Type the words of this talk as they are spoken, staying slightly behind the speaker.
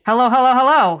Hello, hello,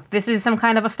 hello. This is some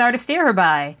kind of a star to steer her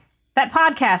by. That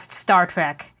podcast, Star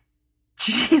Trek.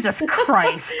 Jesus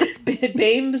Christ.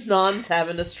 Bames non's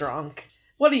having a strong.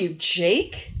 What are you,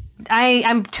 Jake?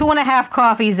 I'm 2.5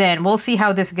 coffees in. We'll see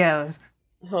how this goes.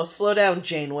 Oh, slow down,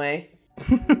 Janeway.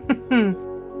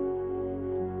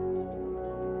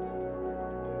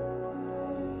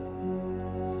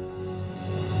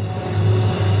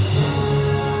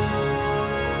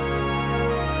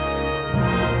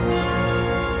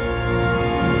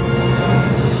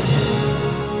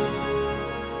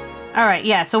 All right,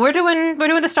 yeah. So we're doing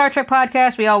the Star Trek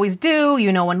podcast. We always do.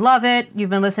 You know and love it. You've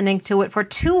been listening to it for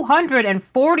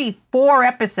 244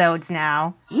 episodes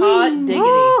now. Hot diggity.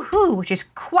 Woo-hoo, which is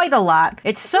quite a lot.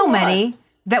 It's so many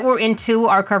that we're into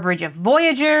our coverage of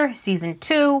Voyager Season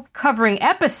 2, covering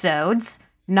episodes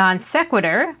Non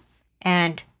Sequitur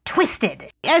and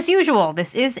Twisted. As usual,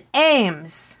 this is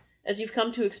Ames. As you've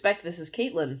come to expect, this is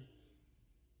Caitlin.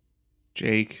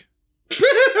 Jake.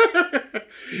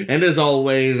 And as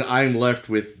always, I'm left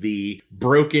with the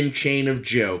broken chain of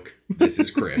joke. This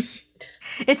is Chris.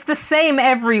 It's the same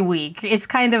every week. It's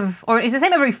the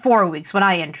same every 4 weeks when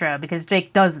I intro, because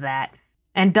Jake does that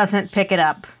and doesn't pick it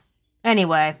up.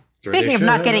 Anyway, speaking of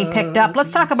not getting picked up,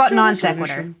 let's talk about Non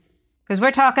Sequitur. Because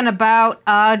we're talking about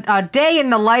a day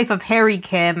in the life of Harry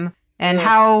Kim and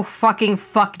how fucking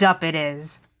fucked up it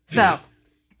is. So,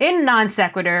 in Non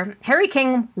Sequitur, Harry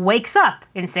Kim wakes up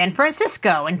in San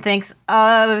Francisco and thinks,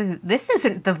 this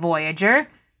isn't the Voyager.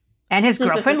 And his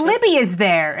girlfriend Libby is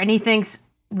there. And he thinks,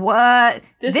 what?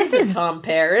 This is Tom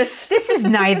Paris. This is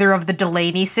neither of the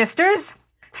Delaney sisters.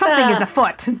 Something is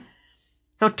afoot.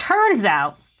 So turns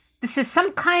out, this is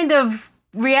some kind of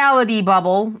reality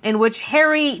bubble in which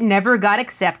Harry never got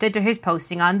accepted to his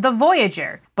posting on the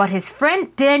Voyager. But his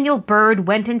friend Daniel Byrd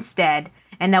went instead,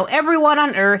 and now everyone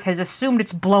on Earth has assumed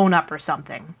it's blown up or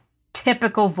something.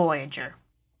 Typical Voyager.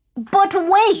 But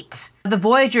wait! The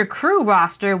Voyager crew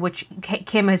roster, which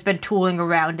Kim has been tooling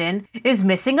around in, is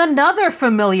missing another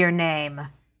familiar name.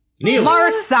 Neelix.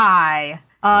 Marseille.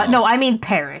 No, I mean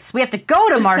Paris. We have to go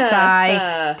to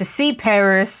Marseille to see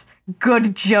Paris.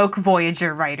 Good joke,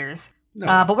 Voyager writers.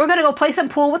 No. But we're going to go play some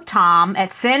pool with Tom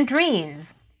at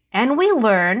Sandrine's. And we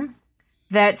learn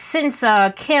that since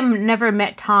Kim never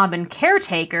met Tom in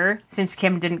Caretaker, since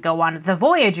Kim didn't go on the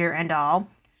Voyager and all,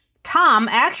 Tom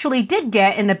actually did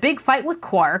get in a big fight with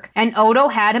Quark, and Odo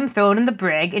had him thrown in the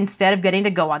brig instead of getting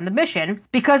to go on the mission,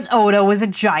 because Odo is a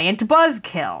giant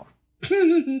buzzkill.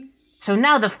 So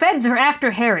now the feds are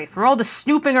after Harry for all the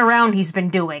snooping around he's been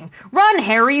doing. Run,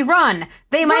 Harry, run!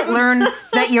 They might learn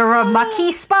that you're a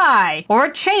Maquis spy, or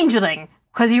a changeling.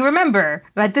 Because you remember,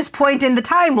 at this point in the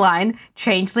timeline,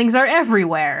 changelings are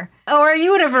everywhere. Or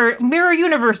a mirror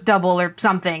universe double or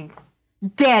something.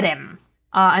 Get him.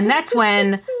 And that's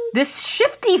when this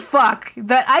shifty fuck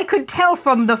that I could tell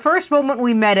from the first moment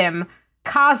we met him,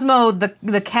 Cosmo,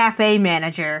 the cafe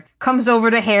manager, comes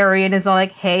over to Harry and is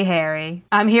like, "Hey, Harry,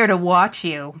 I'm here to watch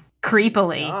you."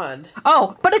 Creepily. God.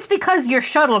 Oh, but it's because your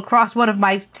shuttle crossed one of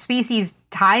my species'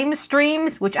 time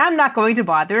streams, which I'm not going to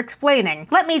bother explaining.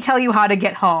 Let me tell you how to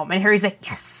get home. And Harry's like,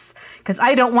 yes, because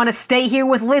I don't want to stay here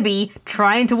with Libby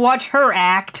trying to watch her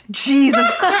act. Jesus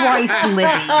Christ,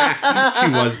 Libby. She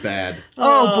was bad.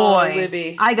 Oh boy.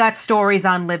 Libby. I got stories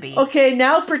on Libby. Okay,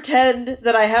 now pretend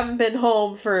that I haven't been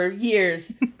home for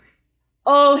years.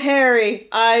 Oh, Harry,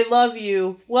 I love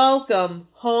you. Welcome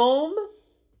home.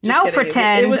 Just now kidding.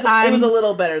 pretend it was a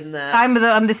little better than that.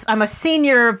 I'm a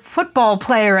senior football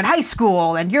player in high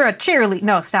school, and you're a cheerleader.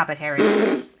 No, stop it, Harry.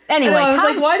 Anyway, I was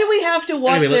Tom- like, why do we have to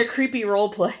watch their creepy role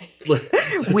play?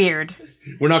 Weird.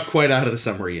 We're not quite out of the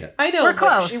summer yet. I know, We're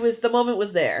but close. the moment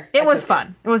was there. It was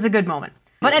fun. It was a good moment.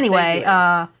 But anyway, Thank you,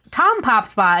 Ames. Tom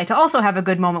pops by to also have a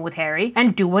good moment with Harry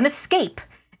and do an escape.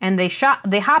 And they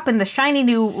hop in the shiny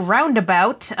new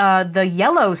roundabout, the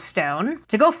Yellowstone,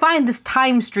 to go find this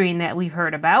time stream that we've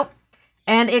heard about.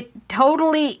 And it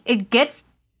gets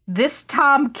this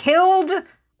Tom killed,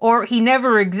 or he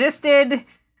never existed,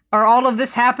 or all of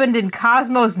this happened in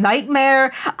Cosmo's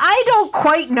nightmare. I don't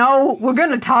quite know. We're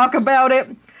going to talk about it.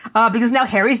 Because now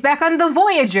Harry's back on the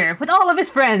Voyager with all of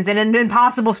his friends and an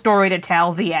impossible story to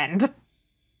tell, the end.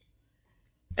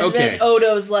 And then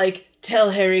Odo's like,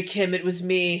 tell Harry Kim it was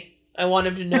me. I want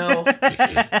him to know.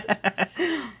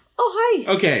 Oh,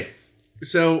 hi. Okay,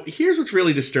 so here's what's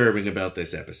really disturbing about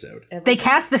this episode. They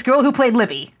cast this girl who played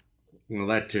Libby. Well,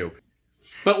 that too.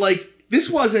 But, like, this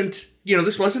wasn't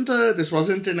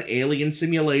an alien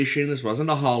simulation. This wasn't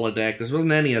a holodeck. This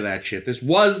wasn't any of that shit. This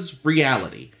was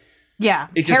reality. Yeah,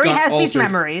 It just Harry got has these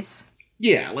altered. memories.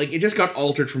 Yeah, like, it just got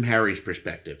altered from Harry's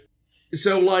perspective.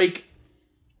 So, like,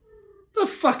 the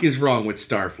fuck is wrong with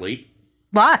Starfleet?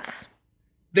 Lots.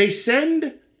 They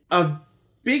send a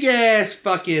big-ass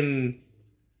fucking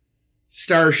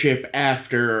starship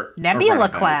after a Nebula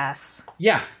runabout. class.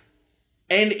 Yeah.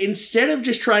 And instead of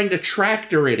just trying to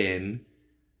tractor it in,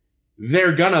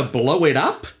 they're gonna blow it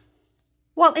up?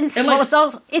 Well,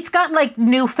 it's got like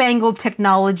newfangled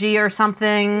technology or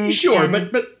something. Sure,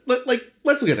 and- but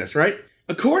let's look at this, right?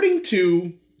 According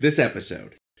to this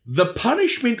episode, the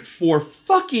punishment for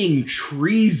fucking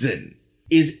treason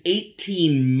is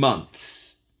 18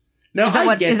 months. Now,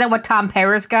 is that what Tom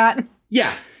Paris got?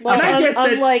 Yeah. Well, and I get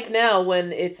that. unlike now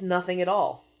when it's nothing at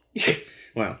all.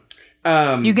 Well,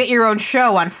 You get your own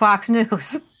show on Fox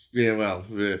News. yeah, well,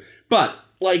 but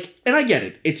like, and I get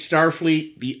it. It's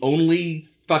Starfleet. The only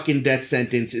fucking death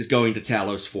sentence is going to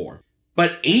Talos 4.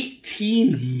 But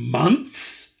 18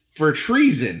 months for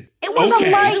treason. It was Okay.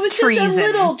 a light It was treason. just a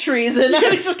little treason.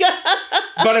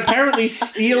 But apparently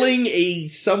stealing a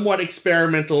somewhat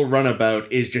experimental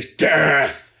runabout is just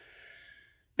death.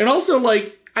 And also,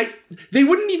 like, they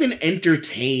wouldn't even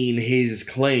entertain his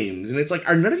claims. And it's like,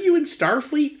 are none of you in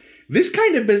Starfleet? This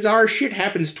kind of bizarre shit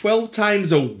happens 12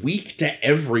 times a week to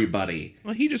everybody.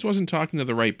 Well, he just wasn't talking to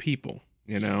the right people,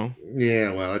 you know?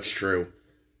 Yeah, well, that's true.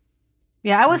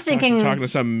 Yeah, I was thinking. Talking to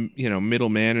some, middle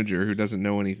manager who doesn't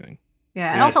know anything.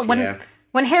 Yeah, and also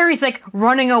when Harry's like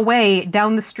running away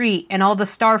down the street and all the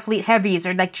Starfleet heavies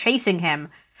are like chasing him,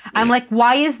 I'm like,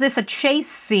 why is this a chase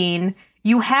scene?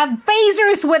 You have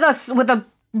phasers with a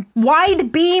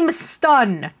wide beam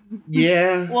stun.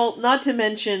 Yeah. Well, not to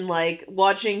mention, like,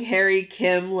 watching Harry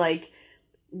Kim, like,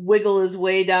 wiggle his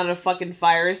way down a fucking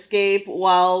fire escape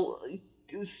while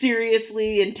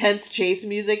seriously intense chase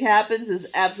music happens is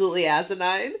absolutely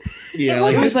asinine. Yeah, It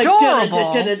was like He's like, adorable.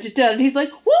 dun, dun, dun, dun, dun, and he's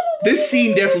like, woo, woo, woo, this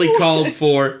scene definitely called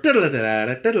for.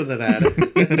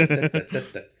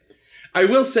 I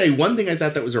will say one thing I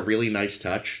thought that was a really nice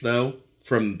touch, though,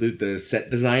 from the set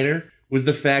designer, was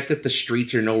the fact that the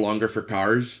streets are no longer for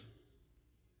cars.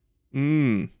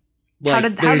 Mm. How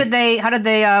did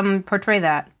they portray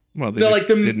that? Well, they No, just like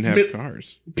the didn't have mid-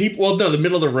 cars. People? Well, no, the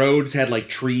middle of the roads had like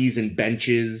trees and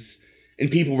benches,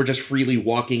 and people were just freely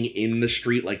walking in the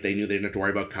street like they knew they didn't have to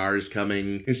worry about cars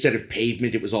coming. Instead of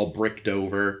pavement, it was all bricked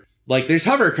over. Like there's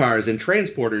hover cars and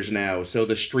transporters now, so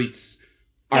the streets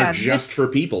are just for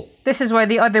people. This is why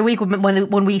the other week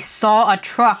when we saw a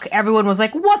truck, everyone was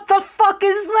like, "What the fuck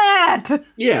is that?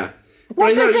 Yeah.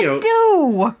 What But I does know, it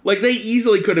do?" Like, they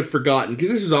easily could have forgotten, because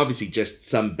this was obviously just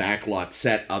some backlot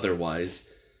set otherwise.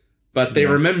 But they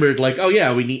remembered, like, oh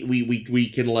yeah, we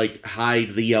can, like,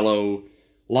 hide the yellow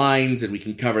lines, and we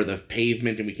can cover the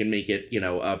pavement, and we can make it,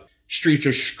 streets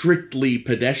are strictly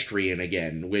pedestrian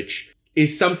again, which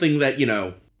is something that,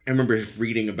 I remember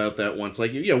reading about that once.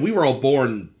 Like, we were all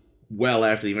born well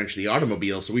after the invention of the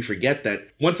automobile, so we forget that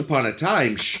once upon a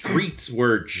time, streets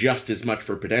were just as much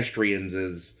for pedestrians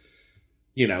as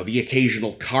the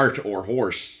occasional cart or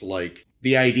horse. Like,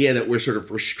 the idea that we're sort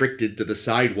of restricted to the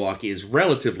sidewalk is,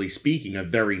 relatively speaking, a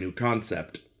very new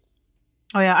concept.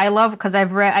 Oh yeah, I love, because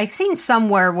I've seen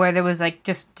somewhere where there was like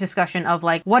just discussion of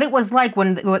like what it was like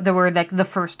when there were like the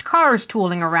first cars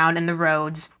tooling around in the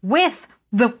roads with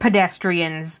the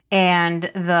pedestrians and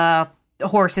the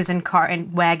horses and car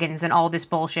and wagons and all this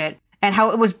bullshit, and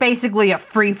how it was basically a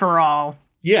free for all.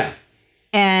 Yeah.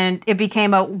 And it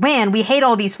became man, we hate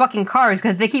all these fucking cars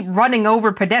because they keep running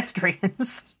over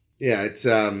pedestrians. Yeah, it's,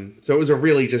 so it was a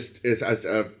really just,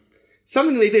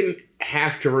 something they didn't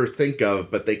have to think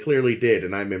of, but they clearly did,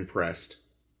 and I'm impressed.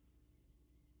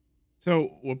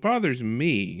 So what bothers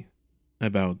me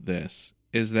about this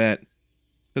is that,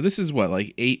 so this is what,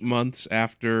 like 8 months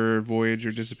after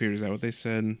Voyager disappeared? Is that what they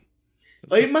said?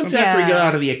 8 months after he Yeah. got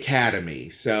out of the academy,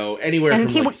 so anywhere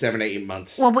And from 7 to 8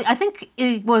 months. Well, I think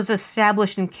it was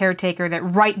established in Caretaker that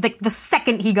the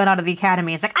second he got out of the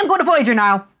academy, it's like, I'm going to Voyager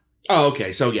now. Oh,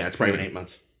 okay, so yeah, it's probably been 8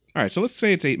 months. All right, so let's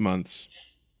say it's 8 months.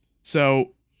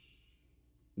 So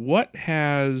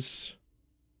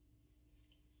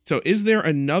is there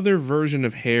another version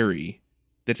of Harry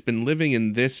that's been living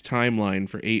in this timeline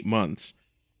for 8 months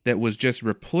that was just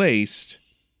replaced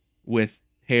with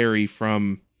Harry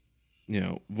from,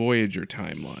 Voyager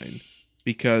timeline?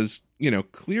 Because,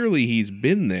 clearly he's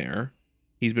been there.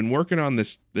 He's been working on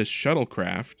this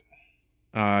shuttlecraft.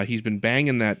 He's been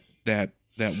banging that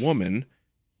woman.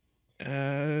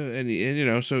 And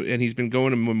he's been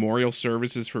going to memorial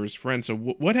services for his friend. So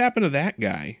what happened to that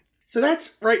guy? So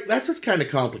that's right. That's what's kind of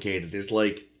complicated. Is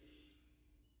like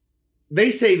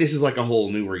they say this is like a whole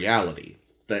new reality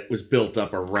that was built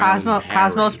up around Harry.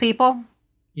 Cosmos people.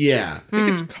 Yeah, I think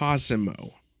it's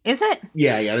Cosimo. Is it?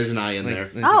 yeah. There's an I in there.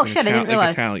 Oh, shit, I didn't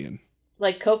realize. Italian.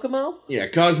 Like Kokomo? Yeah,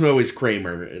 Cosmo is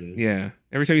Kramer, and Yeah.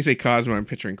 Every time you say Cosmo, I'm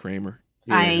picturing Kramer.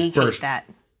 I he's hate that.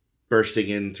 bursting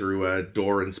in through a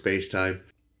door in space-time.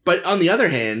 But on the other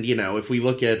hand, if we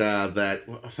look at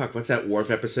what's that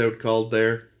Worf episode called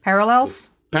there? Parallels?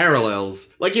 Parallels.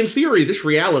 Like, in theory, this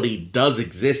reality does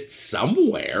exist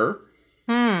somewhere.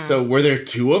 So were there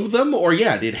two of them? Or,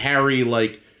 did Harry,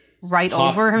 Right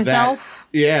hop over himself?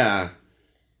 Yeah.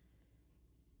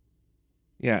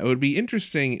 Yeah, it would be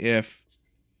interesting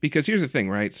because here's the thing,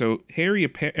 right? So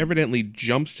Harry evidently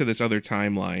jumps to this other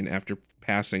timeline after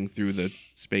passing through the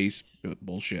space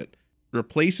bullshit,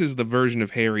 replaces the version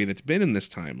of Harry that's been in this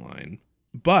timeline,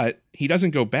 but he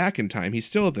doesn't go back in time. He's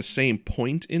still at the same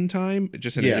point in time,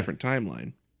 just in a different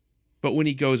timeline. But when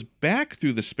he goes back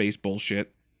through the space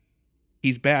bullshit,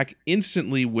 he's back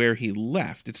instantly where he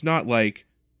left. It's not like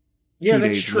 2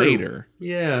 days later.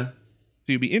 Yeah.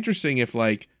 So it'd be interesting if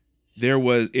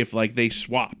they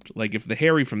swapped. Like if the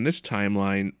Harry from this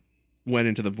timeline went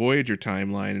into the Voyager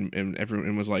timeline and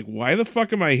everyone was like, why the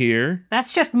fuck am I here?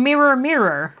 That's just mirror,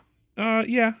 mirror.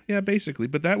 Yeah, basically.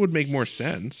 But that would make more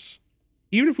sense.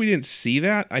 Even if we didn't see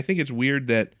that, I think it's weird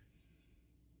that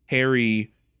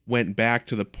Harry went back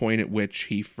to the point at which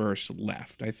he first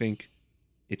left. I think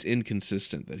it's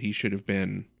inconsistent that he should have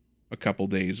been a couple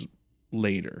days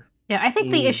later. Yeah, I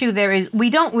think the issue there is we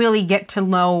don't really get to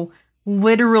know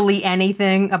literally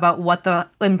anything about what the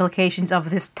implications of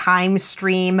this time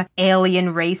stream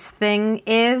alien race thing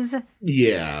is.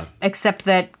 Yeah. Except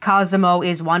that Cosmo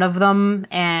is one of them,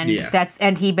 and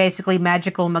and he basically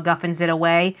magical MacGuffins it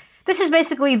away. This is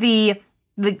basically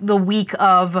the week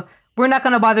of we're not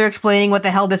going to bother explaining what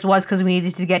the hell this was because we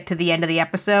needed to get to the end of the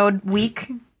episode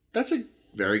week. That's a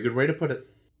very good way to put it.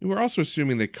 We're also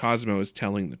assuming that Cosmo is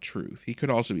telling the truth. He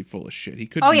could also be full of shit. He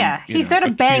could. He's there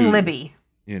to bang Libby.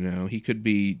 He could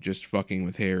be just fucking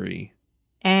with Harry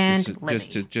and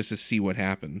just to see what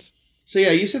happens. So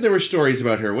you said there were stories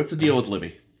about her. What's the deal with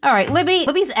Libby? All right,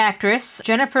 Libby's actress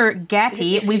Jennifer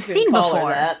Gatty. We've seen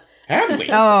before. Have we?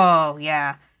 Oh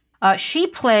yeah. She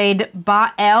played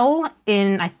Bael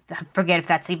in, I forget if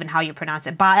that's even how you pronounce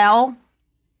it, Bael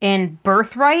in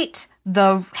Birthright,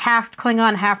 the half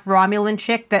Klingon, half Romulan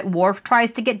chick that Worf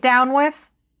tries to get down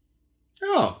with.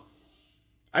 Oh.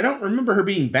 I don't remember her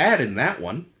being bad in that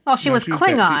one. Oh, she was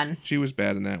Klingon. She was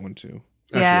bad in that one, too.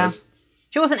 Yeah.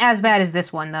 She wasn't as bad as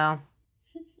this one, though.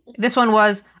 This one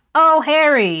was, oh,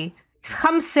 Harry,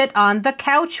 come sit on the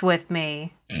couch with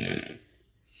me.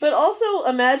 But also,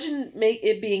 imagine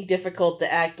it being difficult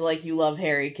to act like you love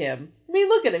Harry Kim. I mean,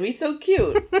 look at him. He's so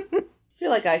cute. I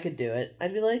feel like I could do it.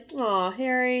 I'd be like, aw,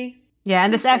 Harry. Yeah,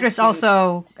 and this actress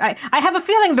also... I have a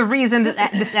feeling the reason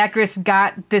that this actress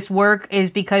got this work is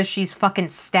because she's fucking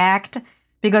stacked.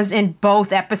 Because in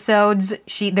both episodes,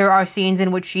 there are scenes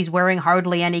in which she's wearing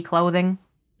hardly any clothing.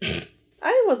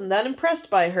 I wasn't that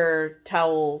impressed by her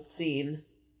towel scene.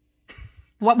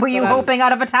 What were you hoping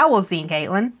out of a towel scene,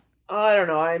 Caitlin? I don't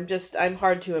know. I'm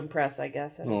hard to impress, I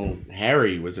guess. Well,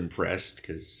 Harry was impressed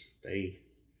because they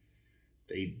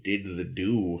did the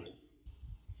do.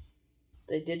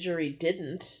 They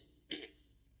didn't.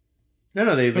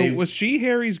 No, they was she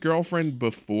Harry's girlfriend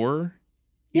before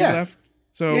he left?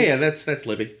 So yeah, that's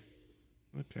Libby.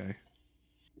 Okay.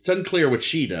 It's unclear what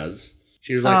she does.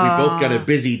 She was like, we both got a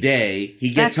busy day. He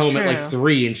gets home at like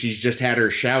 3 and she's just had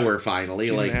her shower finally.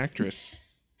 She's like an actress.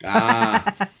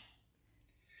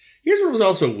 Here's what was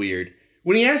also weird.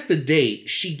 When he asked the date,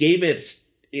 she gave it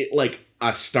like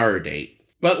a star date.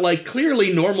 But like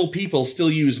clearly normal people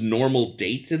still use normal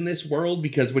dates in this world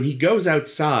because when he goes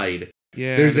outside,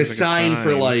 there's a sign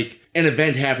for like an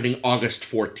event happening August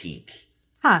 14th.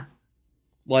 Huh.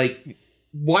 Like,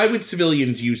 why would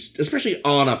civilians use, especially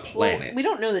on a planet? Well, we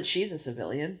don't know that she's a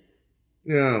civilian.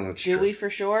 No, that's true. Do we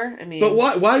for sure? I mean, but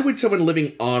why would someone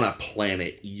living on a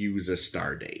planet use a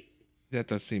star date? That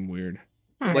does seem weird.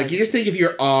 Like, you just think if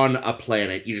you're on a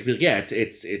planet, you just be like, yeah,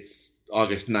 it's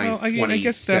August 9th, 2070 I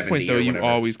guess at that point, though, you whatever.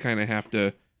 always kind of have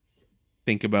to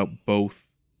think about both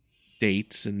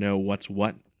dates and know what's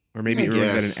what. Or maybe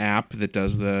everyone's got an app that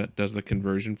does the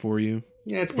conversion for you.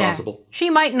 Yeah, it's possible. Yeah. She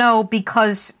might know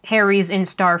because Harry's in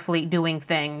Starfleet doing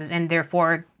things, and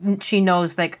therefore she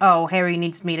knows, like, oh, Harry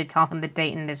needs me to tell him the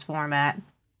date in this format.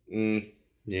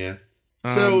 Yeah.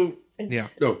 So, yeah.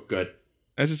 Oh, good.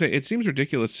 As I say, it seems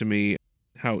ridiculous to me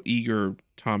how eager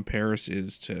Tom Paris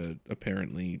is to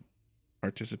apparently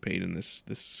participate in this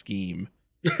scheme.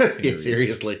 Yeah,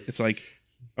 seriously. It's like,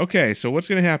 okay, so what's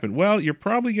going to happen? Well, you're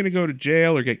probably going to go to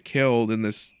jail or get killed in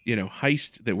this,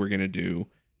 heist that we're going to do.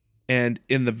 And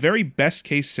in the very best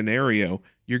case scenario,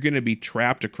 you're going to be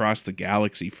trapped across the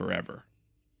galaxy forever.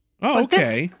 Oh, but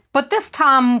okay. But this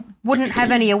Tom wouldn't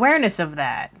have any awareness of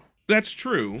that. That's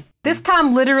true. This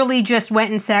Tom literally just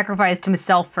went and sacrificed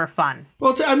himself for fun.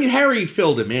 Well, I mean, Harry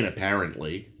filled him in,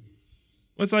 apparently.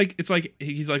 It's like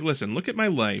he's like, listen, look at my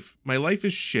life. My life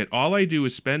is shit. All I do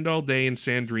is spend all day in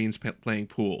Sandrine's playing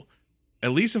pool.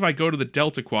 At least if I go to the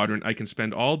Delta Quadrant, I can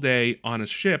spend all day on a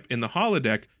ship in the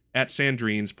holodeck at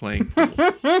Sandrine's playing pool.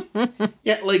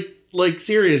 Yeah, like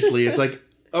seriously, it's like,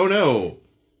 oh no,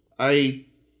 I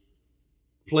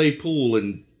play pool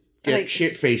and get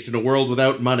shit-faced in a world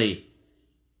without money.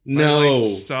 My No.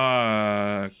 life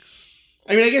sucks.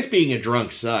 I mean, I guess being a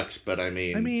drunk sucks, but I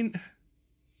mean,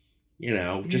 you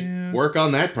know, just work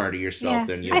on that part of yourself,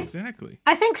 then you'll... Exactly.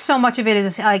 I think so much of it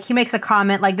is like he makes a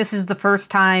comment like, this is the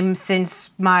first time since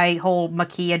my whole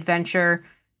Makee adventure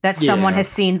that someone has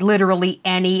seen literally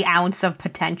any ounce of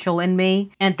potential in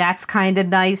me, and that's kind of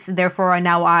nice. Therefore,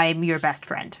 now I'm your best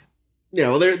friend. Yeah,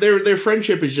 well, their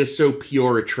friendship is just so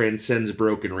pure it transcends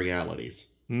broken realities.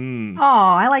 Mm. Oh,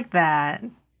 I like that.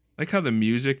 Like how the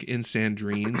music in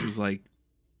Sandrine's was like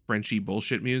Frenchy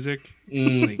bullshit music.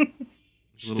 Mm. Like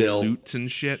Still, little lutes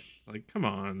and shit. Like, come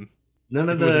on. none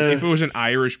of If it was an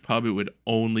Irish pub, it would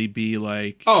only be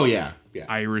like Oh yeah.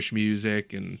 Irish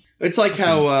music and It's like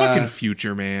how fucking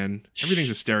Future Man. Everything's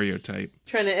a stereotype.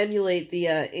 Trying to emulate the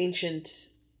ancient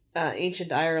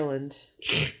Ireland.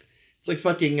 it's like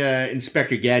fucking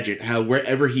Inspector Gadget. How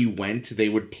wherever he went, they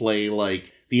would play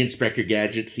like the Inspector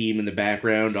Gadget theme in the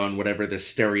background on whatever the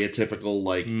stereotypical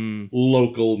like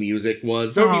local music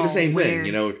was. So it would be the same thing,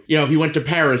 you know. You know, if he went to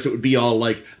Paris, it would be all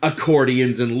like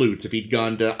accordions and lutes. If he'd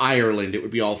gone to Ireland, it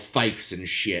would be all fifes and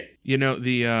shit. You know,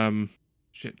 the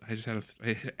shit, I just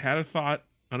had a thought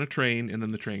on a train and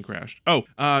then the train crashed. Oh,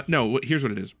 no, here's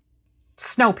what it is.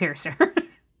 Snowpiercer.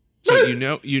 So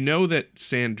you know that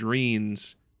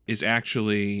Sandrine's is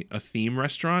actually a theme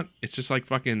restaurant. It's just like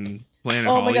fucking Planet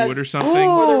Hollywood or something.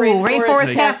 Ooh, Or the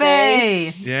Rainforest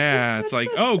Cafe. Yeah, it's like,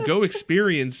 oh, go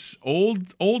experience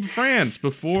old France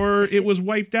before it was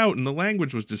wiped out and the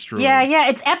language was destroyed. Yeah,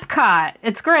 it's Epcot.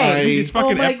 It's great. It's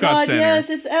fucking Oh my Epcot god, Center. yes,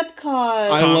 it's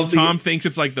Epcot. Tom thinks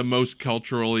it's like the most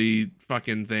culturally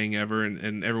fucking thing ever,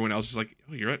 and everyone else is like,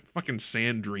 oh, you're at fucking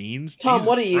Sandrine's? Tom, Jesus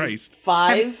what are you, Christ.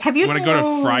 5? Have you You want to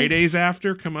go to Fridays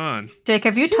after? Come on. Jake,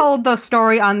 have you told the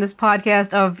story on this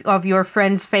podcast of your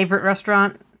friend's favorite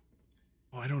restaurant?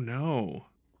 Oh, I don't know.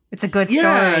 It's a good story.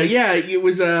 Yeah, it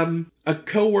was a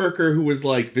coworker who was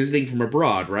like visiting from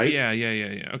abroad, right? Yeah.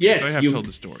 Okay, Yes, so I have told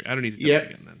the story. I don't need to tell it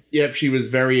again then. Yep, she was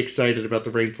very excited about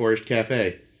the Rainforest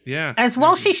Cafe. Yeah. As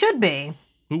well she should be.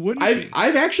 Who wouldn't be?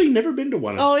 I've actually never been to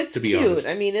one. Oh, it's to be cute. honest.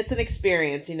 I mean, it's an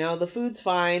experience, you know. The food's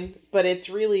fine, but it's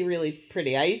really, really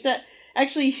pretty. I used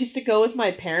to go with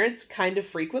my parents kind of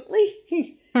frequently.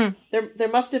 There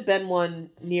must have been one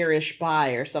nearish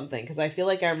by or something, because I feel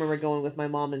like I remember going with my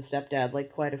mom and stepdad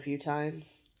like quite a few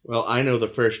times. Well, I know the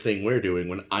first thing we're doing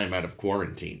when I'm out of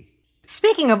quarantine.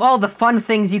 Speaking of all the fun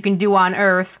things you can do on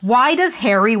Earth, why does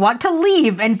Harry want to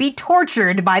leave and be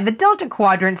tortured by the Delta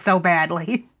Quadrant so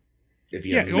badly? If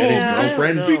you hadn't met his I don't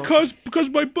girlfriend, know. Because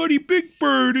my buddy Big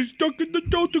Bird is stuck in the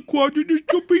Delta Quadrant is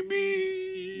jumping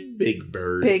me. Big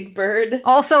Bird. Big Bird.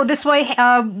 Also, this way,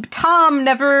 Tom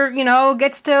never,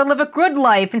 gets to live a good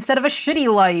life instead of a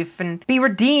shitty life and be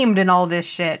redeemed and all this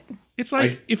shit. It's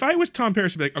like, if I was Tom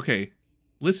Paris, I'd be like, okay,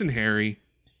 listen, Harry,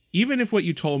 even if what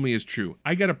you told me is true,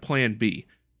 I got a plan B.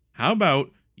 How about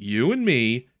you and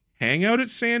me hang out at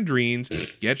Sandrine's,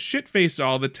 get shit-faced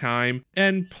all the time,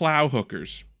 and plow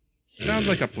hookers? Sounds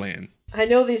like a plan. I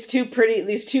know these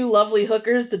two lovely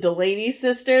hookers, the Delaney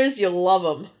sisters. You'll love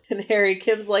them. And Harry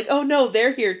Kim's like, oh no,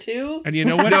 they're here too. And you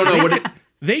know what? No,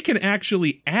 they can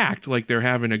actually act like they're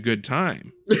having a good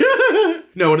time.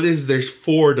 No, what it is there's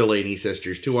 4 Delaney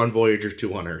sisters, 2 on Voyager,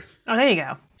 2 on Earth. Oh, there you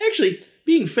go. Actually,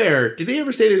 being fair, did they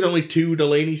ever say there's only 2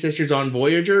 Delaney sisters on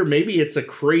Voyager? Maybe it's a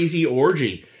crazy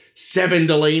orgy. 7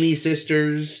 Delaney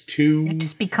sisters, 2... It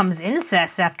just becomes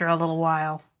incest after a little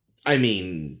while. I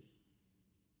mean...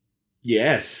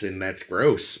 Yes, and that's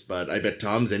gross, but I bet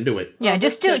Tom's into it. Yeah, Well,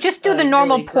 just this do took the a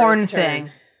normal really porn gross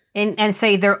thing turn. and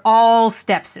say they're all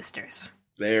stepsisters.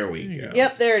 There we go.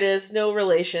 Yep, there it is. No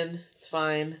relation. It's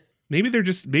fine. Maybe they're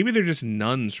just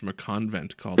nuns from a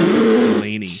convent called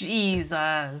Delaney.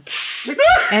 Jesus.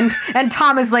 and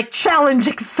Tom is like, challenge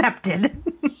accepted.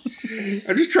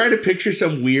 I'm just trying to picture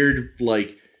some weird,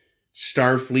 like,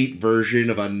 Starfleet version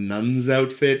of a nun's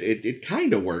outfit. It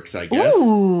kind of works, I guess.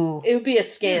 Ooh. It would be a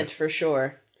scant for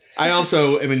sure. I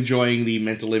also am enjoying the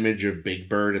mental image of Big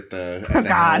Bird at the God.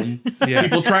 helm. Yeah.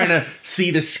 People trying to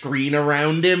see the screen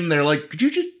around him. They're like, could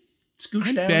you just scooch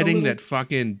I'm down a betting little. that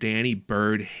fucking Danny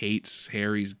Bird hates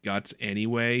Harry's guts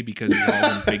anyway because he's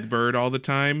all in Big Bird all the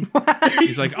time.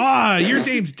 He's like, your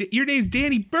name's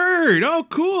Danny Bird. Oh,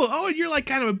 cool. Oh, and you're like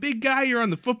kind of a big guy. You're on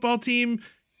the football team.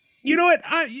 You know what?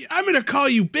 I'm gonna call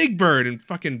you Big Bird. And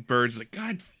fucking Bird's like,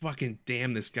 God fucking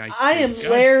damn this guy. I am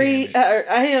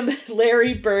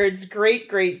Larry Bird's great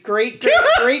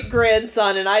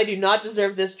grandson, and I do not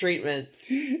deserve this treatment.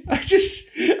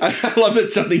 I love that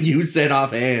something you said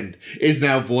offhand is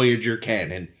now Voyager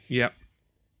canon. Yep.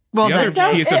 Well, The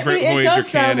other piece of it Voyager does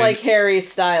sound canon- like Harry's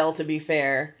style, to be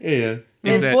fair. Yeah.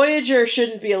 Is And that- Voyager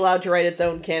shouldn't be allowed to write its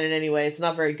own canon anyway. It's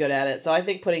not very good at it, so I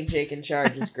think putting Jake in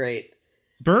charge is great.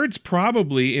 Bird's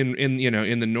probably in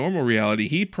the normal reality.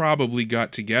 He probably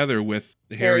got together with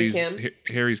Harry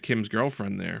Harry's Kim's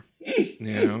girlfriend there. You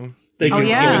know, They Oh, could-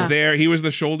 yeah. he was there. He was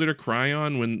the shoulder to cry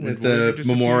on when With Voyager the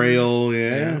disappeared. memorial,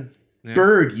 yeah. Yeah.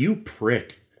 Bird, you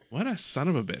prick. What a son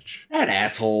of a bitch! That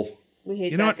asshole. We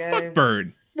hate You know that what? guy. Fuck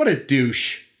Bird. What a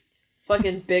douche.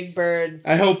 Fucking Big Bird.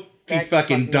 I hope he That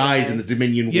fucking fucking dies guy. in the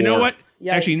Dominion War. You know what?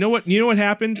 Actually, Yikes. you know what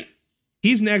happened?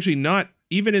 He's actually not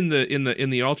even in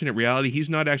the alternate reality. He's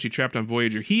not actually trapped on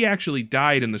Voyager. He actually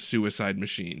died in the suicide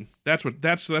machine. That's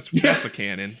the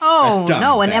canon. Oh, That dumb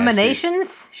no, and bastard.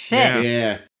 emanations? Shit. Yeah.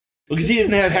 Yeah. Because he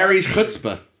didn't have Harry's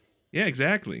chutzpah. Yeah,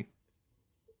 exactly.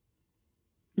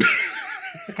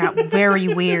 It's got very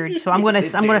weird. So I'm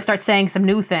gonna start saying some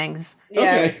new things. Yeah,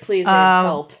 Okay. please, Ames,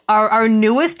 help. Our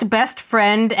newest best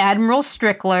friend, Admiral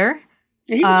Strickler.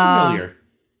 Yeah, he was familiar.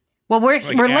 Well, we're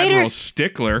Like we're Admiral later,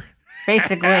 Stickler.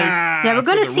 basically. Yeah, we're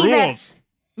gonna For the see that. rules.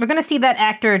 We're gonna see that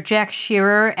actor Jack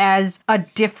Shearer as a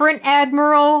different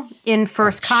admiral in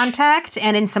First Contact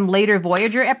and in some later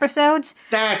Voyager episodes,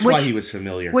 That's why he was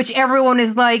familiar. which everyone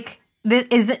is like,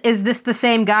 is this the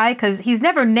same guy? Because he's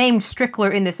never named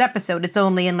Strickler in this episode. It's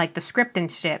only in like the script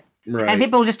and shit. Right. And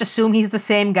people just assume he's the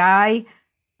same guy,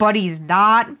 but he's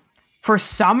not for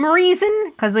some reason.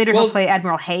 Because later Well- he'll play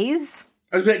Admiral Hayes.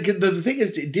 The thing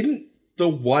is, didn't the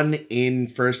one in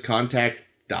First Contact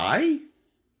die?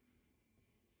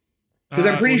 Because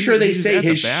I'm pretty sure they say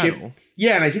his ship.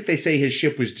 Yeah, and I think they say his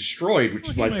ship was destroyed, which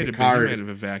is why He might Picard. have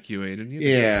evacuated.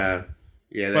 Yeah,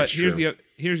 yeah, that's But here's true.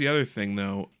 here's the other thing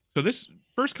though. So this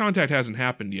First Contact hasn't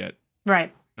happened yet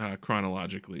Right.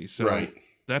 chronologically, so Right.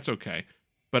 that's okay.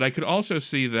 But I could also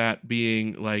see that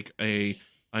being like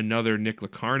another Nick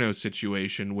Locarno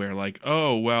situation where like,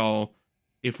 oh well,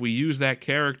 if we use that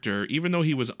character, even though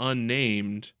he was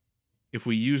unnamed, if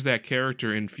we use that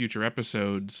character in future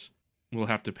episodes, we'll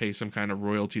have to pay some kind of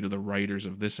royalty to the writers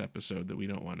of this episode that we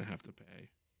don't want to have to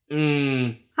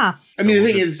pay. Huh. I mean, So the we'll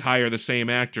thing just is, hire the same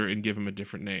actor and give him a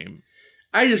different name.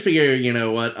 I just figure, you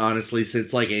know what, honestly,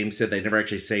 since like Ames said, they never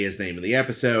actually say his name in the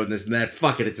episode, and this and that,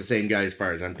 fuck it, it's the same guy as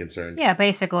far as I'm concerned. Yeah,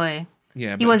 basically.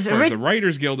 Yeah, He but was as far as ori- the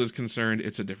Writers Guild is concerned,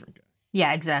 it's a different guy.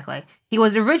 Yeah, exactly. He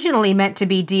was originally meant to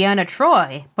be Deanna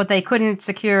Troy, but they couldn't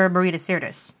secure Marita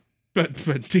Sirtis. But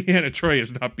Deanna Troy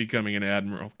is not becoming an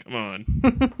admiral. Come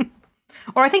on.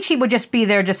 Or I think she would just be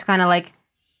there just kind of like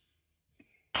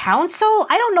counsel?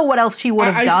 I don't know what else she would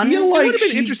have I done. feel It like would have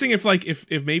been she- interesting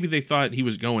if maybe they thought he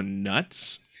was going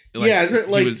nuts. Yeah,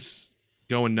 like- he was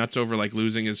going nuts over like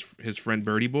losing his friend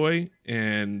Birdie Boy,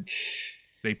 and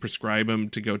they prescribe him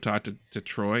to go talk to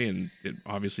Troy, and it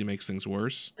obviously makes things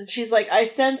worse. And she's like, I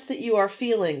sense that you are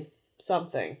feeling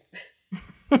something.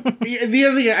 The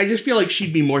other thing, I just feel like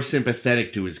she'd be more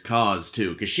sympathetic to his cause,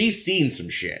 too, because she's seen some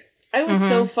shit. I was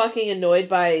so fucking annoyed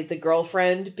by the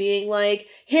girlfriend being like,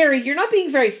 Harry, you're not being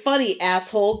very funny,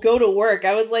 asshole. Go to work.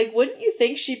 I was like, wouldn't you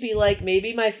think she'd be like,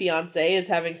 maybe my fiance is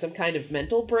having some kind of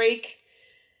mental break?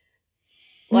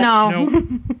 Like, no.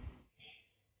 No,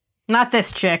 Not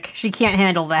this chick. She can't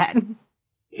handle that.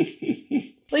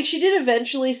 Like, she did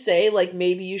eventually say, like,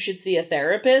 maybe you should see a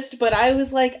therapist, but I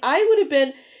was like, I would have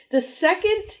been, the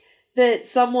second that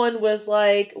someone was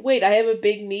like, wait, I have a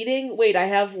big meeting, wait, I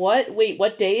have what? Wait,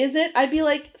 what day is it? I'd be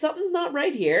like, something's not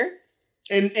right here.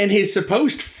 And his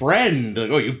supposed friend, like,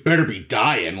 oh, you better be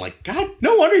dying. Like, God,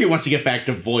 no wonder he wants to get back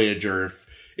to Voyager.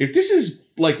 If this is,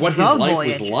 like, what The his life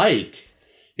was Voyager. like.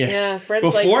 Yes. Yeah, friends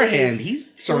like beforehand, these,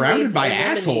 he's surrounded roommates by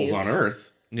and assholes enemies. on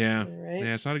Earth. yeah, Right.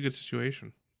 yeah, it's not a good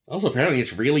situation. Also, apparently,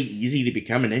 it's really easy to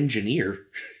become an engineer.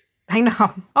 I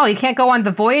know. Oh, you can't go on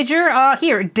the Voyager?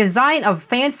 Here, design a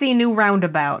fancy new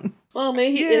roundabout. Well,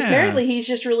 maybe Yeah. apparently he's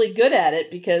just really good at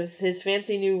it because his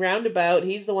fancy new roundabout,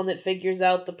 he's the one that figures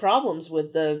out the problems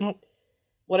with the Well-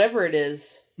 whatever it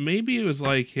is. Maybe it was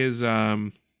like his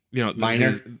Minor?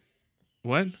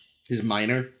 what? His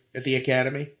minor at the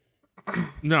academy.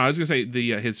 No, I was gonna say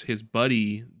the his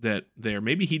buddy that there.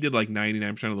 Maybe he did like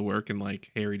 99% of the work, and like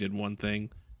Harry did one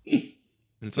thing.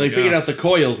 And it's So they figured ah, out the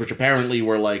coils, which apparently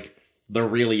were like the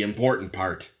really important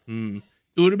part. It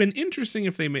would have been interesting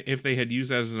if they had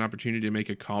used that as an opportunity to make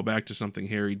a callback to something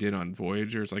Harry did on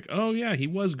Voyager. It's like, oh yeah, he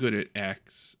was good at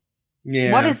X.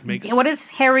 Yeah. What is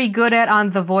Harry good at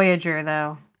on the Voyager,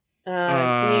 though?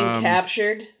 Being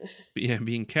captured. Yeah,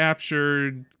 being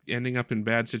captured, ending up in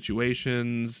bad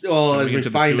situations. Well, as going we into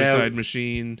find the suicide out,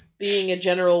 machine. Being a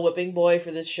general whipping boy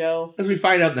for this show. as we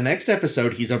find out in the next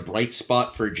episode, he's a bright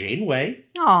spot for Janeway,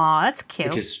 Aw, that's cute.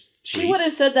 which is She sweet. would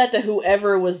have said that to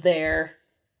whoever was there.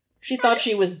 She thought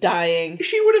she was dying.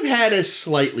 She would have had a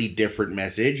slightly different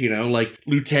message, like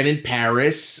Lieutenant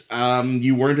Paris,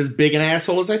 you weren't as big an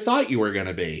asshole as I thought you were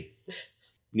gonna be.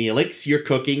 Neelix, your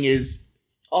cooking is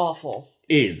Awful.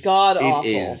 God awful.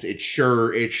 It is. It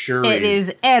sure It is.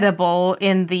 is edible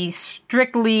in the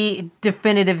strictly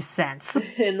definitive sense.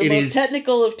 In the It most is-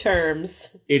 technical of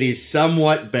terms. It is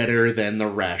somewhat better than the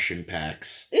ration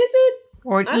packs. Is it?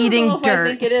 Or I don't eating know if dirt. I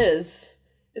think it is.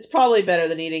 It's probably better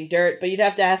than eating dirt, but you'd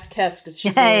have to ask Kess because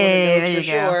she's Hey, the there one that knows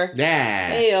for you go. sure.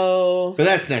 Yeah. Heyo. So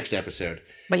that's next episode.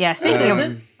 But yeah, speaking Is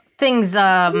of it? things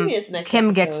Maybe it's next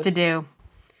Kim gets episode. to do.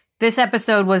 This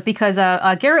episode was because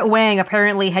Garrett Wang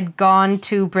apparently had gone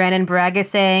to Brannon Braga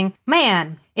saying,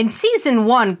 man, in season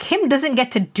 1, Kim doesn't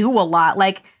get to do a lot.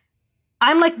 Like,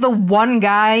 I'm like the one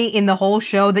guy in the whole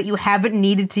show that you haven't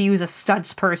needed to use a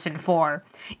stunts person for.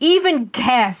 Even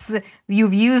Cass,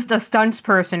 you've used a stunts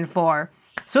person for.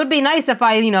 So it'd be nice if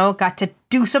I, got to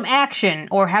do some action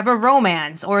or have a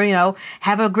romance or,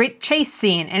 have a great chase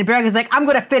scene. And Braga's like, I'm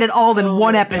going to fit it all in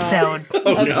one episode.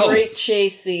 A great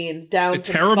chase scene down A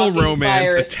some terrible fucking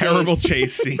romance, fire a terrible escapes.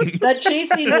 chase scene. That chase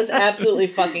scene was absolutely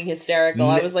fucking hysterical.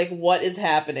 I was like, what is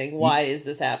happening? Why is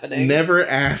this happening? Never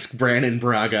ask Brannon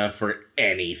Braga for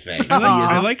anything.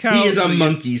 I like how he is a the-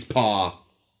 monkey's paw.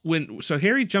 So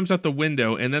Harry jumps out the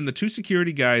window, and then the two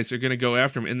security guys are going to go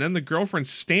after him, and then the girlfriend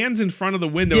stands in front of the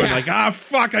window and Yeah.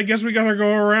 fuck, I guess we gotta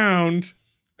go around.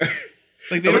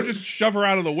 Like, they don't just shove her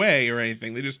out of the way or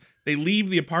anything. They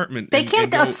leave the apartment. They and can't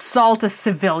go, assault a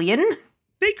civilian.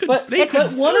 They could. But, They it's-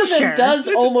 could. but one of them Sure. does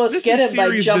This is- almost this get is him by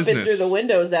serious jumping business. through the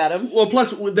windows at him. Well,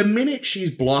 plus, the minute she's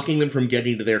blocking them from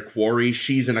getting to their quarry,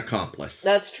 she's an accomplice.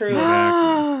 That's true.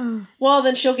 Exactly. Well,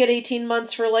 then she'll get 18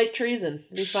 months for light treason.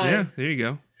 Be fine. Yeah, there you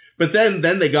go. But then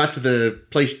they got to the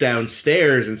place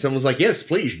downstairs, and someone was like, yes,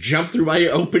 please, jump through my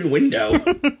open window.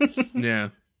 Yeah.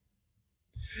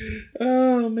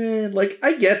 Oh, man. Like,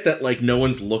 I get that, no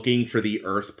one's looking for the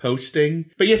Earth posting,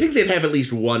 but you think they'd have at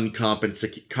least one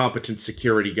competent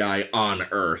security guy on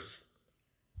Earth.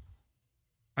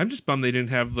 I'm just bummed they didn't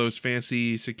have those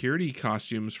fancy security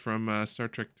costumes from Star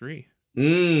Trek 3.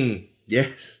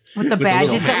 Yes. With the little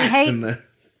badges that we hats hate? and the-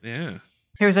 Yeah.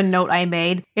 Here's a note I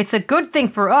made. It's a good thing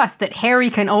for us that Harry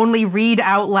can only read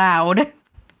out loud.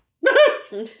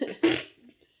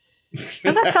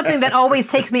 Because that's something that always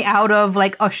takes me out of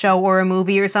a show or a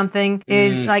movie or something.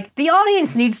 Is the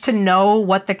audience needs to know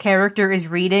what the character is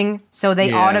reading, so they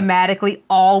Yeah. automatically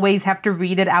always have to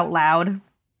read it out loud.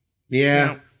 Yeah.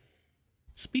 Now,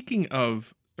 speaking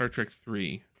of Star Trek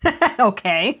 3,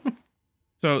 Okay.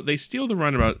 so they steal the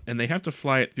runabout and they have to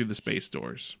fly it through the space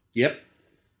doors. Yep.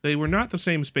 They were not the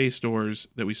same space doors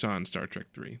that we saw in Star Trek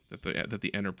 3 that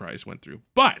the Enterprise went through.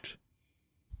 But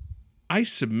I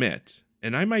submit,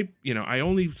 and I might, I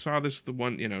only saw this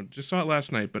just saw it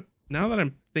last night, but now that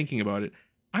I'm thinking about it,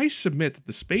 I submit that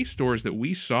the space doors that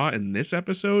we saw in this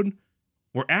episode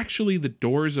were actually the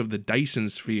doors of the Dyson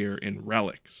Sphere in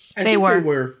Relics. I They think were. They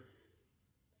were.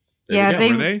 There Yeah, we go.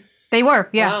 they- Were they? They were,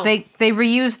 yeah. Wow. They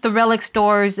reused the relic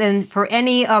stores, and for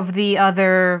any of the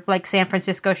other San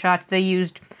Francisco shots, they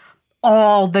used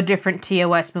all the different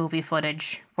TOS movie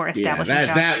footage for Yeah, establishing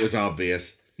that shots. was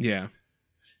obvious. Yeah.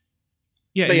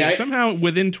 Yeah, But yeah, somehow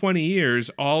within 20 years,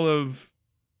 all of,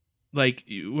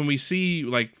 when we see,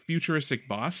 futuristic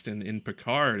Boston in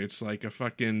Picard, it's like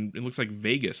it looks like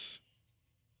Vegas.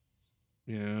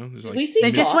 You know? There's Did we see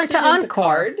They just went to Boston in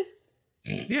Encore. Picard?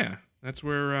 Yeah, that's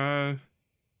where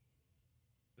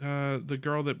the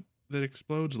girl that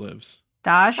explodes lives.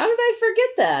 Dash? How did I forget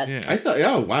that? Yeah. I thought,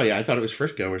 I thought it was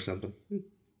Frisco or something.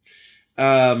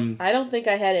 I don't think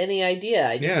I had any idea.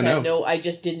 I just Yeah, no. I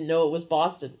just didn't know it was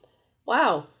Boston.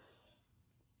 Wow.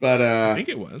 But I think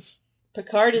it was.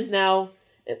 Picard is now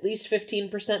at least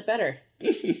 15% better.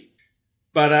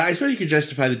 But I suppose you could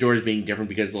justify the doors being different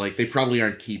because, they probably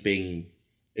aren't keeping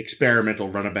experimental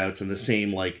runabouts in the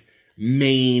same,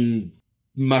 main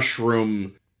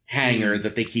mushroom hangar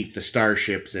that they keep the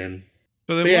starships in.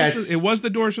 So But yeah, it was the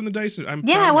doors from the Dyson. I'm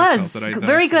Yeah, proud it of was. myself that I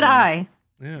Very good eye.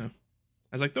 Yeah.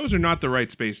 I was like, those are not the right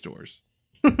space doors.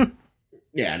 Yeah, no, they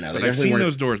But I've definitely seen weren't.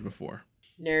 those doors before.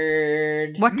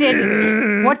 Nerd.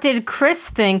 What did Chris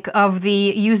think of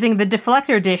using the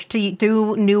deflector dish to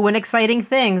do new and exciting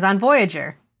things on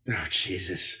Voyager? Oh,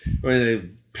 Jesus. Well, they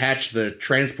patched the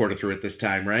transporter through it this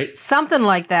time, right? Something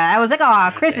like that. I was like,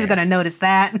 oh, Chris is going to notice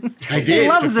that. I did. He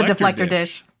loves the deflector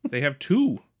dish. They have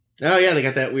two. Oh, yeah, they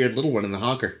got that weird little one in the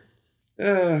honker.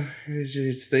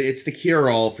 It's the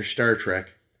cure-all for Star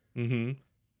Trek. Mm-hmm.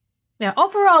 Yeah,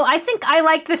 overall, I think I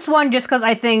like this one just because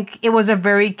I think it was a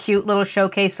very cute little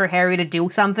showcase for Harry to do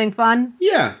something fun.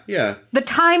 Yeah, yeah. The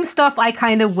time stuff I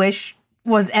kind of wish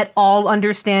was at all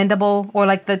understandable, or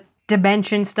like the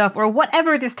dimension stuff, or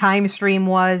whatever this time stream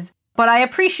was. But I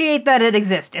appreciate that it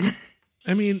existed.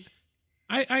 I mean,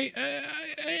 I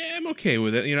am okay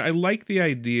with it. You know, I like the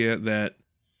idea that,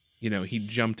 you know, he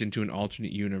jumped into an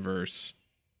alternate universe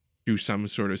through some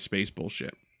sort of space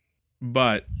bullshit.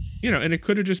 But, you know, and it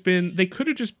could have just been, they could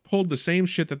have just pulled the same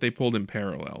shit that they pulled in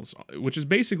Parallels, which is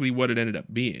basically what it ended up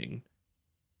being.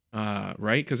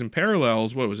 Right? Because in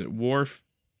Parallels, what was it? Worf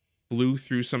flew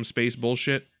through some space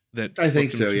bullshit that I think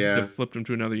so, yeah. That flipped him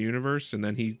to another universe, and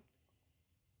then he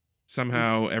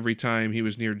somehow, every time he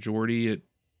was near Geordi, it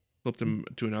flipped him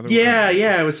to another one. Yeah,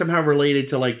 it was somehow related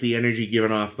to, like, the energy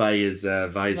given off by his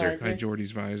visor. By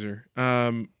Geordi's visor.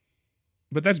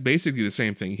 But that's basically the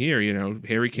same thing here, you know.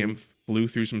 Harry Kim flew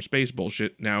through some space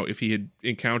bullshit. Now, if he had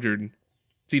encountered,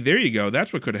 see, there you go.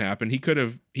 That's what could have happened. He could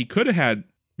have had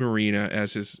Marina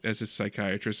as his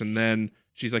psychiatrist, and then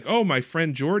she's like, "Oh, my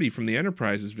friend Geordi from the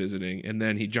Enterprise is visiting," and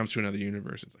then he jumps to another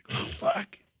universe. It's like, "Oh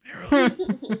fuck!"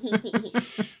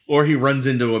 Or he runs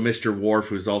into a Mr. Worf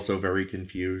who's also very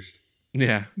confused.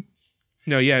 Yeah.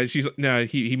 No, yeah,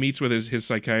 he meets with his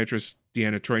psychiatrist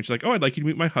Deanna Troi, and she's like, "Oh, I'd like you to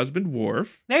meet my husband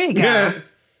Worf." There you go. Yeah.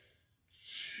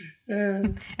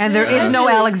 And there is no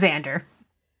Alexander.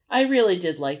 I really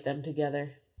did like them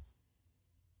together.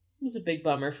 It was a big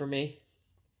bummer for me.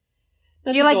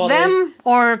 Do you like them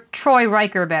or Troy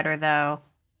Riker better, though?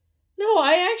 No,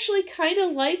 I actually kind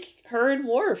of like her and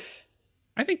Worf.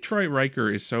 I think Troy Riker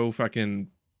is so fucking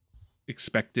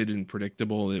expected and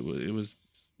predictable. It was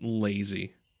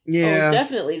lazy. Yeah. Oh, it's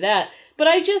definitely that. But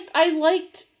I don't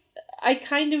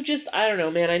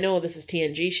know, man. I know this is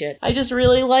TNG shit. I just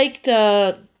really liked,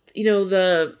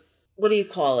 the, what do you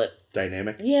call it?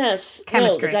 Dynamic? Yes.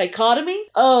 Chemistry. No, the dichotomy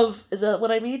of, is that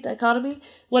what I mean? Dichotomy?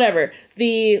 Whatever.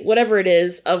 Whatever it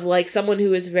is of, like, someone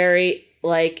who is very,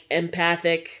 like,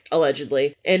 empathic,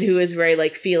 allegedly, and who is very,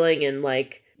 like, feeling and,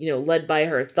 like, you know, led by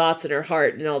her thoughts and her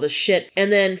heart and all this shit. And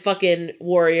then fucking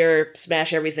warrior,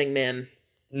 smash everything, man.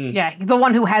 Mm. Yeah, the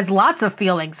one who has lots of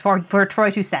feelings for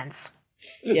Troy 2 cents.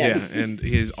 Yes. Yeah, and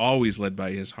he is always led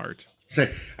by his heart. So,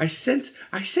 I sense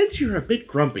you're a bit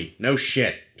grumpy. No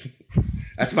shit.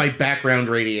 That's my background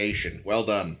radiation. Well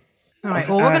done. All right,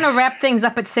 well, we're going to wrap things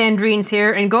up at Sandrine's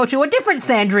here and go to a different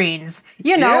Sandrine's,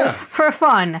 for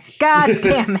fun. God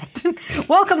damn it.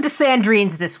 Welcome to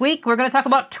Sandrine's this week. We're going to talk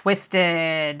about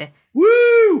Twisted.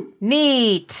 Woo!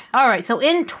 Neat. All right, so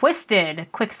in Twisted,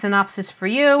 quick synopsis for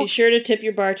you. Be sure to tip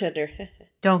your bartender.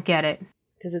 Don't get it.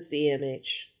 Because it's the EMH.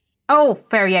 Oh,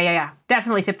 fair, yeah.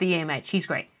 Definitely tip the EMH. He's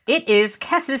great. It is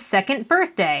Kess's second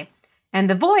birthday, and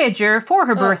the Voyager, for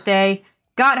her birthday,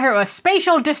 got her a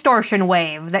spatial distortion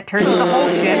wave that turns the whole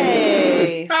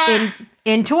ship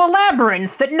into a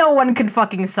labyrinth that no one can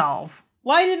fucking solve.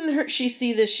 Why didn't she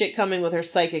see this shit coming with her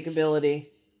psychic ability?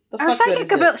 Her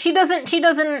psychic ability, she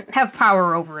doesn't have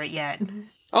power over it yet.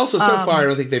 Also, so far, I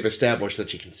don't think they've established that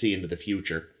she can see into the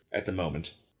future at the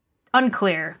moment.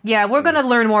 Unclear. Yeah, we're going to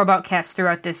learn more about Kess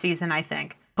throughout this season, I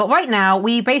think. But right now,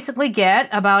 we basically get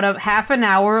about a half an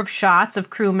hour of shots of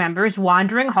crew members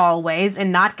wandering hallways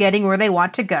and not getting where they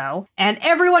want to go. And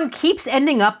everyone keeps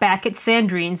ending up back at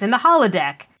Sandrine's in the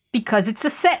holodeck. Because it's a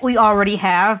set we already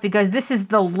have, because this is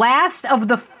the last of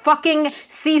the fucking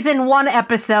season 1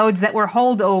 episodes that were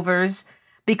holdovers,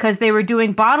 because they were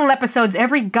doing bottle episodes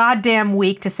every goddamn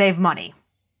week to save money.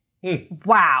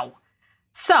 Wow.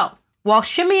 So, while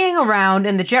shimmying around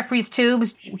in the Jeffries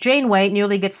tubes, Janeway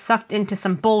nearly gets sucked into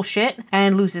some bullshit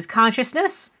and loses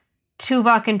consciousness.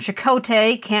 Tuvok and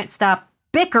Chakotay can't stop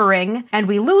bickering, and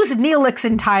we lose Neelix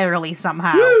entirely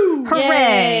somehow. Woo!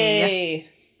 Hooray! Yay!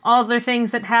 Other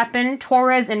things that happen,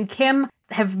 Torres and Kim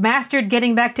have mastered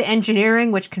getting back to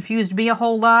engineering, which confused me a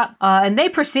whole lot, and they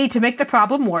proceed to make the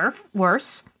problem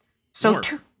worse. So,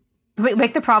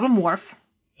 make the problem worse.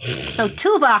 So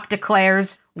Tuvok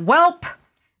declares, "Welp,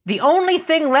 the only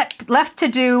thing left to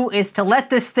do is to let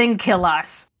this thing kill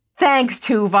us. Thanks,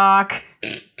 Tuvok."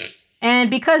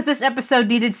 And because this episode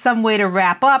needed some way to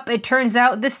wrap up, it turns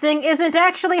out this thing isn't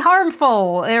actually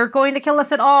harmful. They're going to kill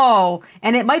us at all.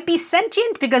 And it might be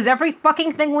sentient because every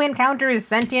fucking thing we encounter is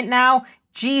sentient now.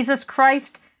 Jesus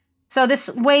Christ. So this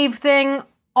wave thing,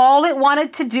 all it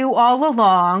wanted to do all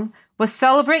along was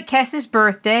celebrate Kess's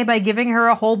birthday by giving her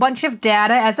a whole bunch of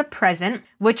data as a present,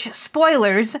 which,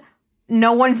 spoilers,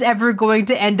 no one's ever going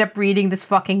to end up reading this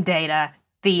fucking data.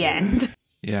 The end.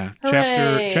 Yeah.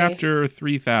 Hooray. Chapter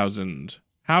 3000.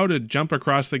 How to jump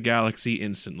across the galaxy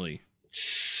instantly.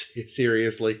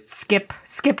 Seriously. Skip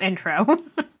intro.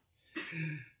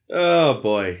 Oh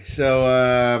boy.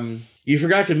 So you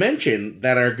forgot to mention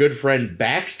that our good friend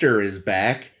Baxter is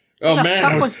back. Oh The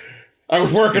man, fuck I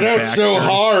was working out so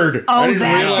Baxter. hard. Oh, I didn't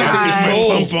that realize guy. it was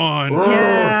cold. Pump on.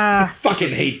 Yeah. I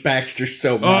fucking hate Baxter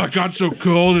so Oh, it much. got so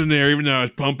cold in there, even though I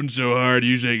was pumping so hard.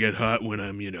 Usually I get hot when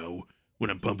I'm, when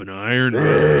I'm pumping iron.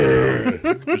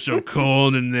 It was so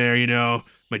cold in there,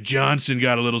 My Johnson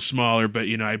got a little smaller, but,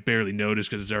 I barely noticed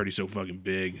because it's already so fucking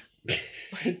big.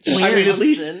 I mean, at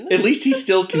Johnson. least he's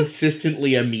still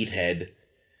consistently a meathead.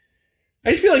 I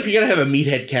just feel like if you're gonna have a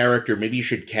meathead character, maybe you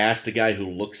should cast a guy who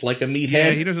looks like a meathead.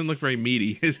 Yeah, he doesn't look very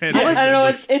meaty. His head. I don't know.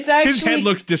 It's actually his head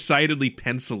looks decidedly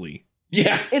pencily.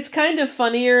 Yeah. It's kind of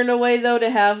funnier in a way, though, to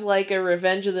have like a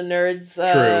Revenge of the Nerds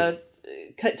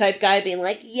type guy being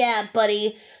like, "Yeah,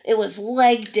 buddy, it was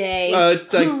leg day."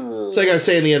 It's like I was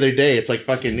saying the other day. It's like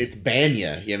it's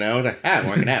Banya, It's like, I'm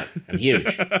working out. I'm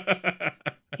huge.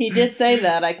 He did say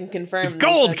that. I can confirm. It's he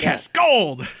gold, said that. Cass,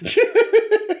 gold.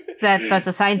 That's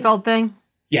a Seinfeld thing?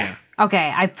 Yeah.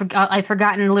 Okay, I've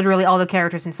forgotten literally all the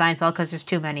characters in Seinfeld because there's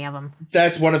too many of them.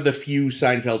 That's one of the few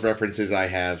Seinfeld references I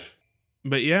have.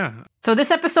 But yeah, So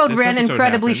this episode This ran episode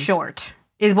incredibly happened. short,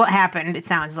 is what happened, it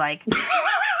sounds like.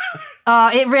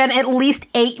 It ran at least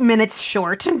 8 minutes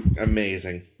short.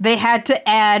 Amazing. They had to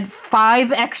add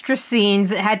 5 extra scenes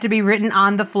that had to be written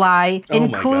on the fly, Oh my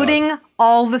including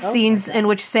all the scenes in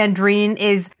which Sandrine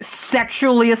is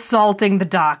sexually assaulting the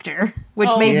doctor, which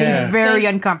Oh, made yeah. me very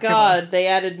Thank uncomfortable. God, they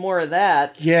added more of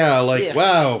that. Yeah, like, Yeah.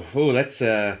 wow. Oh, that's,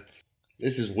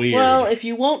 this is weird. Well, if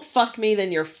you won't fuck me,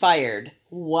 then you're fired.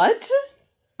 What?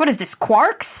 What is this,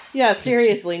 Quarks? Yeah,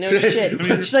 seriously, no shit.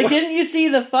 She's like, didn't you see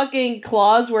the fucking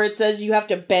clause where it says you have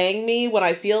to bang me when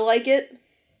I feel like it?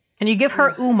 Can you give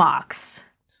her Umox?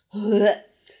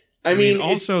 I mean,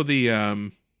 also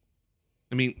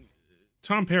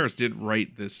Tom Paris did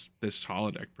write this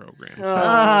holodeck program.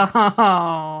 So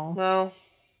Oh. Well,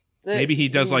 maybe he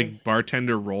does like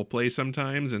bartender role play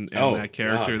sometimes, and Oh, that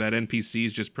character, God. that NPC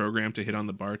is just programmed to hit on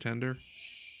the bartender.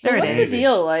 So There it what's is. the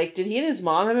deal? Like, did he and his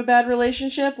mom have a bad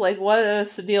relationship? Like,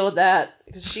 what's the deal with that?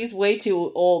 Because she's way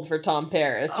too old for Tom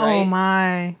Paris, right? Oh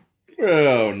my.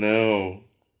 oh, no.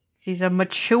 She's a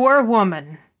mature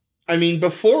woman. I mean,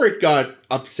 before it got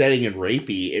upsetting and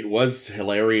rapey, it was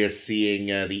hilarious seeing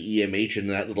the EMH in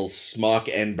that little smock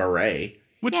and beret.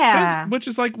 Which Yeah. which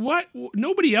is like, what?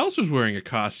 Nobody else was wearing a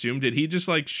costume. Did he just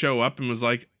like show up and was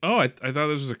like, oh, I thought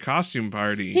this was a costume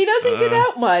party? He doesn't get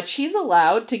out much. He's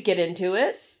allowed to get into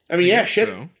it. I mean, yeah, guess shit.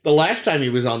 so. The last time he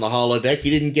was on the holodeck, he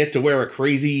didn't get to wear a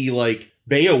crazy, like,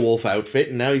 Beowulf outfit,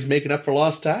 and now he's making up for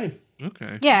lost time.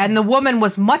 Okay. Yeah, and the woman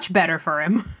was much better for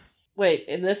him. Wait,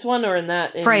 in this one or in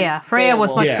that? In Freya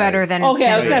was Beowulf? much Yeah. better than Okay,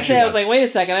 I was Sandrine. gonna She say, I was was. like, wait a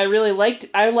second. I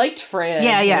liked Freya.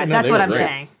 Yeah, No, that's they what were I'm great.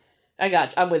 saying.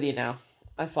 I'm with you now.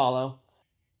 I follow.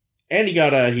 And he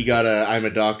got a I'm a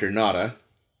Doctor Nada,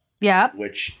 Yeah.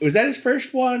 which, was that his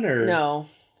first one, or? No,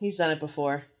 he's done it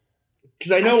before.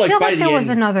 Because I know, I like, feel by like the there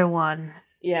was end... another one.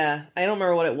 Yeah, I don't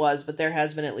remember what it was, but there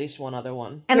has been at least one other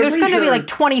one. And I'm there's pretty going to be sure- like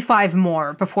 25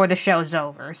 more before the show's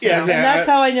over. So. Yeah, And that's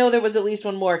how I know there was at least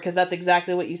one more, because that's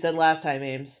exactly what you said last time,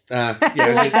 Ames. yeah, Like,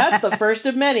 like, that's the first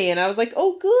of many, and I was like,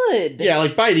 oh, good. yeah,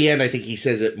 like, by the end, I think he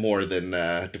says it more than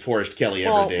DeForest Kelly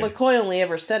Well, ever did, McCoy only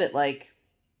ever said it like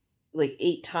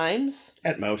 8 times.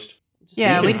 at most.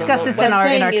 Yeah, we discussed this What in I'm our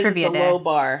saying is trivia it's a day. low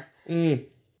bar. Mm.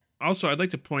 Also, I'd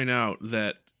like to point out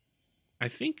that I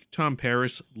think Tom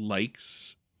Paris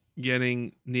likes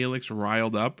getting Neelix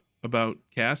riled up about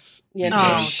Cass. Yeah,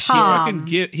 because Oh, he Tom.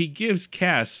 he gives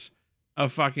Cass a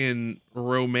fucking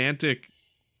romantic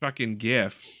fucking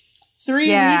gif. 3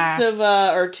 Yeah. weeks of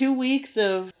or 2 weeks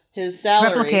of his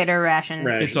salary. Replicator rations.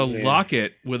 Right. It's a Yeah.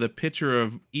 locket with a picture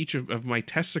of each of my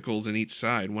testicles in each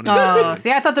side. One Oh,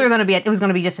 see, I thought they were going to it was going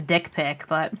to be just a dick pic,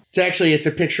 but It's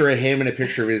a picture of him and a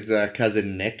picture of his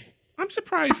cousin Nick. I'm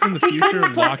surprised in the future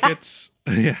lockets.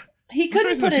 Yeah. He I'm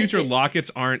couldn't surprised in put the future it.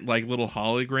 lockets aren't like little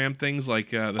hologram things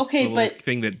like the Okay, little but-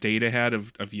 thing that Data had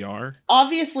of Yar.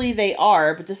 Obviously, they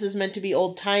are, but this is meant to be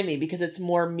old timey because it's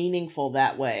more meaningful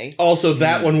that way. Also,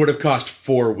 that one would have cost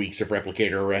 4 weeks of replicator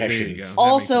There you rations. go. That makes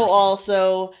Also, more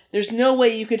sense. there's no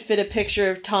way you could fit a picture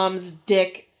of Tom's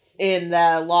dick in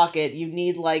the locket. You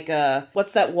need like a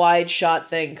what's that wide shot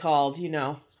thing called? You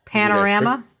know.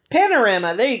 panorama.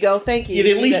 Panorama. There you go. Thank you.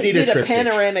 You'd at least need a triptych.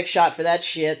 panoramic shot for that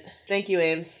shit. Thank you,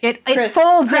 Ames. It Chris,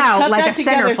 folds out cut like that a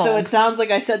together centerfold. so it sounds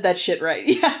like I said that shit right.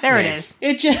 Yeah. There it is.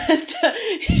 It just,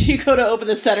 you go to open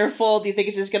the centerfold, do you think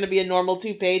it's just going to be a normal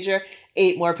 2-pager?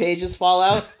 8 more pages fall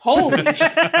out? Holy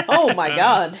shit. Oh my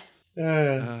god.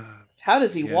 How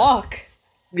does he walk?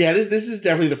 Yeah, this is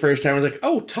definitely the first time I was like,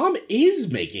 oh, Tom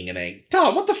is making an egg.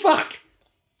 Tom, what the fuck?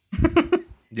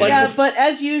 Yeah, but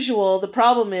as usual, the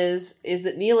problem is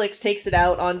that Neelix takes it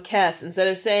out on Kes instead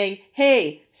of saying,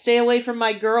 hey, stay away from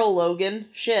my girl, Logan.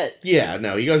 Shit. Yeah,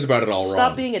 no, he goes about it all wrong.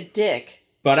 Stop being a dick.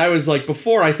 But I was like,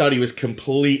 before I thought he was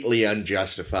completely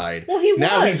unjustified. Well, he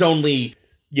Now was. he's only,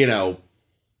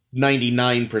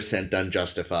 99%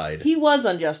 unjustified. He was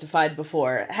unjustified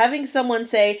before. Having someone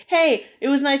say, hey, it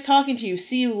was nice talking to you,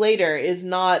 see you later, is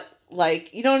not,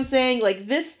 like, you know what I'm saying? Like,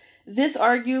 this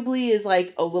arguably is,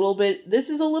 like, a little bit, this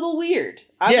is a little weird.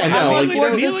 I'm on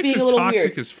board with this being a little toxic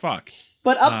weird. as fuck.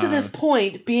 But up to this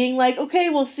point, being like, okay,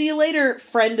 well, see you later,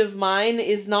 friend of mine,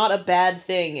 is not a bad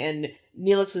thing, and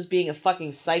Neelix was being a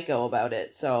fucking psycho about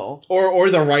it, so...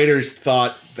 Or the writers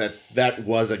thought that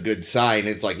was a good sign.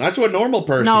 It's like, not to a normal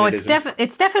person. No, it's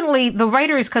definitely the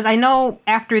writers, because I know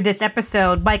after this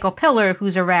episode, Michael Piller,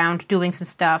 who's around doing some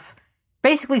stuff,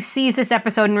 basically sees this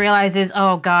episode and realizes,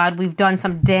 oh god, we've done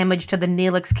some damage to the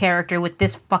Neelix character with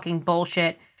this fucking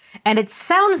bullshit. And it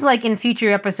sounds like in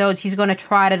future episodes he's going to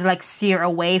try to, like, steer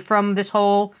away from this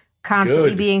whole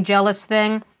constantly being jealous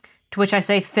thing, to which I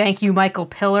say, thank you, Michael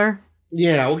Piller.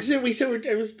 Yeah, well, because we said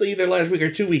it was either last week or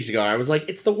 2 weeks ago. I was like,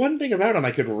 it's the one thing about him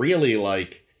I could really,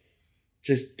 like,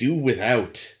 just do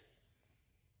without.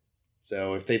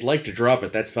 So if they'd like to drop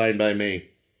it, that's fine by me.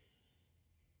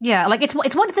 Yeah, like, it's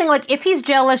one thing, like, if he's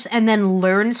jealous and then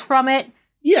learns from it,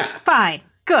 yeah, fine,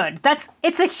 good.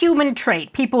 It's a human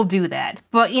trait. People do that.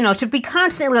 But, to be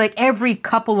constantly, like, every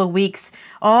couple of weeks,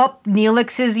 oh,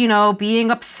 Neelix is,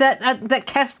 being upset that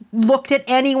Kes looked at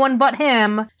anyone but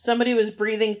him. Somebody was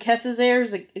breathing Kes's air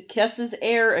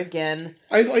again.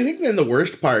 I think then the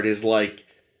worst part is, like,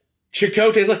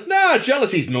 Chakotay's like, nah,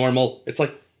 jealousy's normal. It's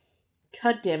like,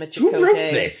 God damn it, Chakotay. who wrote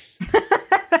this?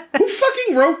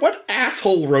 What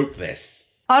asshole wrote this?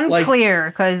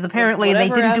 Unclear, because apparently they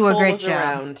didn't do a great job.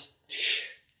 Around.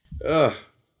 Ugh.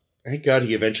 Thank God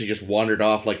he eventually just wandered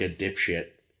off like a dipshit.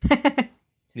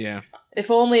 Yeah.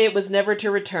 If only it was never to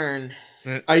return.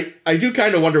 I do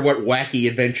kind of wonder what wacky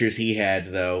adventures he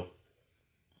had, though.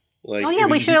 Like, oh yeah,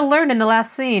 we should have learned in the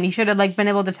last scene. He should have, like, been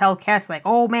able to tell Kes, like,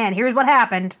 oh man, here's what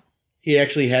happened. He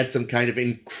actually had some kind of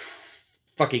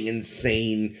fucking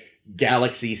insane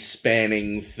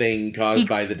galaxy-spanning thing caused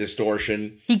by the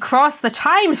distortion. He crossed the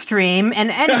time stream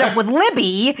and ended up with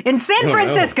Libby in San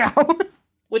Francisco. No.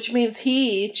 Which means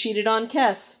he cheated on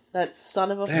Kes. That son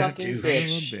of a fucking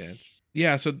bitch.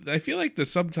 Yeah, so I feel like the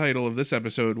subtitle of this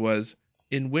episode was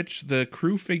in which the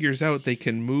crew figures out they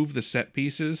can move the set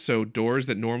pieces so doors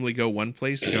that normally go one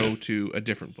place go to a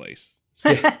different place.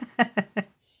 Yeah.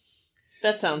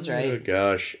 That sounds right. Oh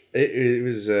gosh. It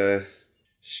was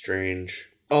strange.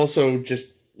 Also,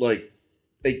 just I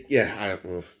don't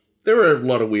know. There were a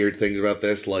lot of weird things about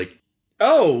this, like,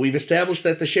 oh, we've established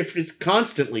that the shift is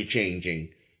constantly changing,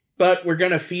 but we're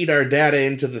gonna feed our data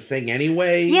into the thing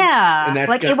anyway. Yeah, and that's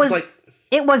like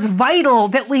it was vital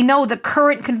that we know the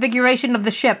current configuration of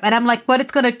the ship, and I'm like, but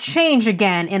it's gonna change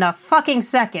again in a fucking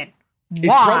second. Why? It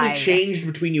probably changed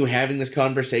between you having this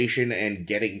conversation and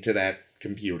getting to that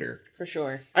computer. For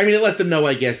sure. I mean, it let them know,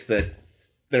 I guess, that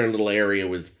their little area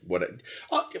was what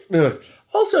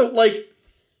also, like,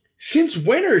 since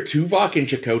when are Tuvok and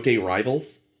Chakotay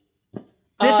rivals?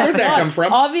 Where'd that come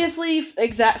from? Obviously,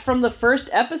 from the first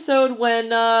episode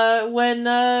when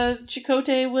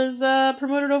Chakotay was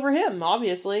promoted over him.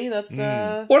 Obviously, that's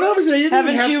Well, obviously,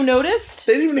 you noticed?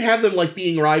 They didn't even have them, like,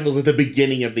 being rivals at the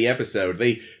beginning of the episode.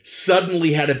 They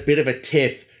suddenly had a bit of a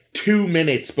tiff 2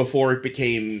 minutes before it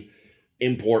became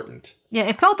important. Yeah,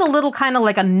 it felt a little kind of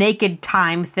like a Naked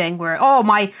Time thing where,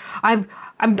 I'm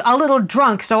a little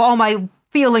drunk, so all my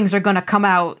feelings are gonna come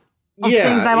out of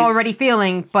things I'm already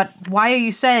feeling, but why are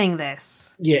you saying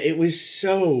this? Yeah, it was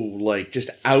so, like, just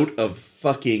out of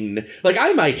fucking... Like,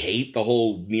 I might hate the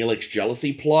whole Neelix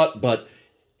jealousy plot, but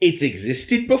it's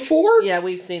existed before? Yeah,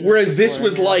 we've seen this Whereas before, this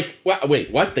was like,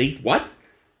 wait, what? What?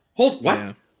 Hold, what?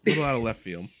 Yeah, a little out of left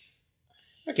field.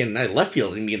 Fucking left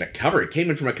field didn't mean a cover. It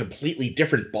came in from a completely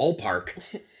different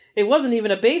ballpark. It wasn't even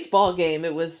a baseball game.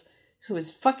 It was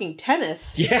fucking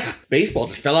tennis. Yeah, baseball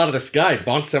just fell out of the sky,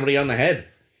 bonked somebody on the head.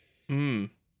 Did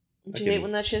you hate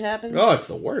when that shit happened? Oh, it's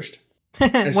the worst.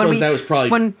 I suppose that was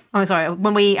probably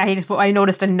I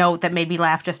noticed a note that made me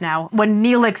laugh just now. When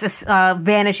Neelix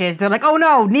vanishes, they're like, "Oh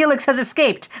no, Neelix has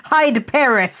escaped! Hide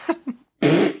Paris!"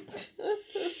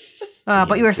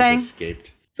 But you were saying?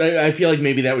 Escaped. I feel like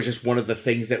maybe that was just one of the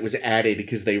things that was added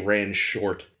because they ran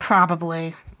short.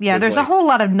 Probably. Yeah, there's a whole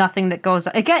lot of nothing that goes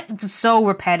on. It gets so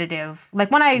repetitive. Like,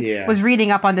 when I was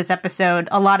reading up on this episode,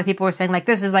 a lot of people were saying, like,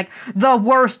 this is, like, the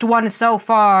worst one so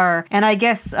far. And I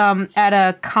guess at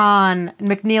a con,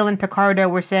 McNeil and Picardo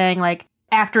were saying, like,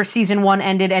 after season 1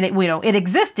 ended and it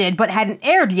existed but hadn't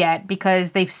aired yet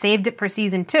because they saved it for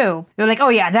season 2. They're like, oh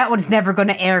yeah, that one's never going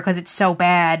to air because it's so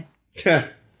bad.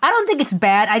 I don't think it's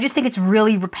bad. I just think it's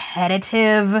really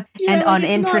repetitive and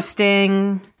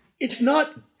uninteresting. It's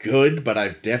not good, but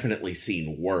I've definitely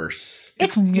seen worse.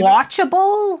 It's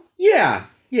watchable. Yeah.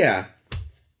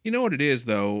 You know what it is,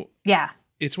 though? Yeah.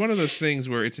 It's one of those things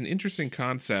where it's an interesting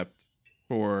concept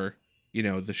for,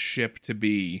 the ship to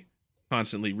be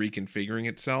constantly reconfiguring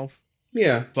itself.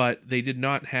 Yeah. But they did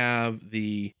not have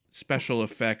the special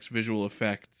effects, visual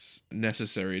effects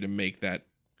necessary to make that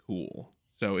cool.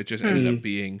 So it just ended up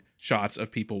being shots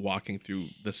of people walking through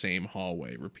the same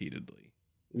hallway repeatedly.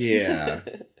 Yeah.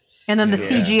 And then the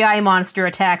CGI monster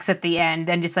attacks at the end,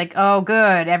 and it's like, oh,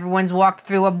 good, everyone's walked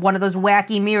through one of those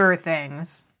wacky mirror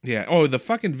things. Yeah. Oh, the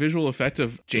fucking visual effect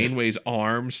of Janeway's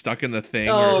arm stuck in the thing.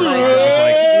 Oh, my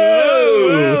God.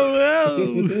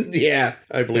 Whoa. Yeah,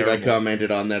 I believe Terrible. I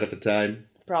commented on that at the time.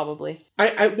 Probably.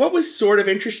 I what was sort of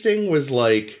interesting was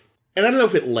like, and I don't know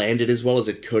if it landed as well as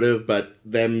it could have, but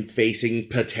them facing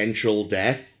potential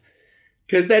death.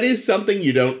 Because that is something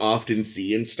you don't often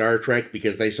see in Star Trek,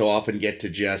 because they so often get to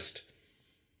just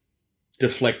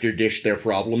deflect or dish their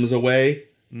problems away.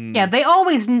 Yeah, they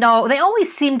always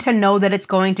seem to know that it's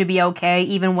going to be okay,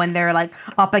 even when they're, like,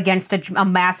 up against a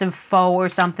massive foe or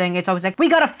something. It's always like, we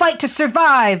gotta fight to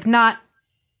survive, not,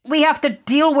 we have to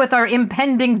deal with our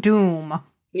impending doom.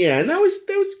 Yeah, and that was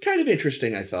kind of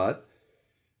interesting, I thought.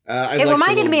 It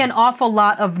reminded me an awful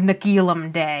lot of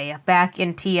Nagilum Day back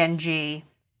in TNG,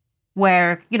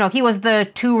 where, he was the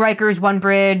 2 Rikers, 1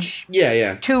 bridge.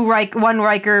 Yeah. 1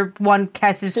 Riker, 1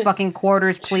 Kess's fucking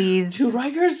quarters, please. 2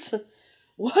 Rikers,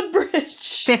 1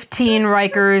 bridge. 15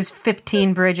 Rikers,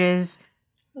 15 bridges.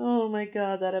 Oh my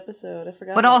God, that episode. I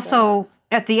forgot But about also,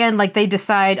 at the end, like, they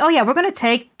decide, oh yeah, we're going to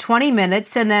take 20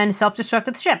 minutes and then self-destruct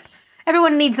the ship.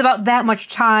 Everyone needs about that much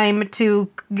time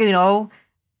to,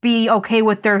 be okay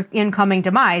with their incoming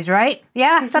demise, right?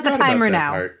 Yeah, set the timer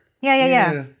now. Part.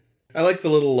 Yeah. I like the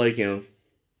little,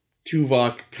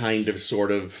 Tuvok kind of,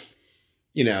 sort of,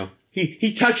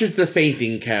 he touches the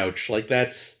fainting couch. Like,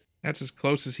 that's as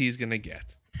close as he's going to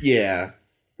get. Yeah.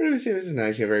 But it was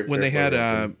nice. Very when they had,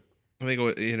 I think,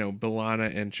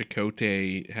 B'Elanna and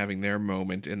Chakotay having their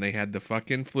moment, and they had the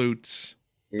fucking flutes.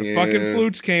 The fucking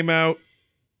flutes came out.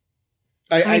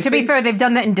 I mean, to be fair, they've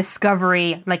done that in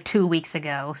Discovery, 2 weeks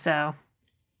ago, so.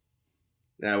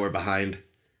 Now we're behind.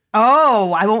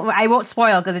 Oh, I won't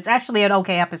spoil, because it's actually an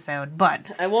okay episode,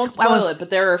 but... I won't spoil it,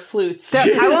 but there are flutes.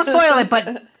 I won't spoil it,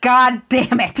 but god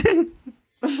damn it.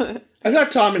 I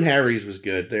thought Tom and Harry's was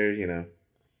good. They're,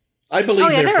 I believe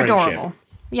their they're friendship. Adorable.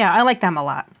 Yeah, I like them a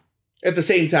lot. At the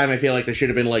same time, I feel like they should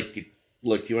have been like,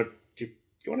 look, do you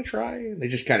want to try? And they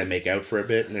just kind of make out for a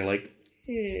bit, and they're like,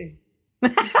 eh.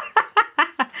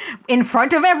 In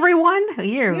front of everyone?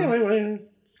 Yeah,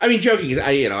 I mean, joking is,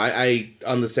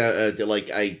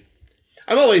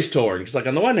 I'm always torn, because,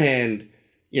 on the one hand,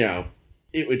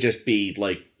 it would just be,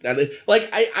 I'm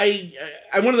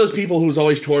one of those people who's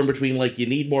always torn between, you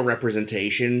need more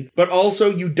representation, but also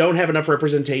you don't have enough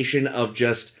representation of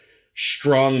just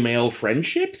strong male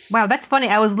friendships. Wow, that's funny.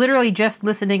 I was literally just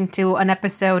listening to an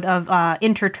episode of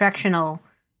Intertrectional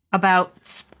about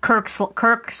Kirk,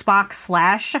 Spock,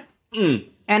 Slash.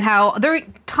 And how there are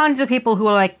tons of people who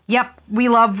are like, yep, we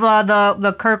love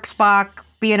the Kirk Spock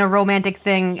being a romantic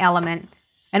thing element.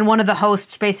 And one of the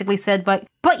hosts basically said, but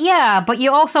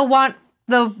you also want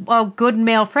the good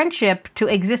male friendship to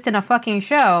exist in a fucking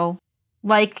show.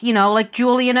 Like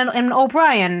Julian and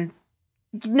O'Brien.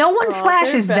 No one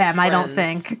slashes them, I don't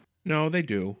think. No, they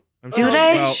do. Do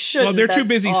they? Well, they're too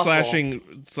busy awful.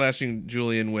 slashing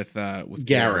Julian with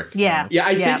Garrick. Yeah. Yeah,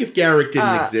 I think if Garrick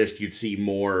didn't exist, you'd see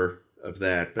more of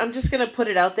that. But I'm just gonna put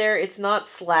it out there. It's not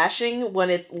slashing when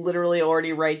it's literally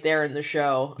already right there in the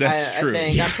show. That's true. I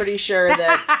think. I'm pretty sure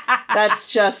that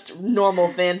that's just normal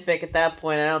fanfic at that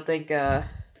point. I don't think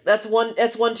that's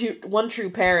one true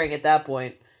pairing at that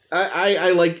point.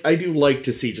 I do like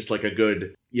to see just a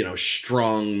good,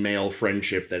 strong male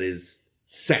friendship that is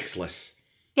sexless.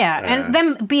 Yeah, and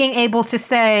them being able to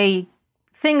say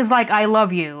things like "I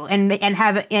love you" and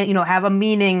have have a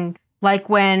meaning Like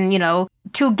when,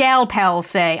 two gal pals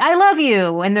say, I love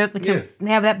you, and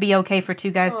have that be okay for two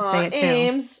guys to say it too.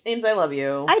 Ames, I love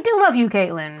you. I do love you,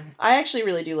 Caitlin. I actually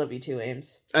really do love you too,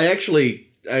 Ames. I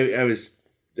was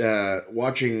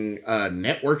watching a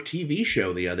network TV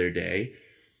show the other day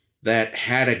that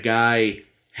had a guy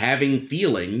having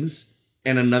feelings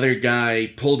and another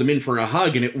guy pulled him in for a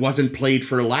hug, and it wasn't played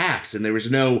for laughs, and there was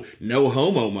no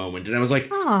homo moment. And I was like,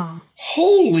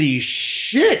 holy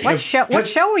shit. What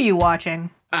show were you watching?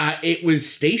 It was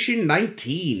Station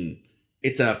 19.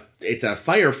 It's a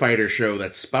firefighter show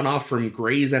that spun off from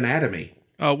Grey's Anatomy.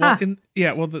 Oh, well,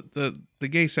 the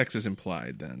gay sex is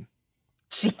implied then.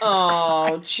 Jesus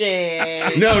Christ.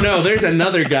 Jay. No, there's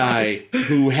another guy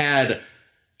who had...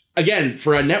 Again,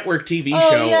 for a network TV show.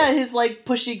 Oh, yeah, his,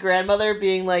 pushy grandmother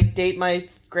being date my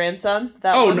grandson.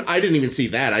 No, I didn't even see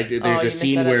that. There's a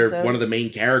scene where one of the main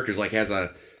characters, has a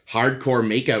hardcore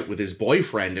makeout with his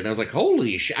boyfriend, and I was like,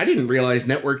 holy shit, I didn't realize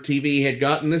network TV had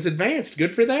gotten this advanced.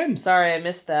 Good for them. Sorry, I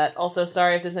missed that. Also,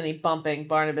 sorry if there's any bumping.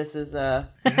 Barnabas is,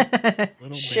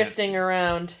 shifting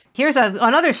around. Here's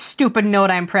another stupid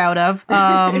note I'm proud of.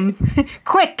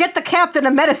 Quick, get the captain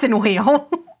a medicine wheel.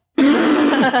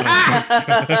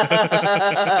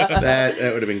 That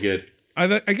would have been good.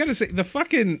 I gotta say, the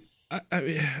fucking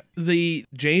the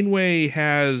Janeway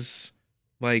has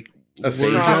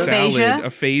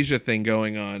aphasia thing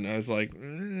going on. I was like,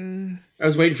 I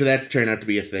was waiting for that to turn out to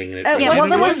be a thing. And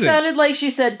it sounded like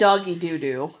she said doggy doo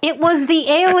doo. It was the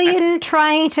alien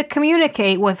trying to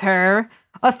communicate with her.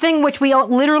 A thing which we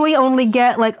literally only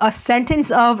get a sentence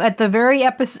of at the very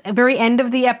end of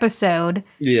the episode.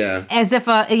 Yeah. As if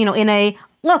in a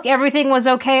look, everything was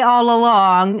okay all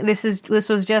along. This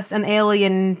was just an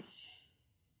alien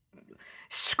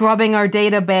scrubbing our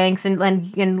data banks and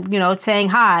saying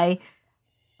hi.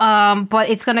 But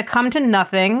it's going to come to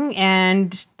nothing,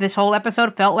 and this whole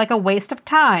episode felt like a waste of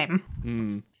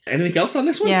time. Anything else on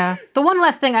this one? Yeah. The one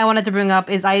last thing I wanted to bring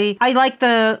up is I like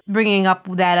the bringing up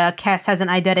that Cass has an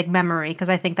eidetic memory, because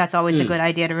I think that's always a good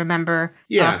idea to remember.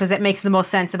 Yeah. Because it makes the most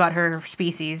sense about her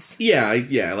species. Yeah,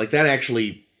 that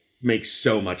actually makes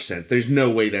so much sense. There's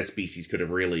no way that species could have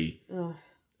really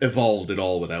evolved at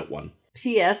all without one.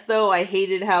 P.S. though, I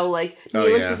hated how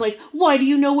Neelix was like, why do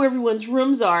you know where everyone's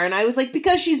rooms are? And I was like,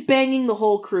 because she's banging the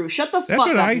whole crew. Shut the fuck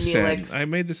up, Neelix. Said. I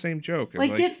made the same joke.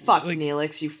 Get fucked,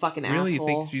 Neelix, you fucking really asshole.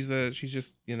 Really think she's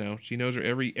just, she knows where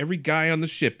every guy on the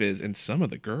ship is, and some of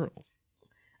the girls.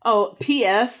 Oh,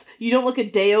 P.S. You don't look a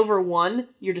day over one.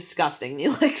 You're disgusting,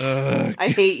 Neelix. I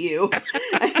hate you.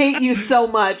 I hate you so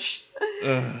much.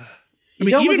 You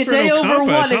don't look a day over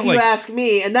one if you ask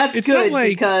me, and that's good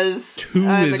because 2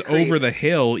 is over the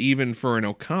hill even for an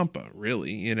Ocampa,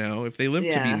 really, if they live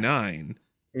to be 9.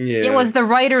 Yeah. It was the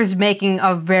writers making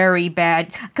a very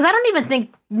bad, because I don't even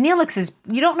think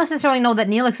you don't necessarily know that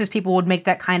Neelix's people would make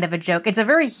that kind of a joke. It's a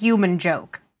very human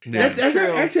joke. Yeah. That's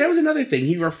true. Actually, that was another thing.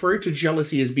 He referred to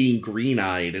jealousy as being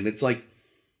green-eyed, and it's like,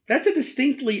 that's a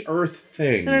distinctly Earth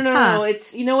thing. No.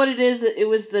 It's, you know what it is? It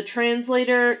was the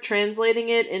translator translating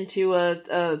it into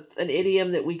an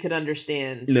idiom that we could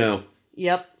understand. No.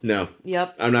 Yep. No.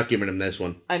 Yep. I'm not giving him this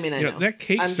one. I mean, I know. That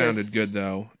cake sounded good,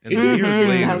 though. And It the did. Neelix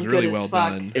glaze was Good really as well fuck.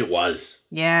 done. It was.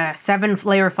 Yeah,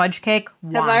 7-layer fudge cake.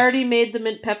 Have I already made the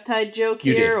mint peptide joke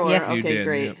You here? did. Or? Yes. Okay, You did,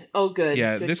 great. yeah. Oh, good.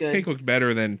 Yeah, good, this good. cake looked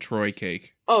better than Troy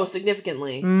cake. Oh,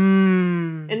 significantly.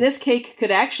 Mmm. And this cake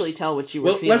could actually tell what you were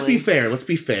Well, feeling. let's be fair.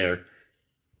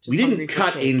 Just We hungry didn't for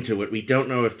cut cake. into it. We don't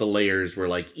know if the layers were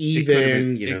It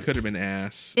even, could have been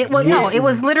ass. It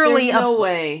was literally There's no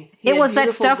way. it was that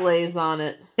beautiful stuff- glaze on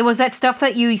it. It was that stuff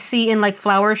that you see in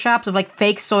flower shops of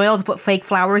fake soil to put fake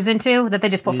flowers into that they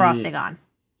just put frosting on.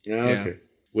 Oh, okay.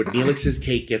 Would Neelix's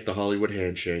cake get the Hollywood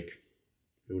handshake?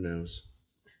 Who knows?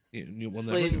 You will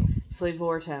never know.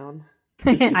 Flavor Town.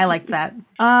 I like that.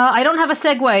 I don't have a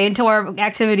segue into our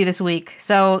activity this week,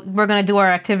 so we're gonna do our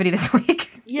activity this week.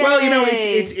 Yay! Well,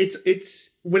 it's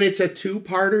when it's a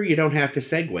 2-parter, you don't have to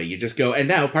segue. You just go, and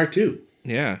now part 2.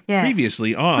 Yeah. Yes.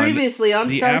 Previously on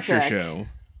the Star after Trek. show.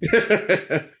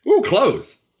 Ooh,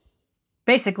 clothes.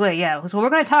 Basically, yeah. So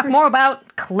we're gonna talk more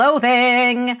about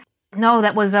clothing. No,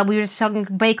 that was we were just talking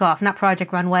Bake Off, not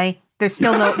Project Runway. There's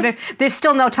still no there's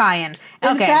still no tie-in. In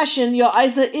Okay. fashion, you're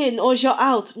either in or you're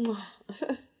out.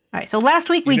 All right. So last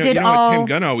week we did you know all. what Tim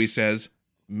Gunn always says?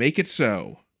 Make it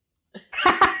so.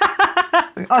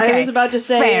 Okay, I was about to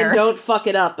say, fair. don't fuck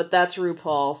it up, but that's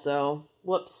RuPaul, so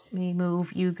whoops. Let me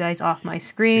move you guys off my It's a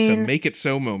screen. make it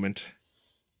so moment.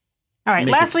 All right.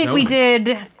 Make Last it week so. we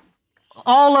did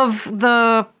all of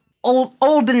the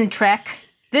olden Trek.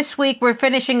 This week, we're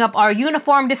finishing up our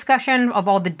uniform discussion of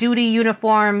all the duty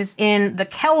uniforms in the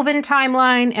Kelvin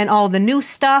timeline and all the new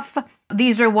stuff.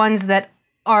 These are ones that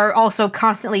are also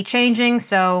constantly changing,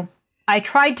 so I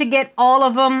tried to get all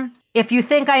of them. If you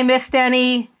think I missed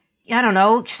any, I don't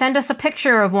know, send us a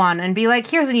picture of one and be like,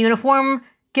 here's a uniform,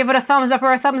 give it a thumbs up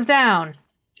or a thumbs down.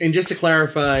 And just to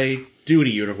clarify,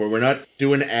 duty uniform, we're not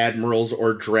doing admirals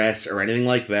or dress or anything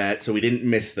like that, so we didn't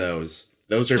miss those.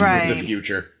 Those are for the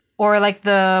future. Or like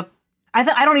I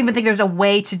don't even think there's a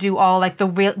way to do all like the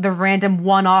random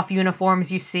one-off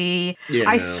uniforms you see. Yeah,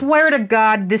 I swear to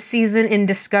God, this season in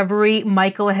Discovery,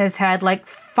 Michael has had like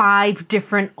 5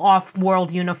 different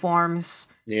off-world uniforms.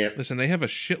 Yeah. Listen, they have a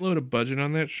shitload of budget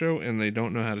on that show, and they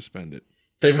don't know how to spend it.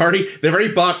 They've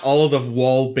already bought all of the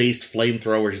wall-based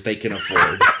flamethrowers they can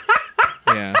afford.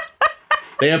 Yeah.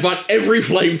 They have bought every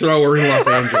flamethrower in Los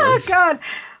Angeles. Oh God.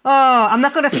 Oh, I'm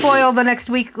not going to spoil the next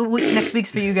week's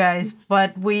for you guys,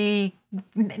 but we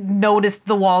noticed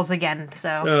the walls again,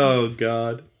 so. Oh,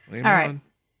 God. All right,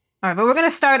 but we're going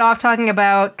to start off talking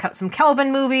about some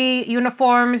Kelvin movie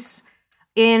uniforms.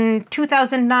 In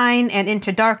 2009 and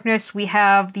Into Darkness, we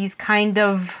have these kind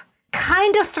of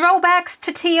throwbacks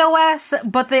to TOS,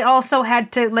 but they also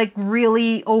had to, like,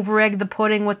 really over-egg the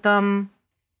pudding with them.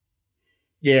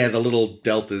 Yeah, the little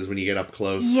deltas when you get up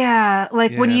close. Yeah,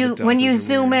 like when you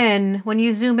zoom in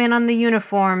on the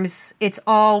uniforms, it's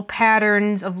all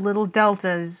patterns of little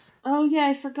deltas. Oh yeah,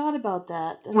 I forgot about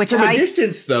that. From a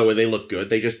distance, though, they look good.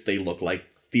 They look like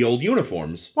the old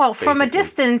uniforms. Well, from a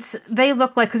distance, they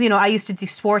look like, because I used to do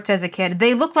sports as a kid.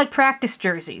 They look like practice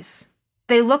jerseys.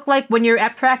 They look like when you're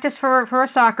at practice for a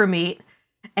soccer meet.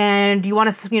 And you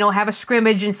want to, have a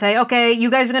scrimmage and say, okay, you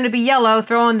guys are going to be yellow,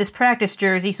 throw in this practice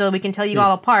jersey so we can tell you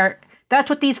all apart. That's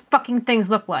what these fucking things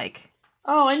look like.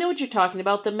 Oh, I know what you're talking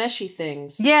about, the meshy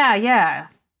things. Yeah.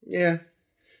 Yeah.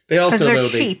 They also, they're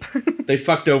cheap. they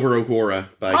fucked over Uhura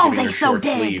by giving her short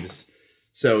sleeves.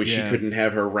 So she couldn't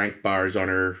have her rank bars on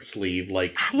her sleeve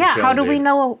like Michelle how do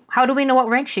we know what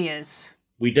rank she is?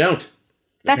 We don't.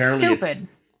 That's Apparently stupid.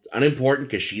 It's unimportant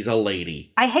because she's a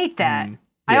lady. I hate that.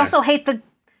 I also hate the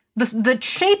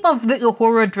shape of the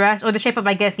Uhura dress, or the shape of,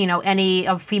 I guess, any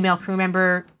of female crew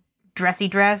member dressy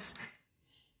dress.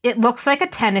 It looks like a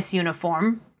tennis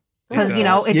uniform because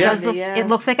it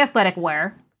looks like athletic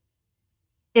wear.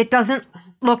 It doesn't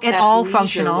look at all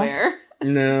functional. Wear.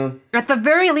 No. At the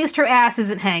very least, her ass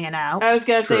isn't hanging out. I was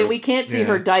gonna say we can't see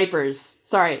her diapers.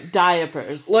 Sorry,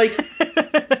 diapers. Like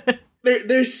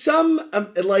there's some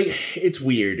it's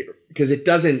weird because it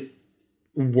doesn't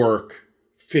work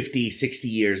 50, 60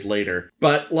 years later.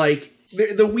 But, like,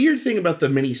 the weird thing about the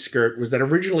mini skirt was that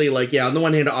originally, like, on the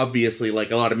one hand, obviously,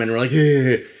 like, a lot of men were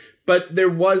like, but there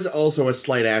was also a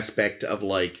slight aspect of,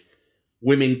 like,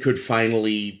 women could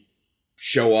finally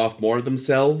show off more of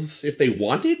themselves if they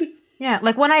wanted. Yeah,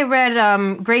 like when I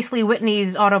read Grace Lee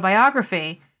Whitney's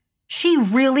autobiography, she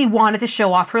really wanted to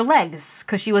show off her legs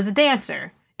because she was a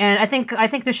dancer. And I think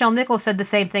Nichelle Nichols said the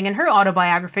same thing in her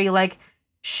autobiography, like,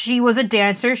 she was a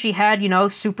dancer. She had,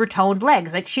 super toned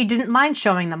legs. Like, she didn't mind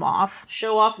showing them off.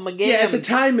 Show off my gams. Yeah, at the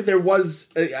time, there was...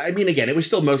 again, it was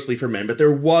still mostly for men, but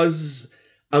there was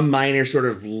a minor sort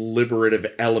of liberative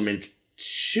element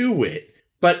to it.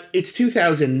 But it's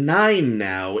 2009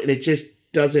 now, and it just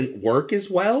doesn't work as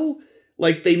well.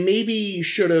 Like, they maybe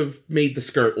should have made the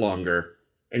skirt longer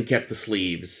and kept the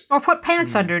sleeves. Or put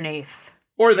pants underneath.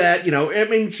 Or that,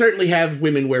 certainly have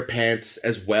women wear pants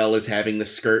as well as having the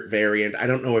skirt variant. I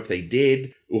don't know if they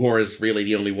did. Uhura's really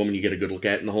the only woman you get a good look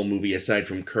at in the whole movie, aside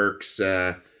from Kirk's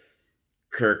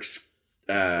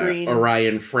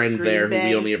Orion friend Green there, Bay. Who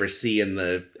we only ever see in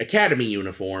the Academy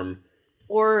uniform.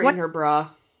 Or in her bra.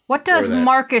 What does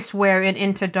Marcus wear in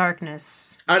Into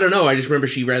Darkness? I don't know. I just remember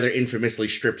she rather infamously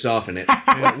strips off in it.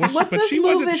 She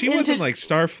wasn't like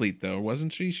Starfleet, though,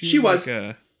 wasn't she? She was.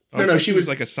 Like she was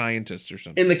like a scientist or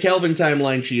something. In the Kelvin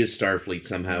timeline, she is Starfleet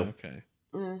somehow. Okay.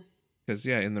 Because,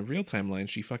 in the real timeline,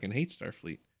 she fucking hates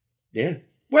Starfleet. Yeah.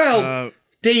 Well,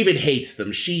 David hates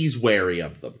them. She's wary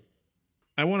of them.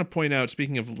 I want to point out,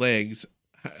 speaking of legs,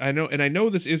 I know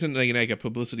this isn't like a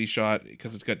publicity shot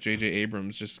because it's got J.J.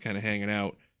 Abrams just kind of hanging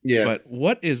out. Yeah. But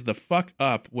what is the fuck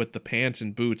up with the pants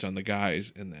and boots on the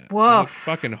guys in that? Whoa. They're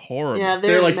fucking horrible. Yeah,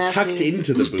 they're like messy. tucked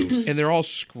into the boots. And they're all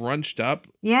scrunched up.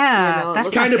 Yeah, that's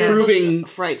kind of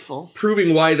frightful.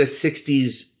 Proving why the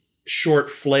 60s short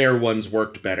flare ones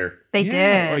worked better. They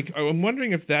did. Like, I'm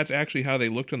wondering if that's actually how they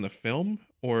looked on the film,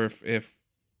 or if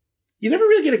you never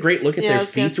really get a great look at their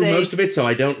feet through most of it, so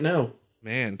I don't know.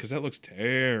 Man, because that looks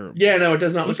terrible. Yeah, no, it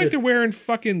does not look like they're wearing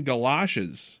fucking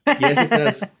galoshes. Yes, it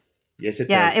does. Yes, it does.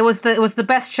 Yeah, it was the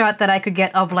best shot that I could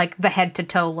get of, like, the head to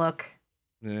toe look.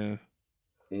 Yeah.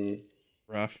 Mm.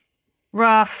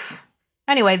 Rough.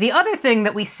 Anyway, the other thing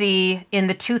that we see in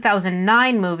the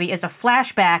 2009 movie is a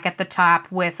flashback at the top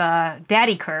with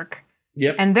Daddy Kirk.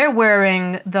 Yep. And they're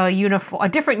wearing a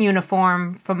different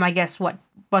uniform from, I guess, what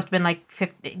must have been like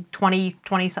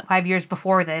 25 years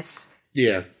before this.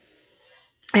 Yeah.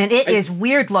 And it is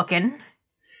weird looking.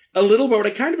 A little, but what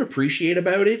I kind of appreciate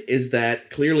about it is that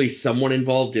clearly someone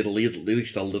involved did at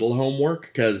least a little homework,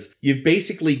 because you've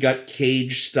basically got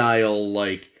Cage style,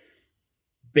 like,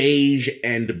 beige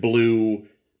and blue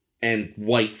and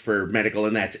white for medical,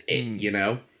 and that's it, you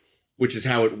know? Which is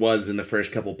how it was in the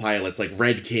first couple pilots. Like,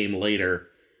 red came later.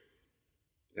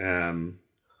 Yeah,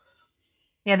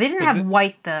 they didn't have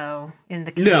white, though, in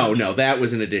the Cage. No, that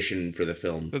was an addition for the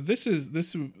film. But this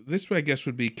I guess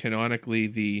would be canonically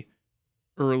the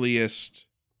earliest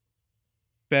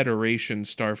Federation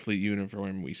Starfleet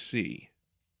uniform we see.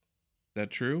 Is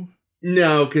that true?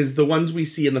 No, because the ones we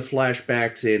see in the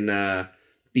flashbacks in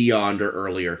Beyond are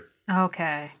earlier.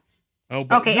 Okay. Oh,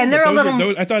 okay, and they're a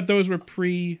little... I thought those were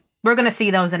pre... We're going to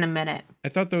see those in a minute. I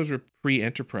thought those were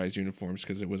pre-Enterprise uniforms,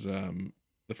 because it was the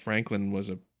Franklin was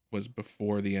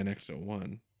before the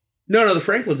NX-01. No, the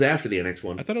Franklin's after the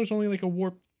NX-1. I thought it was only like a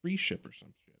Warp 3 ship or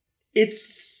some shit.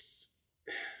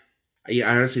 I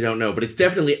honestly don't know, but it's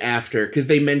definitely after, because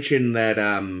they mentioned that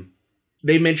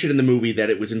they mentioned in the movie that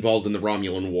it was involved in the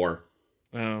Romulan War.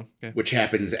 Oh, okay. Which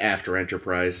happens after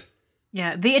Enterprise.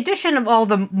 Yeah, the addition of all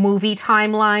the movie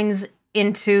timelines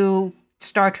into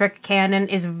Star Trek canon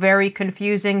is very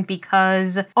confusing,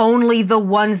 because only the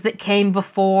ones that came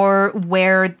before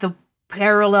where the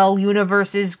parallel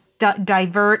universes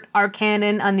divert are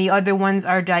canon, and the other ones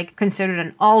are like considered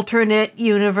an alternate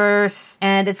universe,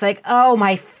 and it's like, oh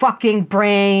my fucking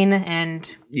brain. And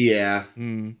yeah.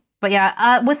 But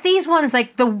yeah, with these ones,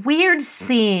 like the weird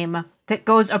seam that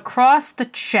goes across the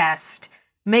chest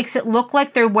makes it look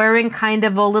like they're wearing kind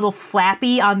of a little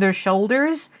flappy on their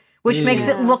shoulders, which makes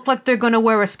it look like they're going to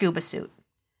wear a scuba suit.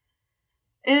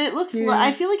 And it looks,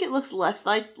 I feel like it looks less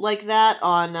like that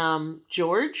on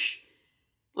George.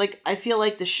 Like, I feel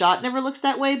like the shot never looks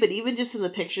that way, but even just in the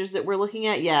pictures that we're looking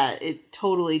at, yeah, it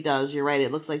totally does. You're right.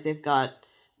 It looks like they've got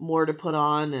more to put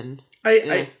on, and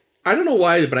I don't know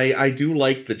why, but I do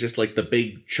like the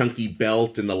big chunky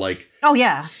belt and the like. Oh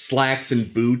yeah, slacks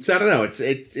and boots. I don't know.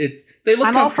 They look.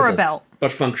 I'm all for a belt,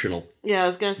 but functional. Yeah, I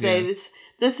was gonna say this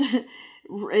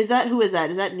is that who is that?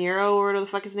 Is that Nero or whatever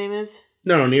the fuck his name is?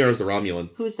 No, Nero's the Romulan.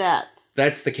 Who's that?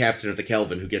 That's the captain of the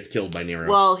Kelvin who gets killed by Nero.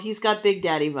 Well, he's got Big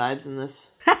Daddy vibes in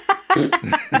this.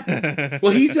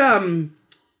 Well, he's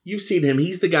you've seen him.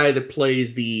 He's the guy that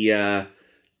plays the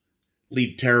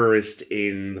lead terrorist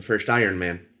in the first Iron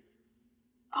Man.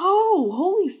 Oh,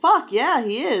 holy fuck, yeah,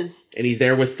 he is. And he's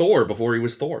there with Thor before he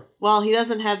was Thor. Well, he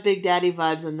doesn't have Big Daddy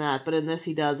vibes in that, but in this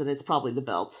he does, and it's probably the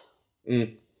belt.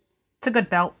 It's a good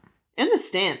belt. And the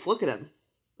stance, look at him.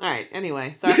 Alright,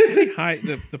 anyway, sorry. Really high,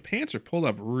 the pants are pulled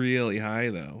up really high,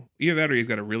 though. Either that or he's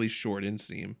got a really short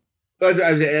inseam.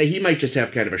 He might just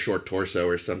have kind of a short torso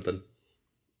or something.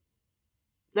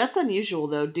 That's unusual,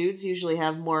 though. Dudes usually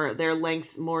have their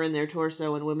length more in their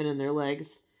torso and women in their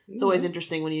legs. It's always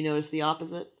interesting when you notice the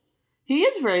opposite. He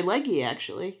is very leggy,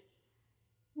 actually.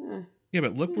 Yeah,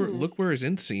 but look where his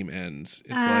inseam ends.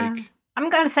 It's like... I'm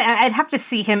going to say I'd have to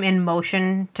see him in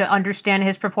motion to understand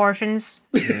his proportions.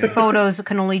 Photos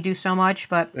can only do so much,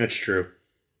 but... That's true.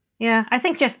 Yeah, I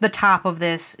think just the top of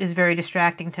this is very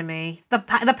distracting to me.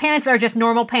 The pants are just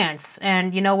normal pants,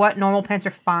 and you know what? Normal pants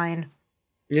are fine.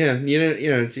 Yeah, you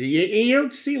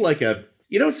don't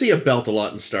see a belt a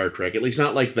lot in Star Trek, at least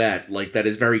not like that. Like, that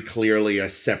is very clearly a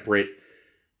separate,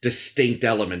 distinct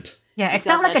element. Yeah, it's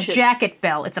not like a jacket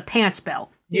belt, it's a pants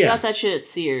belt. You got that shit at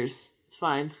Sears. It's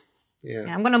fine. Yeah.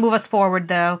 I'm going to move us forward,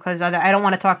 though, because I don't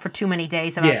want to talk for too many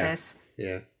days about this.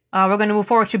 Yeah. We're going to move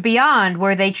forward to Beyond,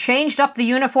 where they changed up the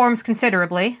uniforms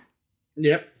considerably.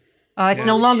 Yep. It's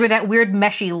no longer that weird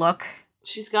meshy look.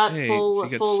 She's got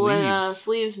full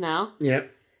sleeves now. Yep.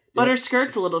 But her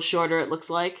skirt's a little shorter, it looks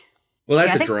like. Well,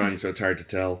 that's a drawing, so it's hard to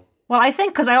tell. Well, I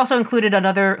think because I also included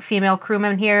another female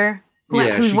crewman here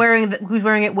who's wearing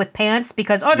it with pants,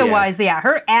 because otherwise,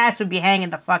 her ass would be hanging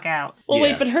the fuck out. Well,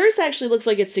 wait, but hers actually looks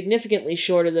like it's significantly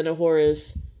shorter than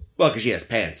Uhura's. Well, because she has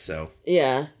pants, so...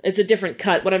 Yeah, it's a different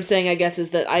cut. What I'm saying, I guess,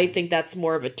 is that I think that's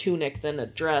more of a tunic than a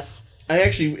dress.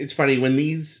 It's funny, when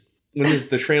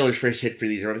the trailers first hit for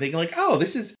these, I'm thinking like, oh,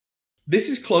 this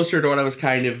is closer to what I was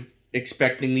kind of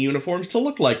expecting the uniforms to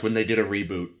look like when they did a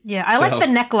reboot. Yeah, I like the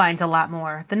necklines a lot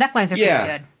more. The necklines are pretty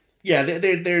good. Yeah,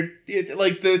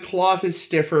 like the cloth is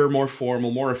stiffer, more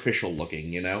formal, more official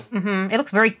looking, you know? It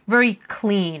looks very, very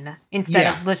clean instead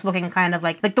of just looking kind of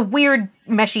like the weird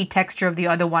meshy texture of the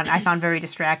other one I found very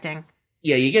distracting.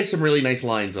 Yeah, you get some really nice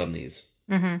lines on these.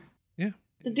 Yeah.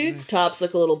 The dude's tops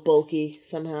look a little bulky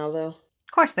somehow, though.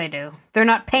 Of course they do. They're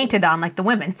not painted on like the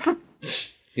women's.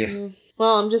 Yeah.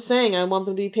 Well, I'm just saying, I want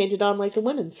them to be painted on like the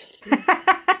women's.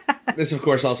 This, of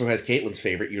course, also has Caitlin's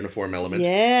favorite uniform element.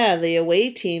 Yeah, the away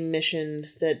team mission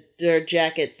their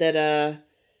jacket that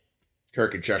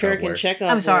Kirk and Chekhov wear.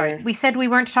 I'm sorry. We said we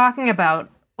weren't talking about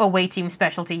away team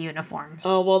specialty uniforms.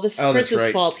 Oh, well, this is Oh, that's Chris's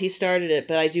right. fault. He started it,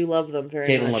 but I do love them very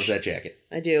much. Caitlin loves that jacket.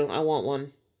 I do. I want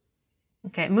one.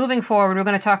 Okay, moving forward, we're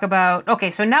going to talk about... Okay,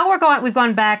 so now we've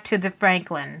gone back to the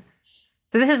Franklin.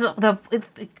 So this is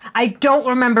I don't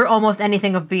remember almost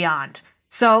anything of Beyond.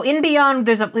 So in Beyond,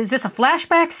 is this a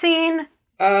flashback scene?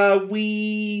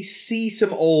 We see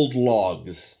some old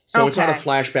logs. So it's not a Okay.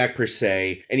 flashback per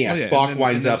se. And yeah, Oh, yeah, Spock and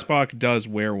winds then up. Spock does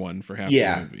wear one for half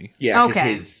the movie. Yeah, because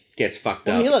Okay. his gets fucked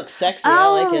Well, up. he looks sexy. I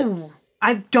like it. Oh,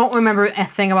 I don't remember a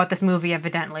thing about this movie,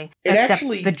 evidently. It except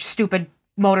actually- the stupid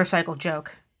motorcycle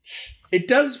joke. It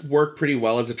does work pretty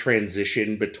well as a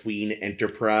transition between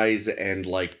Enterprise and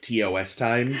like TOS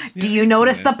times. Do you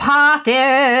notice the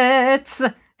pockets?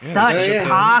 Such yeah. They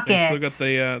pockets.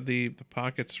 still got the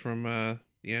pockets from the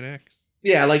NX.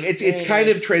 Yeah, like it's Very kind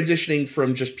of nice. transitioning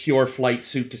from just pure flight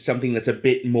suit to something that's a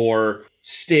bit more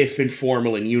stiff and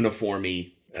formal and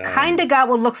uniformy. Kind of got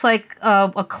what looks like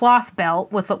a cloth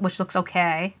belt, which looks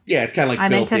okay. Yeah, it's kind of like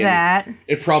I'm built into in. that.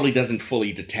 It probably doesn't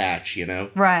fully detach, you know?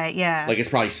 Right, yeah. Like it's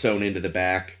probably sewn into the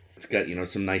back. It's got,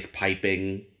 some nice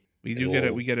piping. We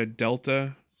It'll- get a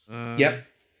Delta. Yep.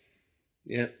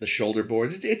 Yep, the shoulder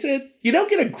boards. You don't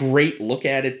get a great look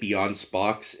at it beyond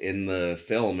Spock's in the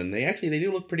film, and they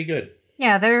do look pretty good.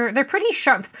 Yeah, they're pretty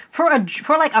sharp for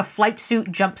like a flight suit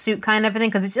jumpsuit kind of thing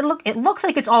because it looks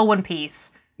like it's all one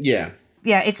piece. Yeah.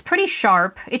 Yeah, it's pretty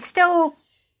sharp. It's still,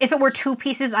 if it were two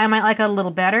pieces, I might like it a little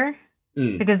better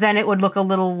because then it would look a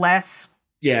little less.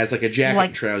 Yeah, it's like a jacket Like-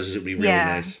 and trousers. It would be really yeah.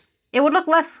 nice. It would look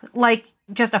less like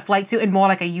just a flight suit and more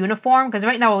like a uniform because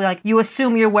right now, like you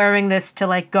assume you're wearing this to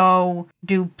like go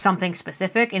do something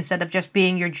specific instead of just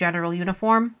being your general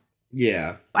uniform.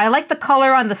 Yeah. I like the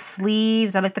color on the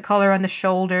sleeves. I like the color on the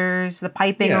shoulders. The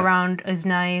piping Yeah. around is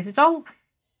nice.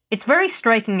 It's very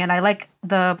striking, and I like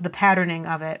the patterning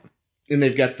of it. And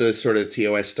they've got the sort of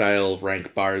TOS style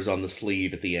rank bars on the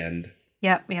sleeve at the end.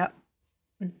 Yep.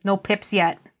 No pips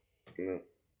yet. So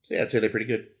yeah, I'd say they're pretty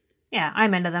good. Yeah,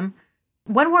 I'm into them.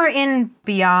 When we're in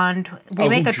Beyond, we Oh,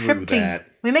 make who a trip drew to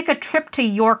that?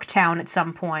 Yorktown at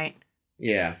some point,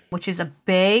 Yeah. which is a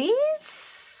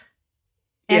base.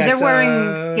 And Yeah, they're it's wearing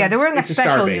a it's a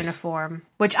special starbase. uniform,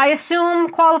 which I assume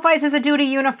qualifies as a duty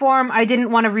uniform. I didn't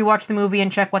want to rewatch the movie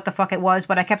and check what the fuck it was,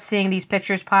 but I kept seeing these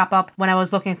pictures pop up when I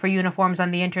was looking for uniforms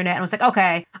on the internet, and I was like,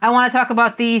 okay, I want to talk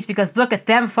about these because look at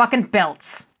them fucking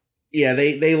belts. Yeah,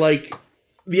 they like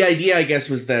the idea, I guess,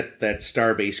 was that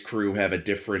starbase crew have a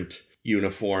different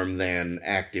uniform than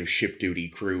active ship duty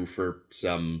crew for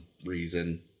some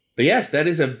reason. But yes, that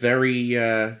is a very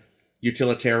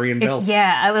utilitarian belt.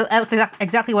 That's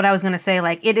exactly what I was going to say.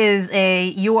 Like, it is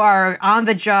you are on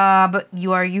the job,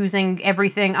 you are using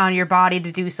everything on your body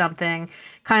to do something.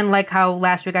 Kind of like how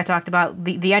last week I talked about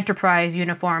the Enterprise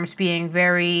uniforms being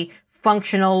very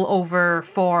functional over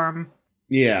form.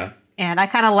 Yeah. And I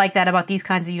kind of like that about these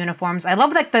kinds of uniforms. I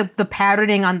love like the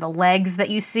patterning on the legs that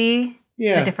you see.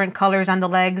 Yeah. The different colors on the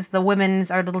legs. The women's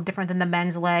are a little different than the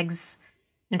men's legs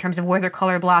in terms of where their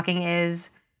color blocking is.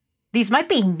 These might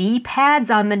be knee pads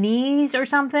on the knees or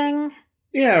something.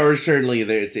 Yeah, or certainly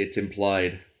it's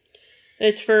implied.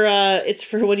 It's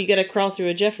for when you gotta crawl through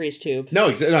a Jeffries tube. No,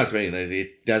 it's mean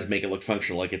it does make it look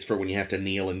functional, like it's for when you have to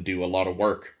kneel and do a lot of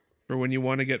work. Or when you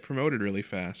want to get promoted really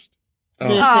fast.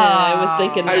 Oh. I was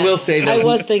thinking that. I will say that- I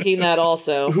was thinking that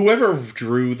also. Whoever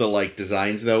drew the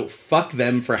designs though, fuck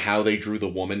them for how they drew the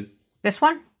woman. This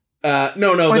one? No,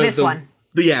 Or the, this the, one?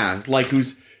 Yeah, like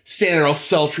who's standing there all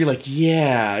sultry, like,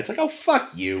 yeah. It's like, oh, fuck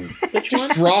you. Which Just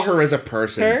one? draw her as a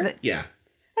person. Her? Yeah.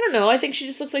 I don't know. I think she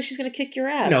just looks like she's gonna kick your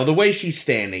ass. No, the way she's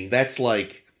standing, that's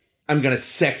like, I'm gonna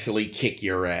sexily kick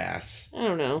your ass. I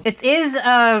don't know. It is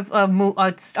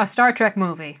a Star Trek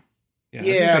movie. Yeah,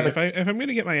 Yeah, I was gonna say, if I'm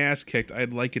gonna get my ass kicked,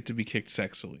 I'd like it to be kicked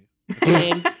sexily.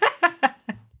 Same.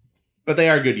 But they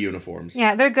are good uniforms.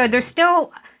 Yeah, they're good.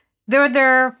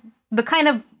 They're the kind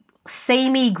of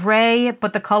samey gray,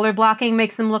 but the color blocking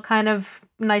makes them look kind of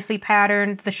nicely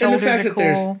patterned. The And shoulders the fact are that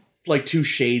there's cool. like two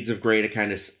shades of gray to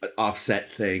kind of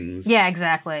offset things. Yeah,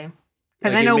 exactly.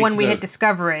 Because Like, I it know makes when we the- hit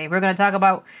Discovery, we're going to talk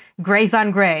about grays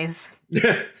on grays.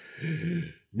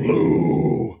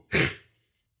 Blue.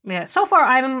 Yeah, so far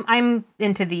I'm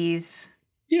into these.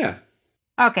 Yeah.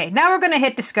 Okay, now we're gonna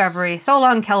hit Discovery. So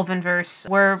long, Kelvinverse,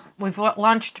 where we've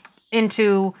launched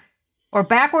into or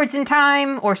backwards in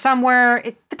time or somewhere.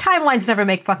 The timelines never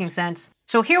make fucking sense.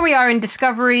 So here we are in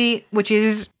Discovery, which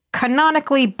is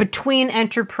canonically between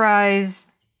Enterprise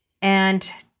and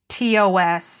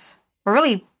TOS. Or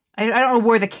really, I don't know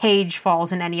where the cage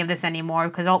falls in any of this anymore,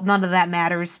 because none of that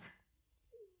matters.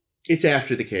 It's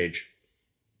after the cage.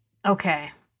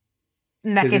 Okay.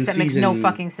 In that 'Cause case, in that makes no season-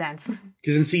 fucking sense.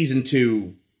 Because in season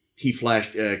 2,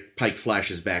 Pike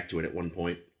flashes back to it at one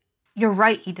point. You're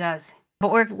right, he does.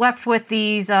 But we're left with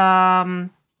these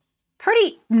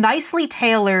pretty nicely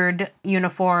tailored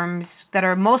uniforms that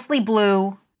are mostly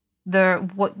blue.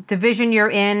 What division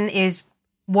you're in is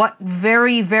what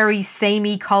very, very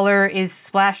samey color is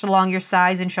splashed along your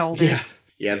sides and shoulders.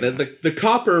 Yeah, the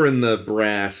copper and the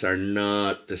brass are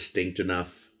not distinct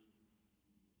enough.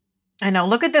 I know.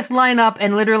 Look at this lineup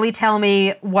and literally tell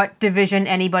me what division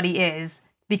anybody is,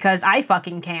 because I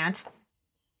fucking can't.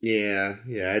 Yeah,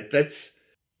 that's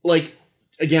like,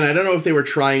 again, I don't know if they were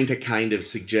trying to kind of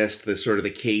suggest the sort of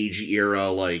the Cage era,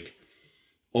 like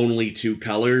only 2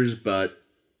 colors, but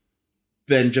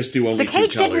then just do only 2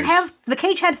 colors. The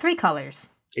Cage had 3 colors.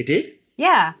 It did?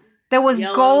 Yeah. There was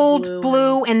Yellow, gold,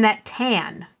 blue, and that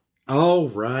tan. Oh,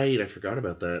 right. I forgot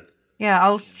about that. Yeah,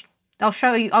 I'll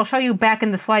show you back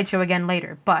in the slideshow again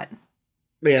later, but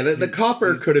Yeah, the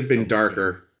copper These- could have these been don't look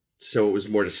darker, so it was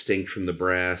more distinct from the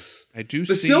brass. I do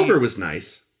The see silver was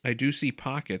nice. I do see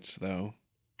pockets though.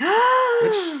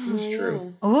 That's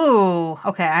true. Ooh,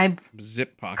 okay, I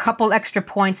Zip pockets. couple extra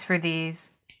points for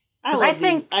these. I 'Cause love I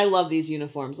think- these. I love these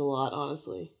uniforms a lot,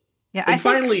 honestly. Yeah, And I think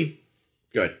finally,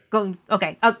 good.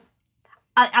 okay.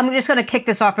 I'm just gonna kick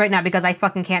this off right now because I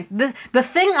fucking can't. The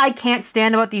thing I can't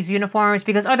stand about these uniforms,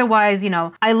 because otherwise,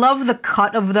 I love the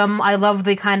cut of them. I love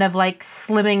the kind of like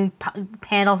slimming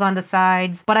panels on the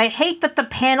sides, but I hate that the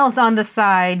panels on the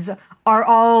sides are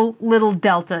all little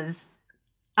deltas.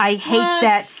 I hate What?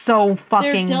 that so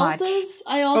fucking They're much. deltas?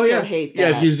 I also yeah. hate that.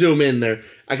 Yeah, if you zoom in there.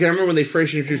 I can remember when they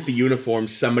first introduced the uniform,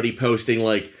 somebody posting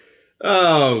like,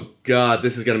 oh god,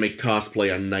 this is going to make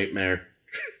cosplay a nightmare.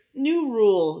 New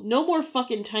rule. No more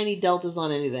fucking tiny deltas on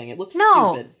anything. It looks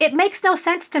No, stupid. it makes no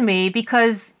sense to me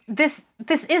because this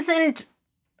isn't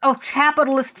a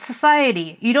capitalist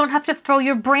society. You don't have to throw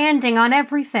your branding on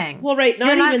everything. Well, right, not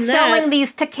You're not even selling that.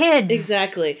 these to kids.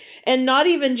 Exactly. And not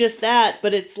even just that,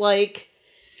 but it's like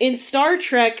in Star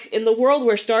Trek, in the world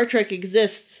where Star Trek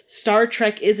exists, Star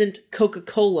Trek isn't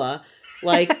Coca-Cola.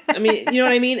 Like, I mean, you know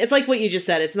what I mean? It's like what you just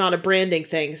said. It's not a branding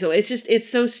thing. So it's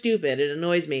so stupid. It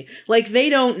annoys me. Like, they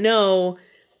don't know,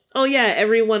 oh yeah,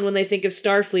 everyone when they think of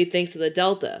Starfleet thinks of the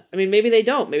Delta. I mean, maybe they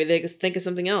don't. Maybe they just think of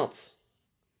something else.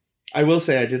 I will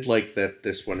say I did like that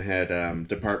this one had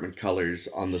department colors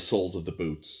on the soles of the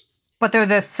boots. But they're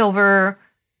the silver,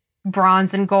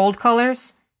 bronze, and gold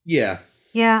colors. Yeah.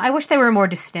 Yeah, I wish they were more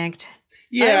distinct.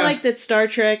 Yeah. I like that Star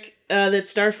Trek, that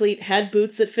Starfleet had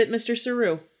boots that fit Mr.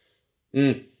 Saru.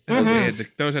 Mm.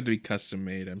 Those had to be custom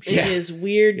made, I'm sure. Yeah. In his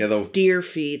weird Yeah, deer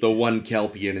feet. The one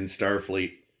Kelpian in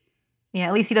Starfleet. Yeah,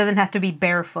 at least he doesn't have to be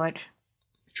barefoot.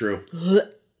 True.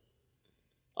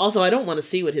 Also, I don't want to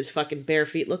see what his fucking bare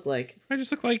feet look like. I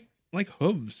just look like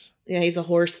hooves. Yeah, he's a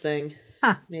horse thing.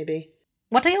 Huh. Maybe.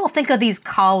 What do y'all think of these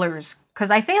collars?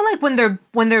 Because I feel like when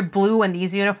they're blue in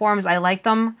these uniforms, I like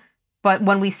them, but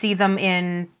when we see them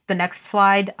in the next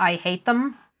slide, I hate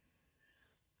them.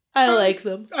 I like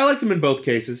them. I like them in both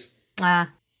cases. I'm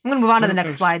gonna move on to the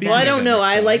next slide. Well, I Then. don't know.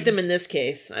 I Next like slide. them in this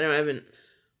case. I haven't.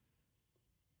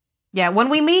 Yeah, when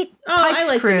we meet Oh, Pike's I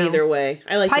like crew, them either way.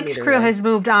 I like Pike's them either crew way. has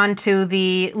moved on to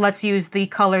the let's use the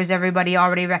colors everybody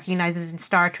already recognizes in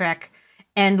Star Trek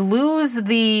and lose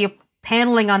the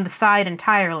paneling on the side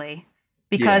entirely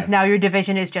because Yeah. now your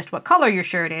division is just what color your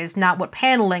shirt is, not what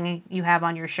paneling you have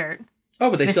on your shirt. Oh,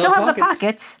 but they They still still have have the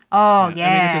pockets. Oh, yeah.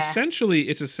 I mean,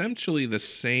 it's essentially the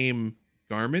same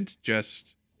garment,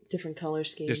 just different color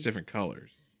scheme. different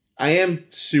colors. I am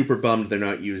super bummed they're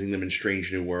not using them in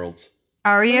Strange New Worlds.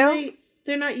 Are you?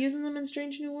 They're not using them in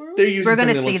Strange New Worlds? They're using We're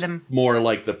gonna something that see looks them. more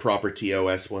like the proper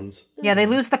TOS ones. Yeah, they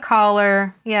lose the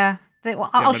collar. Yeah.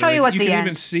 I'll but show you at the can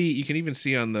end. You can even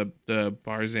see on the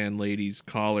Barzan lady's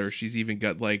collar, she's even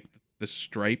got like the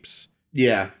stripes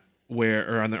Yeah.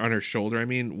 or on her shoulder. I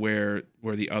mean, where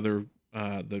the other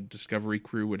the Discovery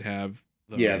crew would have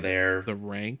the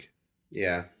rank.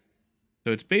 Yeah.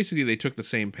 So it's basically they took the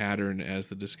same pattern as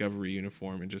the Discovery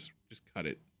uniform and just cut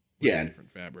it. With Yeah. a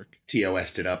different fabric.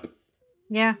 TOS'd it up.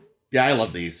 Yeah. Yeah, I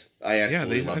love these. I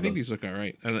absolutely love I think them. these look all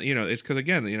right. And it's because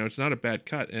again, it's not a bad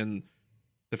cut, and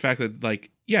the fact that,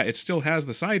 like, yeah, it still has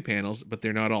the side panels, but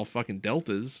they're not all fucking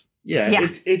deltas. Yeah, Yeah.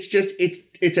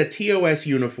 it's a TOS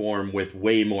uniform with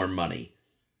way more money.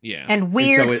 Yeah. And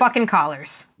weird so it- fucking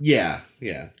collars. Yeah.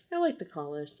 I like the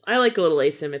collars. I like a little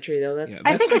asymmetry though. That's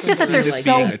I think it's just that they're supposed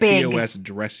to so be a big. TOS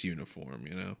dress uniform,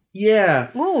 you know? Yeah.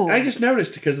 Ooh. I just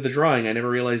noticed because of the drawing. I never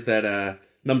realized that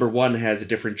number 1 has a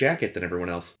different jacket than everyone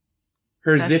else.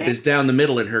 Her Does zip she? is down the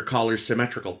middle and her collar's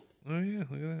symmetrical. Oh, yeah,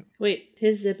 look at that. Wait,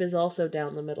 his zip is also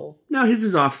down the middle. No, his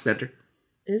is off center.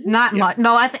 Is it? Not much.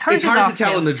 No, I think hers It's is hard off to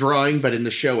tell too. in the drawing, but in the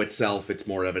show itself, it's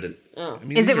more evident. Oh. I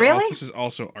mean, Is these it are all- really? this is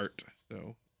also art,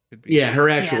 so could be. Yeah, her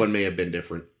actual Yeah. one may have been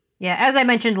different. Yeah, as I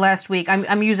mentioned last week,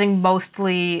 I'm using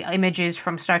mostly images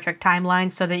from Star Trek Timeline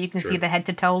so that you can Sure. see the head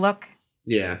to toe look.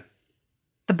 Yeah.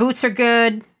 The boots are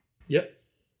good. Yep.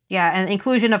 Yeah, and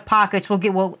inclusion of pockets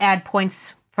will add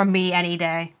points from me any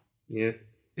day. Yeah.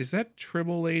 Is that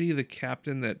Tribble lady the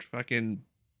captain that fucking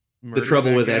The murdered trouble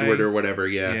that with guy? Edward or whatever,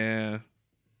 yeah. Yeah.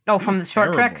 Oh, from the He's short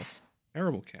terrible. treks?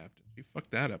 Terrible captain. You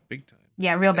fucked that up big time.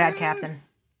 Yeah, real bad captain.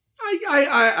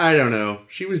 I don't know.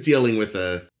 She was dealing with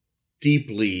a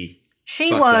deeply She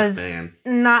fucked was up man.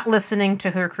 not listening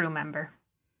to her crew member.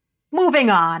 Moving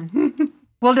on.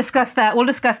 We'll discuss that. We'll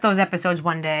discuss those episodes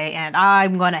one day, and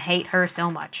I'm going to hate her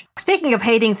so much. Speaking of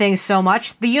hating things so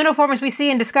much, the uniforms we see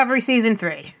in Discovery Season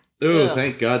 3. Oh, Ugh.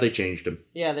 thank God they changed him.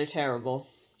 Yeah, they're terrible.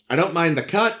 I don't mind the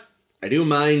cut. I do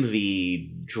mind the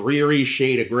dreary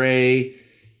shade of gray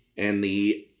and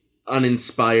the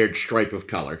uninspired stripe of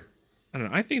color. I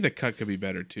don't know. I think the cut could be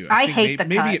better too. I think hate the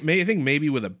cut. I think maybe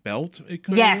with a belt it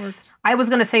could. Yes, I was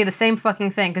going to say the same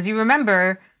fucking thing, because you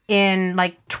remember in,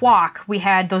 like, TWAC, we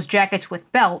had those jackets with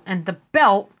belt, and the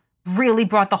belt really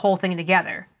brought the whole thing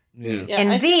together. Yeah. Yeah,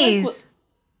 And I feel like these,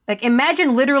 like,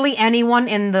 imagine literally anyone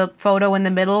in the photo in the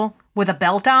middle with a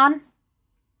belt on,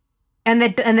 and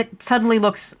it suddenly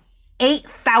looks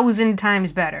 8,000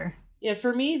 times better. yeah,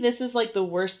 for me, this is like the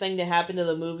worst thing to happen to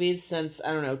the movies since,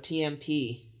 I don't know,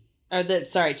 TMP.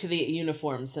 To the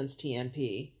uniforms since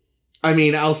TMP. I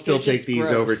mean, I'll still They're take just these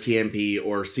gross. over TMP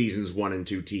or seasons 1 and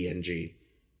 2 TNG.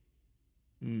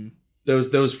 Mm.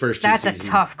 Those first two That's a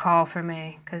season tough call for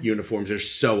me, because uniforms are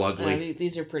so ugly.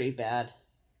 These are pretty bad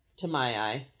to my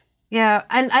eye. yeah,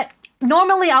 and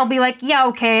normally I'll be like, yeah,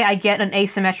 okay, I get an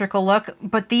asymmetrical look,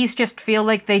 but these just feel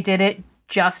like they did it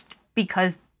just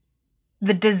because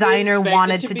the designer Expect it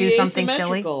wanted to be do something silly.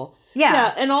 asymmetrical. Yeah.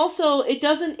 Yeah, and also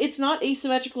it's not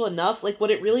asymmetrical enough. Like, what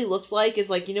it really looks like is,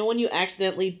 like, you know when you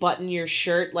accidentally button your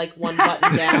shirt, like, one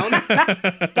button down?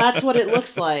 That's what it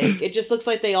looks like. It just looks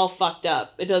like they all fucked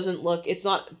up. It's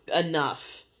not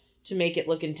enough to make it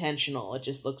look intentional. It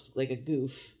just looks like a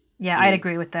goof. Yeah, I'd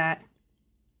agree with that.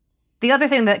 The other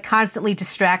thing that constantly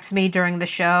distracts me during the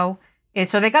show is,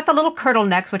 so they got the little turtle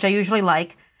necks, which I usually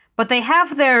like, but they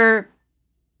have their,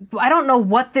 I don't know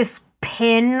what this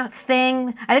pin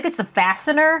thing, I think it's the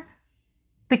fastener,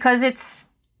 because it's,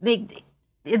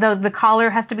 the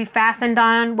collar has to be fastened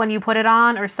on when you put it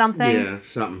on or something. Yeah,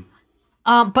 something.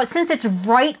 But since it's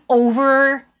right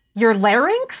over your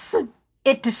larynx,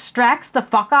 it distracts the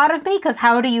fuck out of me, because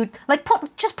how do you, like,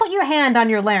 just put your hand on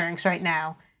your larynx right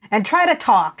now and try to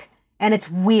talk, and it's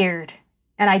weird,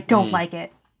 and I don't like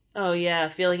it. Oh, yeah,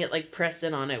 feeling it, like, press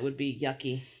in on it would be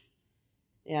yucky.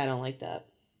 Yeah, I don't like that.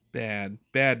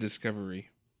 Bad discovery.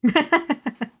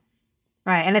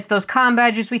 Right, and it's those comm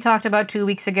badges we talked about 2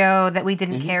 weeks ago that we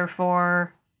didn't care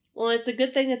for. Well, it's a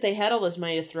good thing that they had all this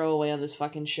money to throw away on this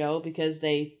fucking show, because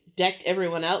they decked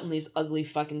everyone out in these ugly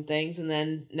fucking things, and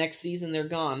then next season they're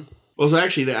gone. Well, so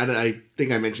actually, I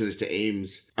think I mentioned this to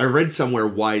Ames. I read somewhere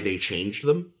why they changed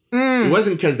them. It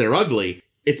wasn't because they're ugly.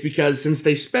 It's because since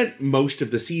they spent most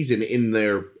of the season in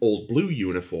their old blue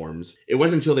uniforms, it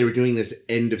wasn't until they were doing this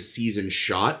end of season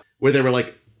shot where they were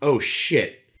like, oh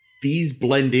shit, these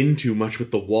blend in too much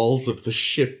with the walls of the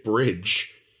ship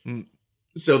bridge.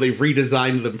 So they've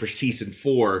redesigned them for season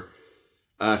 4.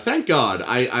 Thank God.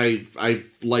 I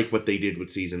like what they did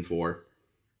with season 4.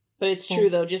 But it's true,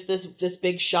 though, just this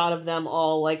big shot of them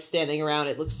all, like, standing around,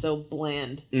 it looks so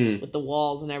bland with the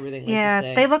walls and everything, like you Yeah,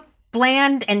 say. they look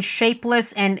bland and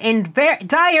shapeless and in very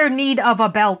dire need of a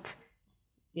belt.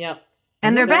 Yep.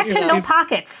 And they're back to Yeah. no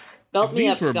pockets. Belt If me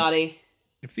these up, were- Scotty.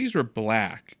 If these were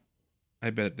black, I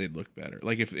bet they'd look better.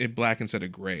 Like if in black instead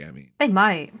of gray, I mean. They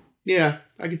might. Yeah,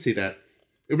 I could see that.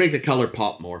 It would make the color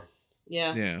pop more.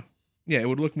 Yeah. Yeah. Yeah, it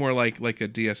would look more like a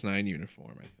DS9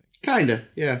 uniform, I think. Kinda,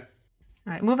 yeah.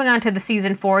 All right, moving on to the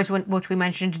season 4s, which we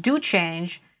mentioned do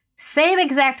change. Same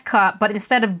exact cut, but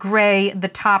instead of gray, the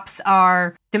tops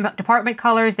are department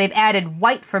colors. They've added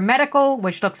white for medical,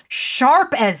 which looks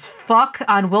sharp as fuck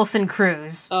on Wilson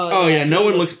Cruz. Oh yeah, no he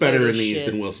one looks better in as these shit.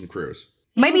 than Wilson Cruz.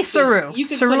 Maybe Saru. You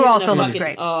could Saru put him in also a looks fucking-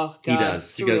 great. Oh, God. He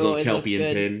does. He got his Saru little always looks Kelpian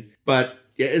good. pin. But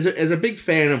yeah, as a big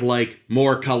fan of like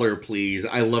more color, please.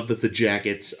 I love that the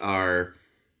jackets are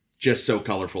just so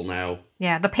colorful now.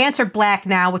 Yeah, the pants are black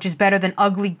now, which is better than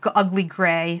ugly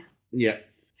gray. Yeah.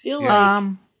 Feel Yeah.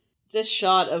 like this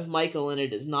shot of Michael in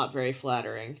it is not very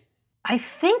flattering. I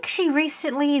think she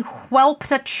recently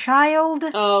whelped a child.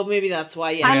 Oh, maybe that's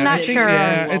why. Yeah, I'm she not did sure.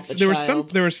 Yeah, whelp the there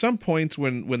child. were some points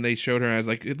when they showed her, I was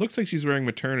like, it looks like she's wearing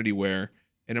maternity wear,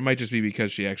 and it might just be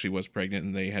because she actually was pregnant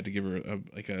and they had to give her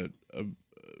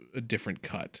a different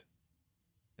cut,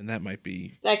 and that might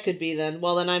be. That could be then.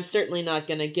 Well, then I'm certainly not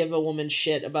going to give a woman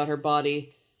shit about her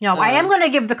body. No, I am going to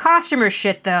give the costumer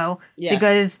shit though, Yes.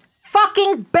 because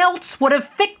fucking belts would have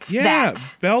fixed Yeah,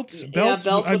 that. belts. belts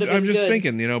would have I'm been just good.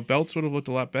 thinking, belts would have looked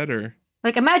a lot better.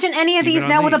 Like, imagine any of Even these on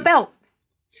now with a these. belt.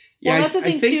 Well, Yeah, that's the I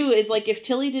thing think- too. Is like if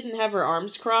Tilly didn't have her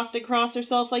arms crossed across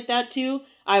herself like that too,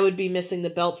 I would be missing the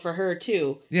belt for her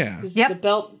too. Yeah, Because Yep.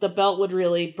 the belt would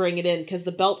really bring it in. Because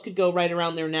the belt could go right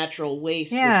around their natural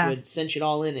waist, Yeah. which would cinch it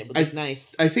all in. It would look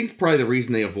nice. I think probably the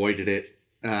reason they avoided it,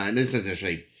 and this doesn't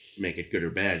necessarily make it good or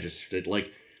bad, just that,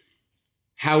 like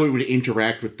how it would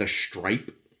interact with the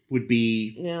stripe would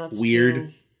be Yeah, that's weird.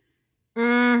 true.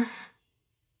 Mm,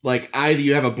 Like either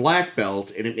you have a black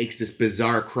belt and it makes this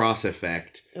bizarre cross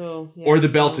effect, Oh, yeah. or the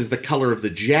belt is the color of the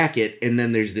jacket, and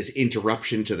then there's this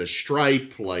interruption to the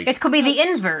stripe. Like it could be the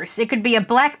inverse. It could be a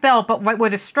black belt, but right where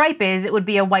the stripe is, it would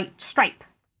be a white stripe.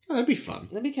 oh, that'd be fun.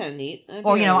 That'd be kind of neat. I'd be Or,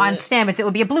 all right on with it. Stamets, it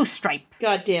would be a blue stripe.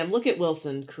 God damn, look at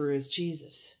Wilson Cruz.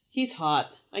 Jesus. He's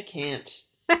hot. I can't.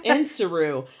 And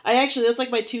Saru. That's like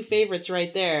my two favorites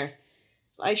right there.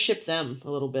 I ship them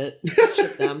a little bit.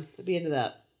 Ship them. I'd be into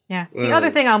that. Yeah. The Well- other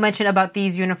thing I'll mention about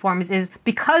these uniforms is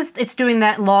because it's doing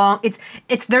that long,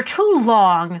 they're too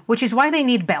long, which is why they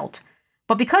need belt.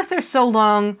 But because they're so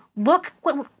long, look,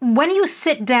 when you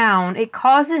sit down, it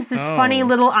causes this Oh. funny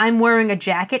little I'm wearing a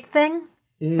jacket thing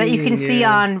that you can see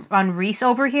yeah. on Reese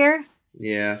over here,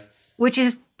 Yeah, which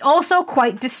is also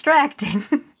quite distracting.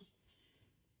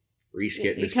 Reese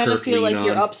getting You his kind of Kirk feel lean like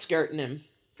you're on. upskirting him.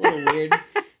 It's a little weird.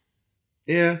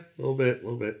 Yeah, a little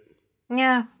bit.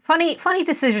 Yeah. Funny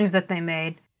decisions that they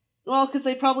made. Well, because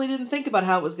they probably didn't think about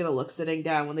how it was going to look sitting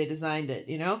down when they designed it,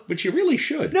 you know? But you really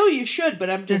should. No, you should, but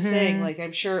I'm just Mhm. saying, like,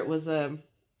 I'm sure it was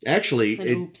Actually, an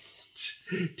oops.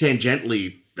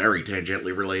 very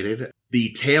tangentially related.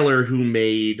 The tailor who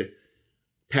made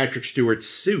Patrick Stewart's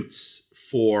suits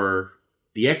for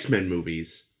the X-Men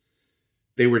movies,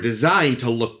 they were designed to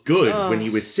look good when he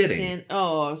was sitting. I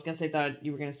was going to say, thought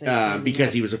you were going to say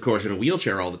Because he was, of course, in a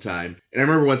wheelchair all the time. And I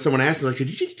remember when someone asked me, like,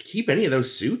 did you keep any of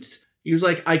those suits? He was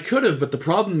like, I could have, but the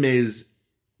problem is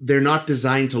they're not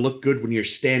designed to look good when you're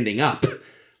standing up.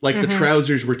 Like, the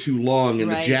trousers were too long and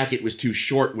Right. the jacket was too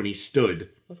short when he stood.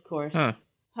 Of course. Huh.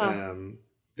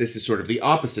 This is sort of the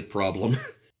opposite problem.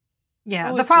 Yeah,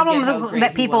 Always the problem forget how great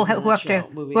that he people was in who that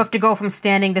have movie. who have to go from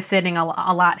standing to sitting a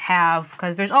lot have,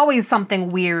 because there's always something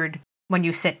weird when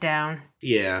you sit down.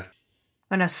 Yeah.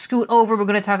 I'm gonna scoot over. We're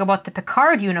gonna talk about the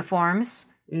Picard uniforms.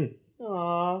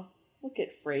 Aw, look at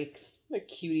Frakes. What a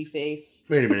cutie face.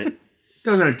 Wait a minute.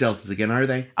 Those aren't deltas again, are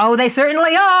they? Oh, they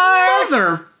certainly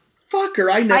are.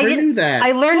 Motherfucker, I never knew that.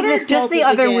 I learned What are this just the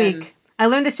deltas other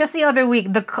again?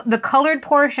 week. The colored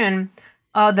portion,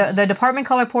 the department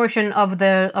color portion of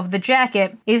the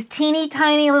jacket is teeny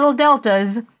tiny little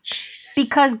deltas. Jesus.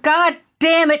 Because god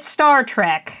damn it, Star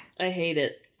Trek. I hate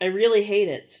it. I really hate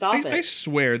it. Stop I it.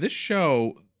 swear, this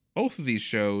show, both of these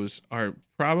shows are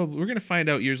probably, we're going to find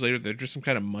out years later they're just some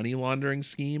kind of money laundering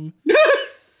scheme.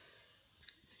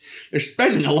 They're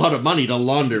spending a lot of money to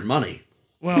launder money.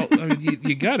 Well, I mean,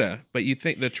 you gotta, but you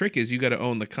think the trick is you gotta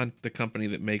own the company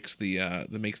that makes the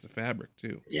fabric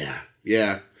too. Yeah.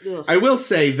 Yeah. Ugh. I will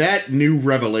say that new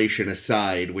revelation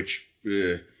aside, which,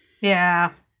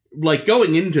 Yeah. like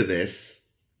going into this,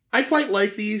 I quite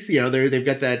like these. You know, they've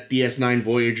got that DS9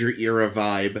 Voyager era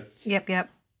vibe. Yep. Nice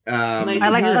I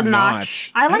like and the hard.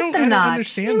 notch. I like the don't notch.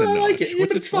 understand the I notch. like it. Yeah,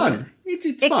 What's but it's for? fun.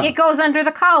 It's fun. It goes under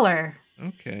the collar.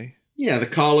 Okay. Yeah, the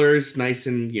collar's nice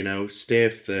and,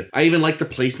 stiff. I even like the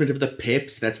placement of the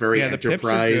pips. That's very Yeah, the pips are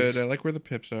Enterprise. good. I like where the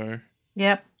pips are.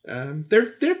 Yep.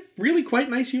 They're really quite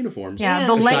nice uniforms. Yeah, Yeah,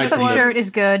 the aside length of from the- shirt is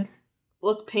good.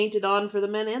 Look painted on for the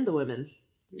men and the women.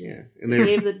 Yeah, and they're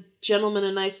Gave the gentleman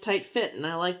a nice tight fit, and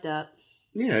I like that.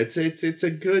 yeah, it's a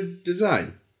good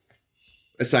design.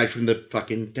 Aside from the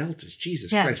fucking deltas,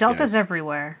 Jesus Yeah, Christ, deltas guys.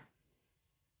 everywhere.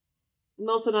 I'm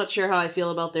also not sure how I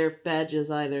feel about their badges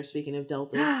either, speaking of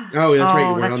deltas. Oh, that's right. You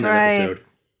Oh, weren't that's on that right. episode.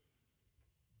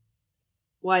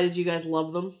 Why did you guys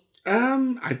love them? I I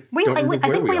don't remember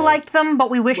think where we all- liked them,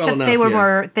 but we wish Well that they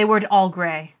enough, were all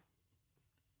gray.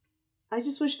 I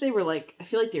just wish they were like, I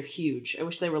feel like they're huge. I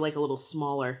wish they were like a little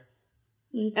smaller.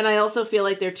 And I also feel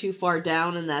like they're too far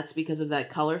down, and that's because of that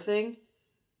color thing.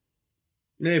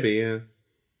 Maybe, yeah.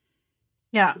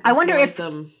 Yeah, I wonder feel if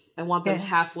like I want them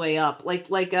halfway up, like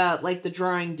the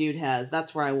drawing dude has.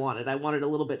 That's where I want it. I want it a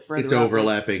little bit further. It's up.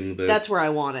 overlapping the. That's where I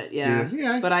want it.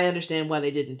 Yeah. But I understand why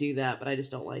they didn't do that. But I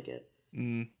just don't like it.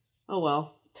 Oh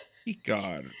well.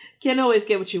 God. Can't always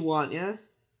get what you want, yeah.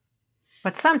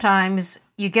 But sometimes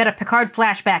you get a Picard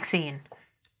flashback scene,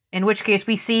 in which case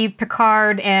we see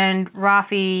Picard and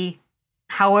Raffi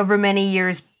however many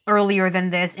years earlier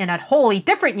than this in a wholly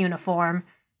different uniform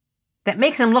that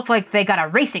makes them look like they got a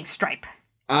racing stripe.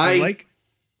 I like...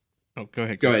 Oh, go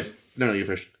ahead. Go ahead. No, you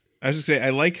first. I was just going to say,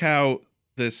 I like how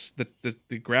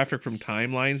the graphic from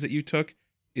Timelines that you took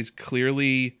is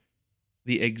clearly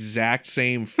the exact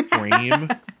same frame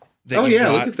that you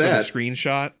got look at that. for the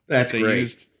screenshot That's that they great.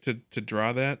 used to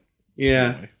draw that. Yeah.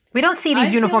 Anyway. We don't see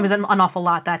these uniforms an awful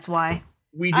lot, that's why.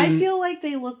 I feel like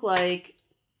they look like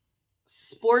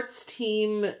sports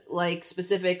team, like,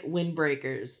 specific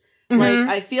windbreakers. Like,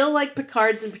 I feel like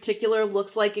Picard's in particular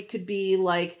looks like it could be,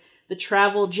 like, the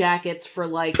travel jackets for,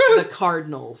 like, the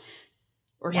Cardinals.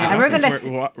 Or something. We're gonna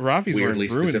Raffi's wearing Weirdly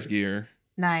Bruins specific. gear.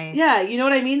 Nice. Yeah, you know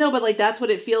what I mean, though? But, like, that's what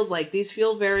it feels like. These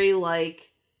feel very,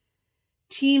 like,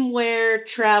 team wear,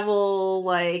 travel,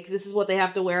 like, this is what they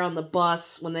have to wear on the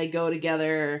bus when they go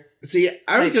together. See,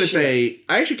 I was type going to shit. say,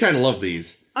 I actually kind of love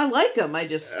these. I like them, I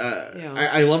just,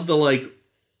 I love the, like,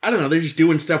 I don't know, they're just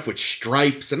doing stuff with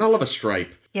stripes, and I love a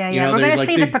stripe. Yeah. You know, We're going to like,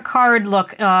 see the Picard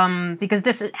look, because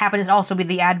this happens to also be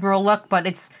the Admiral look,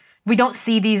 but we don't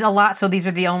see these a lot, so these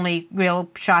are the only real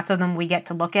shots of them we get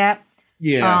to look at.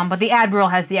 Yeah. But the Admiral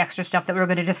has the extra stuff that we're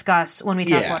going to discuss when we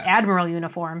talk about Admiral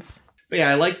uniforms. But yeah,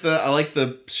 I like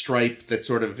the stripe that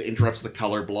sort of interrupts the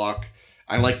color block.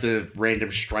 I like the random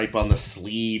stripe on the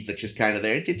sleeve that's just kind of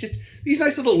there. It just these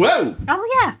nice little whoa.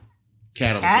 Oh yeah.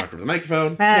 Cat almost knocked over the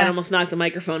microphone. Cat almost knocked the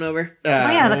microphone over.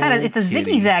 It's a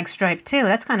kitty. ziggy-zag stripe too.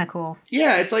 That's kind of cool.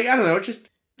 Yeah, it's like I don't know. It's just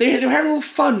they're having a little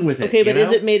fun with it. Okay, but you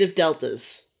is know? it made of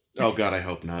deltas? Oh God, I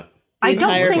hope not. I don't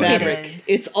Entire think fabric. it is.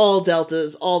 It's all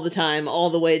deltas all the time, all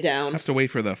the way I down. have to wait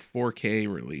for the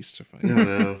 4K release to find No, out.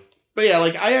 no. But yeah,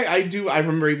 like I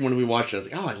remember even when we watched it, I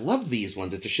was like, oh, I love these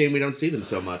ones. It's a shame we don't see them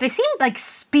so much. They seem like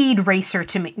speed racery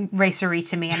to me,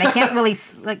 and I can't really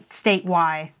state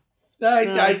why.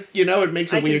 It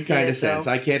makes a I can weird see kind it, of sense.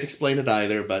 though. I can't explain it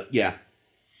either, but yeah.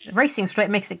 The racing stripe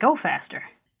makes it go faster.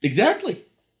 Exactly.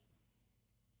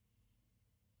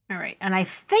 All right, and I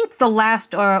think the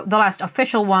last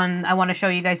official one I want to show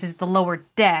you guys is the Lower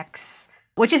Decks,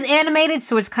 which is animated,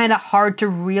 so it's kind of hard to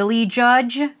really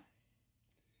judge.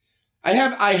 I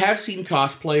have seen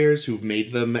cosplayers who've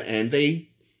made them, and they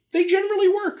generally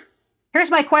work. Here's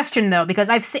my question though, because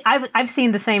I've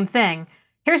seen the same thing.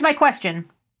 Here's my question: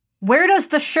 where does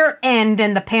the shirt end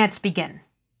and the pants begin?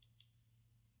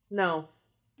 No.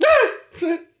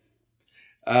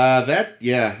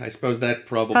 I suppose that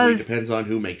probably depends on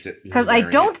who makes it. Because I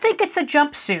don't think it's a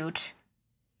jumpsuit,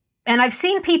 and I've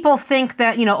seen people think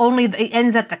that only it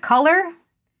ends at the collar.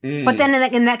 But then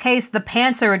in that case, the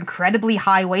pants are incredibly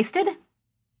high-waisted,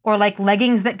 or like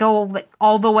leggings that go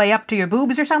all the way up to your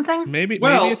boobs or something. Maybe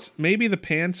the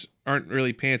pants aren't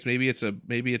really pants. Maybe it's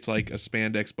like a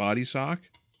spandex body sock.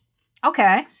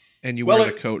 Okay. And you wear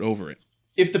the coat over it.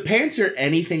 If the pants are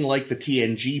anything like the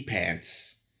TNG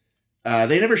pants,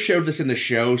 they never showed this in the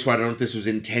show, so I don't know if this was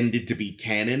intended to be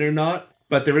canon or not.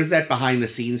 But there is that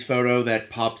behind-the-scenes photo that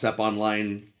pops up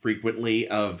online frequently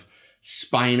of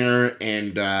Spiner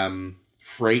and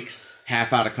Frakes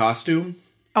half out of costume.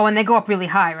 Oh, and they go up really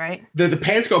high, right? The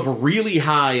pants go up really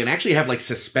high and actually have like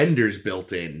suspenders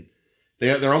built in.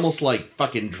 They're almost like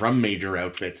fucking drum major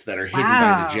outfits that are hidden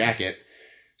by the jacket.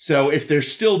 So if they're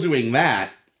still doing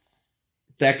that,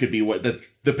 that could be what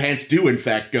the pants do in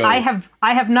fact go. I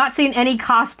have not seen any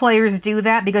cosplayers do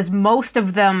that because most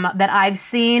of them that I've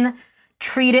seen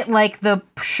treat it like the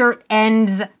shirt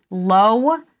ends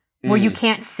low, where you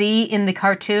can't see in the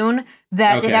cartoon,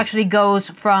 that it actually goes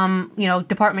from,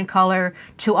 department color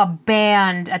to a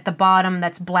band at the bottom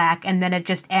that's black, and then it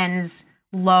just ends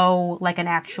low like an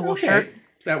actual shirt.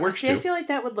 That works See, too. I feel like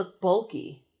that would look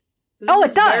bulky. Oh,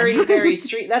 it does. Very,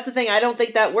 very That's the thing. I don't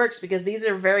think that works because these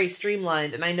are very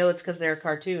streamlined, and I know it's because they're a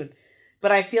cartoon.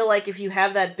 But I feel like if you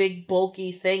have that big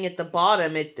bulky thing at the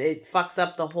bottom, it fucks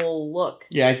up the whole look.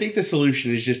 Yeah, I think the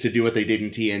solution is just to do what they did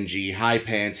in TNG. High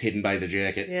pants hidden by the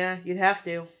jacket. Yeah, you'd have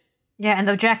to. Yeah, and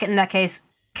the jacket in that case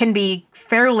can be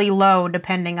fairly low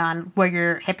depending on where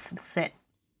your hips sit.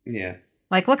 Yeah.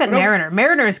 Like, look at Mariner.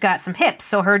 Mariner's got some hips,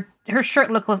 so her shirt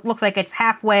looks like it's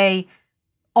halfway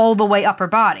all the way up her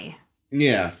body.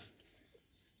 Yeah.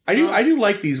 I do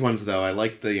like these ones though. I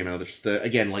like the, there's the,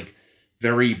 again, like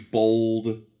very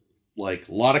bold, like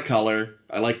a lot of color.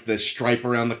 I like the stripe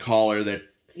around the collar that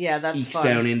that's ekes fun.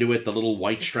 down into it, the little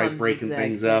white It's a stripe fun breaking zigzag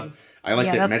things thing. up. I like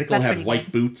Yeah, that Medical that's have pretty white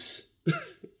good. boots.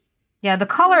 Yeah, the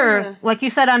color, Yeah. like you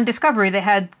said on Discovery, they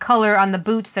had color on the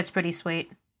boots. That's pretty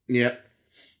sweet. Yep.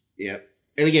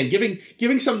 And again,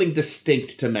 giving something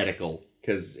distinct to Medical,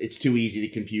 because it's too easy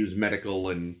to confuse medical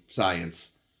and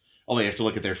science. Only have to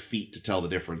look at their feet to tell the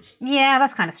difference. Yeah,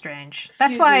 that's kind of strange. Excuse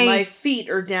That's why. me, my feet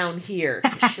are down here.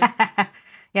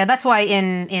 Yeah, that's why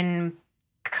in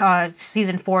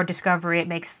season 4 Discovery it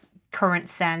makes current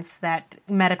sense that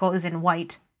Medical is in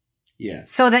white. Yeah.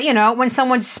 So that, when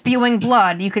someone's spewing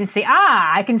blood, you can see,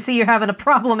 I can see you're having a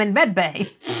problem in medbay.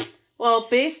 Well,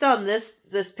 based on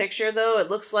this picture, though, it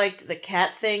looks like the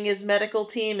cat thing is medical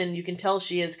team, and you can tell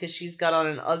she is because she's got on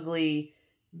an ugly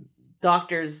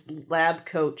doctor's lab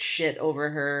coat shit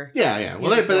over her. Yeah. Well,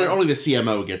 but only the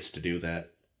CMO gets to do that.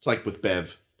 It's like with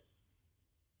Bev.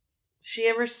 She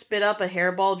ever spit up a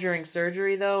hairball during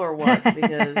surgery, though, or what?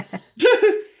 Because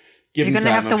You're going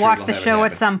to have to watch the show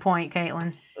at some point,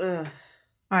 Caitlin. ugh.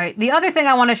 All right. The other thing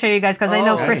I want to show you guys, because I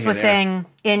know Oh. Chris Hey was there. saying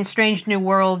in Strange New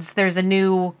Worlds, there's a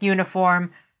new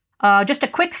uniform. Just a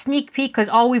quick sneak peek, because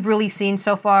all we've really seen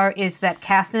so far is that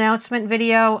cast announcement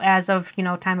video as of,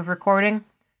 time of recording.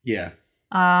 Yeah.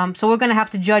 So we're going to have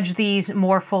to judge these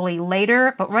more fully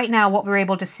later. But right now, what we're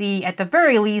able to see, at the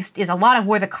very least, is a lot of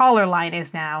where the collar line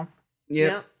is now.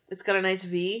 Yeah. It's got a nice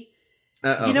V.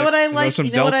 Uh-oh. You know what I Are those like? some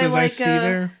You know what I deltas I like? see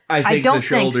there? I think don't the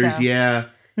think shoulders, so. yeah.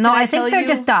 No, Can I I think tell they're you-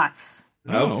 just dots.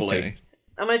 Hopefully. Okay.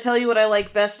 I'm going to tell you what I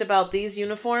like best about these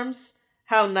uniforms.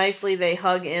 How nicely they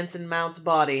hug Anson Mount's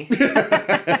body.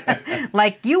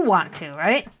 Like you want to,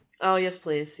 right? Oh, yes,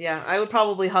 please. Yeah, I would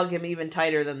probably hug him even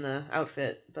tighter than the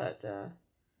outfit, but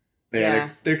Yeah.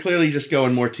 They're clearly just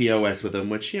going more TOS with them,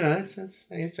 which, it's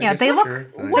I Yeah, guess they that's look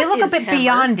fair. they What look a is bit Hammer?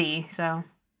 Beyondy. So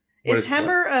What is is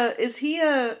Hemmer is he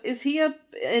a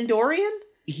Andorian?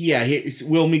 Yeah,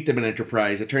 we'll meet them in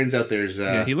Enterprise. It turns out there's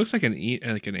Yeah, he looks like an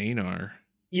Anar.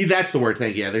 yeah, that's the word.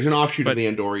 Thank you. Yeah, there's an offshoot of the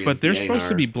Andorians. But they're the supposed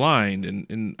to Aenar. be blind,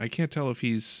 and I can't tell if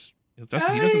he's. He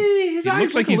His looks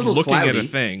eyes like look a he's little looking at a cloudy.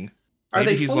 thing. Are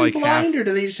Maybe they he's fully like blind, half- or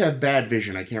do they just have bad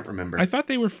vision? I can't remember. I thought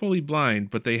they were fully blind,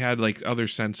 but they had like other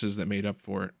senses that made up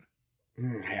for it.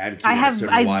 I haven't seen that episode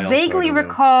in a while, I so vaguely don't know.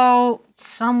 recall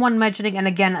someone mentioning, and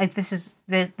again, this is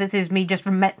me just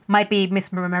might be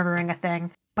misremembering a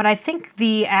thing, but I think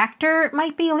the actor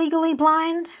might be legally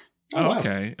blind. Oh, wow.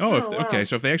 Okay. Oh, wow. Okay.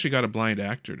 So if they actually got a blind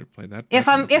actor to play that, If that's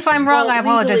I'm interesting. wrong, I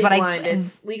apologize, legally but blind,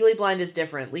 it's legally blind is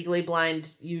different. Legally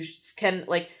blind, you can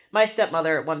my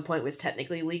stepmother at one point was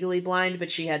technically legally blind, but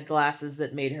she had glasses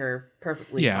that made her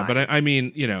perfectly. Yeah, fine. but I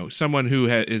mean, someone who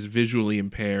is visually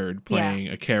impaired playing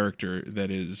a character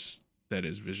that is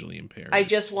visually impaired. I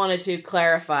just wanted to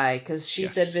clarify because she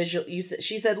Yes. said visual.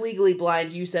 She said legally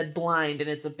blind. You said blind, and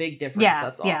it's a big difference. yeah,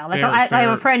 That's all. yeah. Like Fair- I have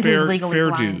a fair- friend who's fair- legally fair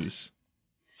blind. dues.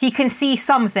 He can see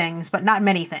some things, but not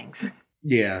many things.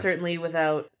 Yeah. Certainly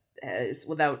without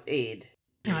aid.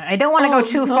 I don't want to Oh, go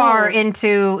too no. far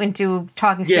into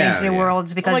talking Strange Yeah, New yeah.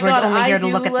 Worlds Oh because my we're god, only I here to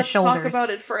do. look at Let's the shoulders. talk about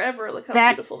it forever. Look how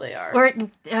That- beautiful they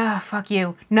are. Fuck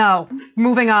you. No.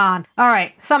 Moving on. All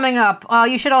right. Summing up.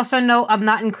 You should also note I'm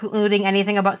not including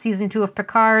anything about season 2 of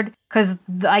Picard because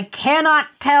I cannot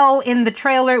tell in the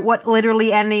trailer what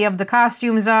literally any of the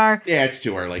costumes are. Yeah, it's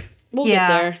too early. We'll Yeah.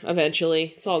 get there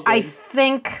eventually. It's all good. I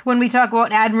think when we talk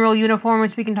about Admiral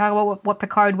uniforms, we can talk about what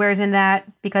Picard wears in that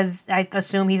because I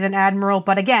assume he's an Admiral.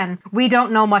 But again, we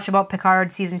don't know much about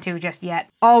Picard season 2 just yet.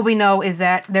 All we know is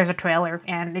that there's a trailer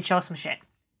and it shows some shit.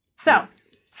 So,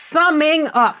 summing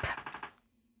up.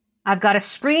 I've got a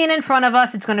screen in front of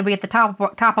us. It's going to be at the top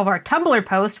of our Tumblr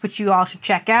post, which you all should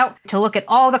check out, to look at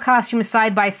all the costumes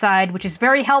side by side, which is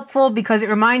very helpful because it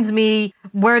reminds me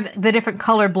where the different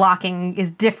color blocking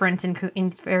is different in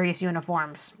various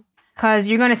uniforms. Because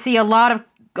you're going to see a lot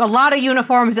of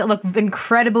uniforms that look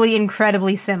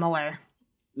incredibly similar.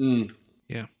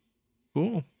 Yeah.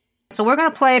 Cool. So we're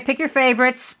going to play pick your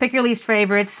favorites, pick your least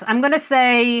favorites. I'm going to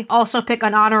say also pick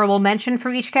an honorable mention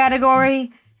for each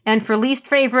category. And for least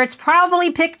favorites, probably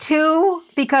pick 2,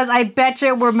 because I bet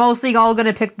you we're mostly all going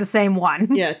to pick the same one.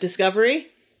 yeah, Discovery.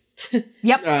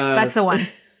 Yep, that's the one.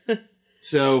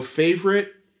 So,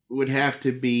 favorite would have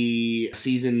to be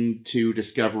season 2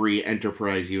 Discovery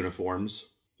Enterprise uniforms.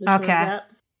 Which one's Okay. that?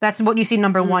 That's what you see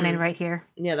number 1 in right here.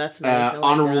 Yeah, that's nice. I like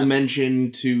Honorable that.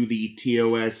 mention to the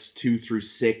TOS 2 through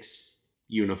 6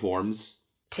 uniforms.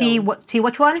 T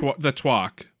which one? The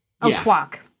twalk. Oh, yeah.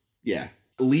 Twalk. Yeah.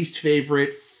 Least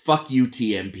favorite, fuck you,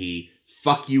 TMP.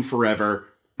 Fuck you forever.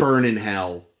 Burn in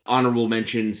hell. Honorable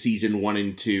mention season 1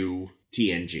 and 2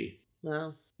 TNG.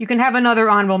 Wow. You can have another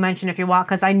honorable mention if you want,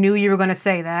 because I knew you were going to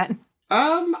say that.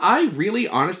 I really,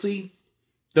 honestly,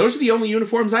 those are the only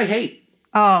uniforms I hate.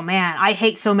 Oh, man. I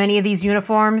hate so many of these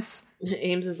uniforms.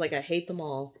 Ames is like, I hate them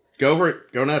all. Go for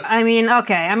it. Go nuts. I mean,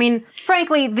 okay. I mean,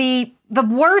 frankly, the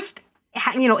worst,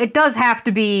 it does have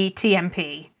to be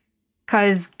TMP.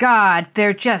 Because, God,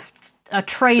 they're just a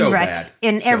train So wreck bad.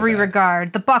 in So every bad.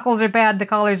 regard. The buckles are bad. The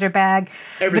colors are bad.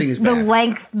 Everything is The bad.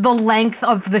 length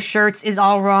of the shirts is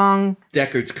all wrong.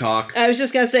 Deckard's cock. I was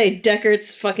just gonna say,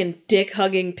 Deckard's fucking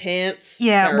dick-hugging pants.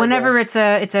 Yeah, Terrible. whenever it's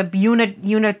a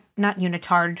not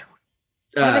unitard.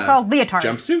 What are they called? Leotard.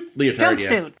 Jumpsuit? Leotard,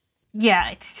 Jumpsuit.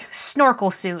 Yeah,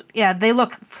 snorkel suit. Yeah, they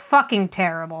look fucking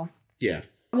terrible. Yeah.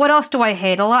 What else do I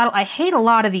hate? I hate a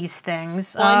lot of these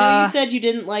things. Well, I know you said you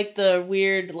didn't like the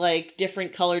weird, like,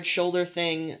 different colored shoulder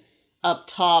thing up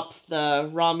top, the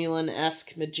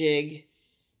Romulan-esque majig.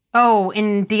 Oh,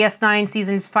 in DS9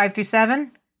 seasons 5 through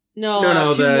 7? No,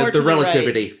 No, two more to the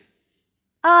relativity.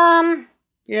 Um,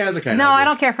 Yeah, it's a kind no, of. I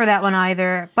don't care for that one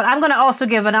either. But I'm going to also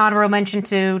give an honorable mention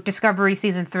to Discovery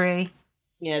season 3.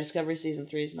 Yeah, Discovery Season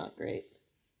 3 is not great.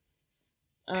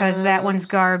 Because that one's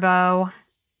Garbo.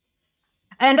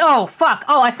 And oh fuck!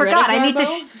 Oh, I forgot. Greta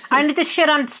Garbo? I need to shit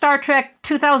on Star Trek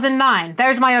 2009.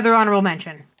 There's my other honorable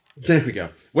mention. There we go.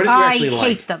 What did you I actually like?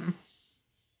 hate them.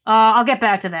 I'll get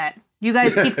back to that. You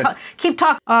guys keep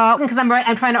talking. Because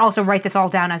I'm trying to also write this all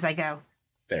down as I go.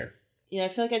 There. Yeah, I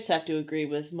feel like I just have to agree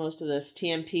with most of this.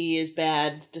 TMP is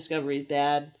bad. Discovery is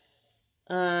bad.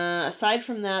 Aside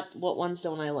from that, what ones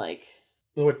don't I like?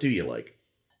 Well, what do you like?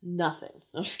 Nothing.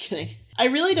 I'm just kidding. I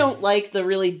really don't like the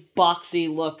really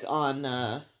boxy look on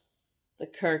the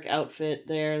Kirk outfit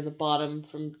there in the bottom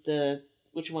from the...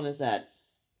 Which one is that?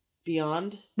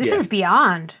 Beyond? This Yeah. is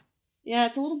Beyond. Yeah,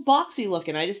 it's a little boxy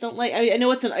looking. I just don't like... I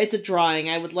know it's a drawing.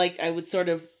 I would sort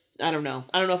of... I don't know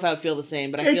if I would feel the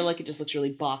same, but I feel It's like it just looks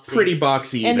really boxy. Pretty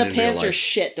boxy. And even the in pants real are life.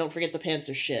 shit. Don't forget the pants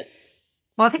are shit.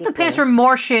 Well, I think the pants were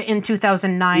more shit in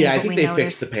 2009. Yeah, is I what think we they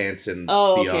noticed. fixed the pants and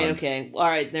Oh, Beyond. okay. All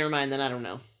right, never mind. Then I don't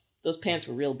know. Those pants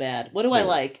were real bad. What do I Yeah.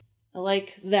 like? I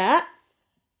like that.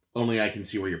 Only I can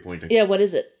see where you're pointing. Yeah, what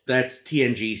is it? That's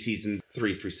TNG seasons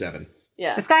 3 through 7.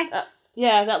 Yeah. This guy?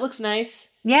 Yeah, that looks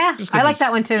nice. Yeah, Just 'cause I like it's-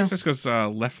 that one too. It's just because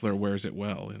Leffler wears it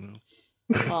well, you know.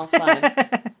 Well,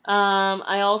 fine.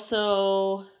 I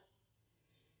also...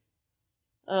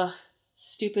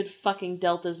 stupid fucking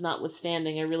Deltas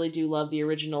notwithstanding, I really do love the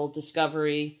original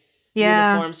Discovery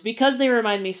Yeah. uniforms. Because they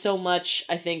remind me so much,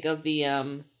 I think, of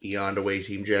the... Beyond Away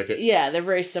team jacket. Yeah, they're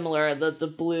very similar. The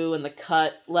blue and the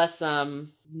cut, less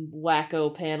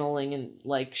wacko paneling and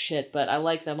like shit, but I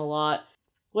like them a lot.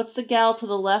 What's the gal to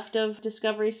the left of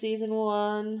Discovery Season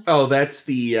 1? Oh, that's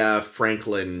the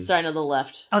Franklin. Sorry, no, the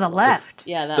left. Oh, the left.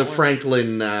 Yeah, that The one.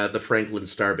 Franklin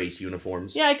Starbase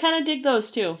uniforms. Yeah, I kind of dig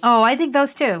those too. Oh, I think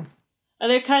those too.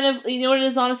 They're kind of, you know what it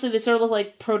is, honestly? They sort of look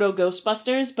like proto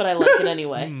Ghostbusters, but I like it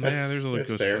anyway. Yeah, there's a little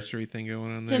that's fair. Ghostbustery thing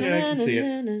going on there. Yeah, I can see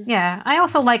it. Yeah, I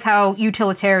also like how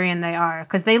utilitarian they are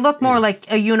because they look more like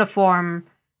a uniform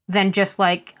than just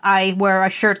like I wear a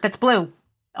shirt that's blue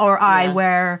or I Yeah.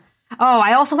 wear. Oh,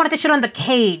 I also wanted to shit on the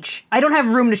cage. I don't have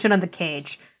room to shit on the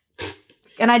cage,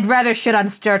 and I'd rather shit on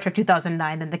Star Trek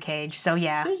 2009 than the cage. So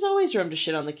yeah, There's always room to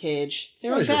shit on the cage. They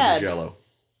were Always room for bad. Jello.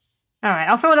 all right,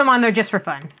 I'll throw them on there just for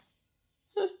fun.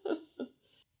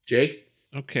 Jake?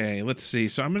 Okay, let's see.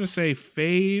 So I'm going to say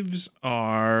faves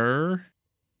are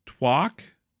Twok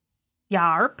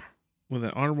Yarp. with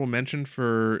an honorable mention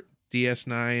for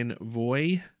DS9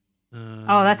 Voy.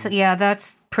 Oh,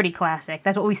 that's pretty classic.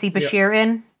 That's what we see Bashir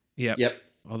in. Yep. Yep.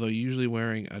 Although usually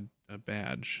wearing a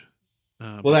badge.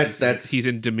 Well, but that's he's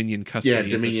in Dominion custody. yeah,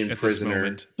 Dominion at this prisoner.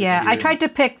 moment. Yeah, I Bashir. tried to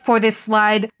pick for this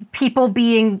slide people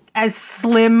being as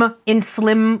slim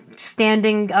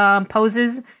standing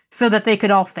poses so that they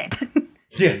could all fit.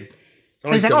 Yeah.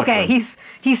 So he's like, okay, he's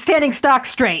standing stock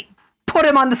straight. Put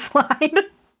him on the slide.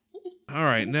 All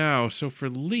right, now, so for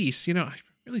least, I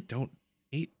really don't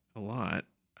hate a lot.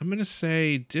 I'm going to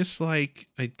say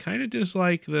I kind of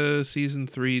dislike the season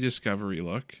 3 Discovery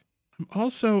look. I'm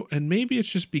also, and maybe it's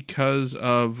just because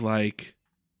of like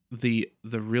the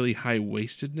really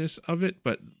high-waistedness of it,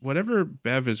 but whatever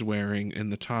Bev is wearing in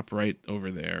the top right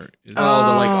over there is the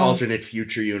like alternate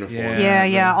future uniform. Yeah.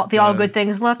 Yeah, the all good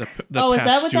things look. the Is that what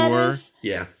that Pasteur. is?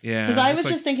 Yeah. Yeah. Because I it's was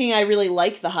like- just thinking I really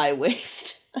like the high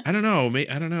waist. I don't know.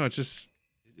 I don't know. It's just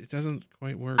it doesn't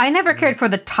quite work. I never cared for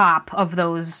the top of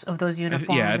those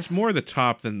uniforms. Yeah, it's more the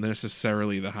top than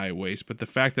necessarily the high waist, but the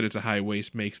fact that it's a high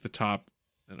waist makes the top,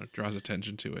 draws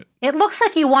attention to it. It looks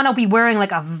like you want to be wearing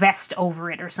like a vest over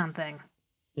it or something.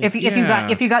 If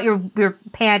you got your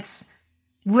pants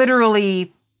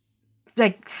literally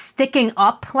like sticking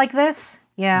up like this.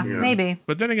 Yeah, Yeah. maybe.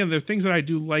 But then again, there are things that I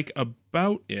do like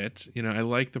about it. You know, I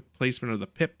like the placement of the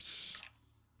pips.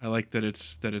 I like that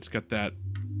it's got that,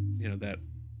 you know, that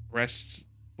breast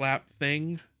flap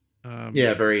thing.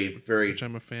 Yeah, very, very which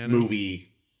I'm a fan of. movie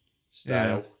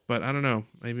style. Yeah, but I don't know.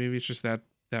 Maybe it's just that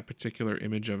particular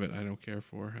image of it I don't care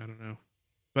for. I don't know.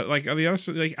 But like on the other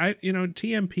side, like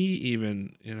TMP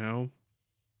even, you know,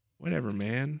 whatever,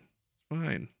 man, it's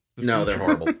fine. No, they're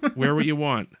horrible. Wear what you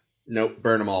want. Nope,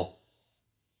 burn them all.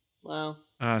 Wow.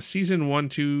 Season 1,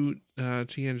 2,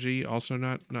 TNG also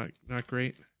not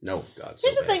great. No, God. So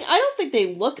Here's the bad. thing. I don't think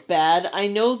they look bad. I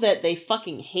know that they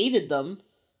fucking hated them.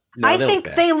 No, I they look think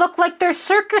bad. they look like they're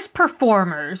circus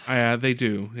performers. Yeah, they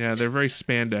do. Yeah, they're very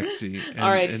spandexy.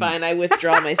 All right, fine. I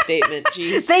withdraw my statement.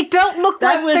 Jeez. They don't look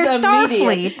that like was they're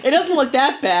immediate. Starfleet. It doesn't look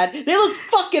that bad. They look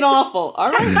fucking awful. All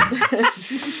right.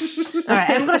 All right,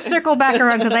 I'm going to circle back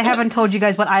around because I haven't told you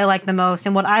guys what I like the most,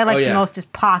 and what I like the most is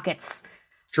pockets.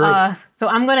 True. So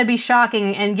I'm going to be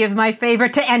shocking and give my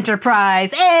favorite to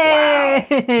Enterprise.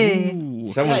 Hey! Ooh.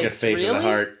 Someone's got Yikes, faith in the really?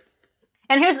 heart.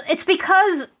 And it's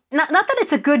because not that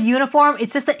it's a good uniform,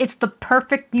 it's just that it's the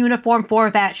perfect uniform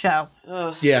for that show.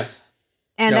 Ugh. Yeah.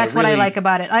 And No, that's it what I really- like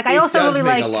about it. Like I It also does really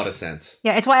make like a lot of sense.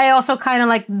 Yeah, it's why I also kind of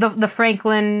like the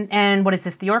Franklin and what is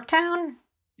this? The Yorktown?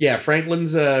 Yeah,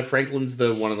 Franklin's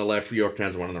the one on the left,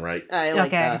 Yorktown's the one on the right. I like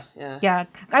Okay. that. Yeah. Yeah,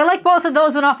 I like both of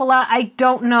those an awful lot. I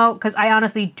don't know because I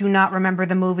honestly do not remember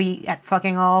the movie at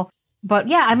fucking all. But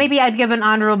yeah, maybe I'd give an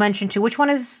honorable mention to which one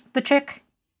is the chick?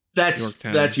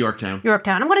 Yorktown. That's Yorktown.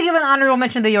 Yorktown. I'm gonna give an honorable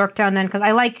mention to Yorktown then because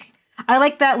I like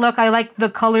that look. I like the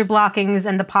color blockings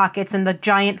and the pockets and the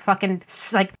giant fucking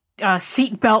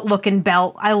seat belt looking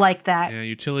belt. I like that. Yeah,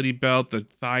 utility belt, the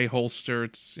thigh holster.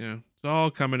 It's it's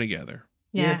all coming together.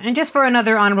 Yeah, and just for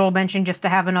another honorable mention, just to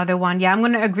have another one, yeah, I'm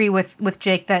going to agree with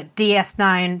Jake that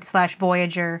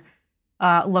DS9/Voyager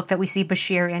look that we see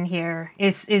Bashir in here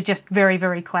is just very,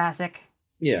 very classic.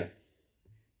 Yeah.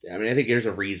 I mean, I think there's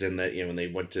a reason that, when they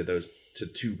went to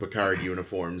two Picard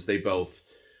uniforms, they both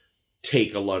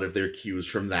take a lot of their cues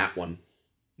from that one.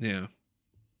 Yeah.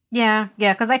 Yeah,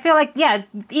 because I feel like,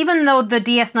 even though the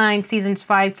DS9 seasons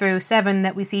 5 through 7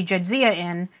 that we see Jadzia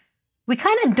in, we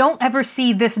kind of don't ever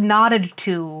see this nodded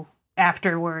to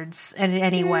afterwards in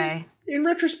any way. In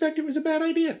retrospect, it was a bad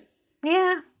idea.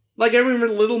 Yeah, Like, I remember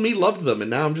little me loved them, and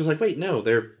now I'm just like, wait, no,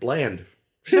 they're bland.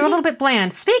 they're a little bit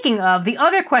bland. Speaking of, the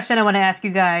other question I want to ask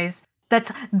you guys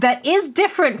that is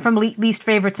different from least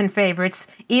favorites and favorites,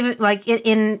 even like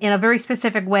in a very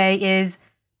specific way, is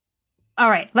all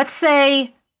right. Let's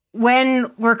say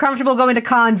when we're comfortable going to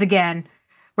cons again,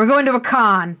 we're going to a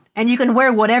con, and you can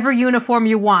wear whatever uniform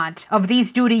you want of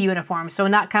these duty uniforms. So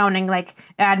not counting like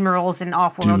admirals and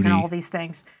off-worlds and Duty. all these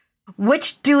things.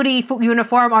 Which duty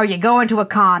uniform are you going to a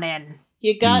con in?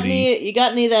 You got Duty.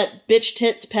 any of that bitch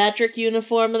tits Patrick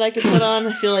uniform that I could put on?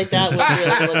 I feel like that would really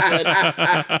look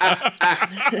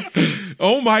good.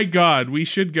 Oh my God, we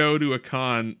should go to a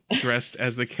con dressed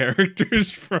as the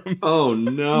characters from. Oh,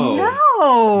 no.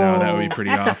 No, that would be pretty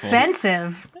That's awful.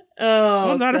 offensive. Oh,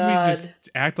 Well, not God. if we just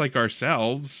act like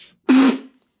ourselves.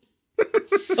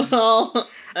 Well,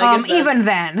 I guess Even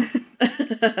then.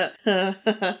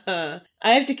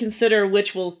 I have to consider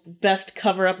which will best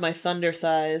cover up my thunder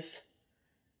thighs.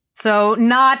 So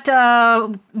not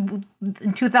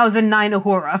 2009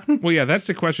 Uhura. Well, yeah, that's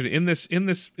the question. In this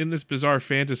bizarre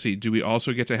fantasy, do we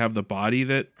also get to have the body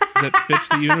that fits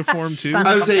the uniform too? Son-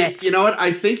 I would say, Bitch. you know what?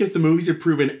 I think if the movies have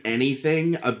proven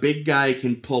anything, a big guy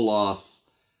can pull off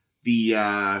the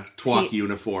twok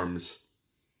uniforms.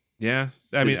 Yeah,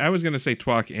 I mean, I was gonna say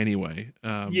Twok anyway.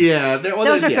 Yeah,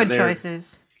 Those are good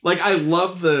choices. Like, I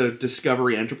love the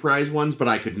Discovery Enterprise ones, but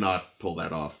I could not pull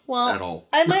that off at all.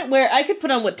 I could put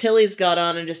on what Tilly's got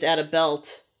on and just add a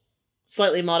belt.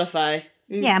 Slightly modify.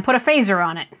 Yeah, and put a phaser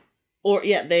on it. Or,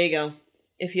 yeah, there you go.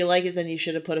 If you like it, then you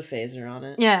should have put a phaser on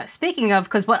it. Yeah, speaking of,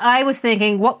 because what I was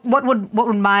thinking, what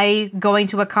would my going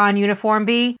to a con uniform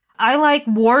be? I like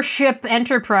Warship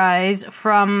Enterprise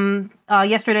from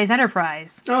yesterday's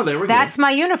Enterprise. Oh, there we go. That's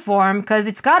my uniform because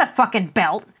it's got a fucking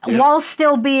belt Yeah. while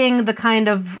still being the kind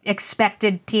of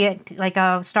expected like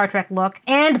a Star Trek look,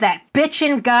 and that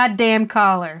bitchin' goddamn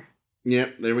collar.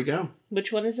 Yep, there we go.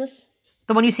 Which one is this?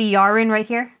 The one you see Yar in right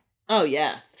here. Oh,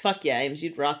 yeah. Fuck yeah, Ames,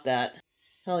 you'd rock that.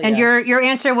 Hell yeah. And your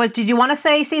answer was, did you want to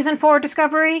say season 4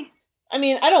 Discovery? I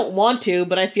mean, I don't want to,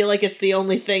 but I feel like it's the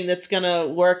only thing that's gonna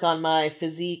work on my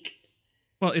physique.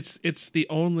 Well, it's the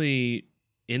only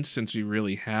instance we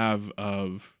really have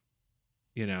of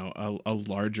a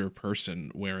larger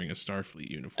person wearing a Starfleet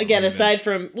uniform. Again, aside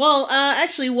from,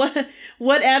 actually, what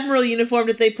Admiral uniform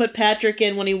did they put Patrick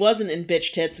in when he wasn't in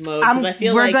bitch tits mode? Because I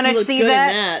feel like he looked good in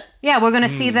that. Yeah, we're going to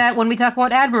see that when we talk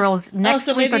about Admirals next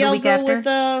week or the week after. Maybe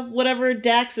I'll go with whatever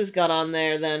Dax has got on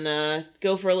there, then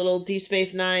go for a little Deep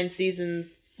Space Nine Season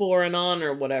 4 and on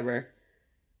or whatever.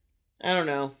 I don't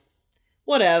know.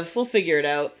 Whatever, we'll figure it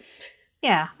out.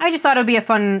 Yeah, I just thought it would be a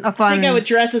fun. I think I would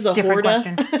dress as a different Horda.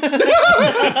 question.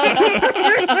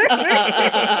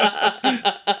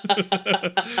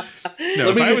 No,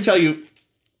 Let me just tell you.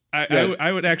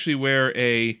 I would actually wear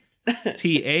a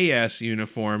TAS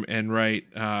uniform and write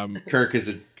Kirk is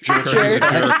a Kirk is a jerk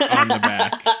on the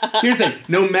back. Here's the thing.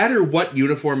 No matter what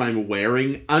uniform I'm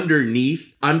wearing,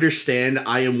 underneath, understand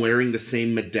I am wearing the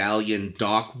same medallion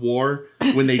Doc wore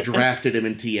when they drafted him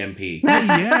in TMP.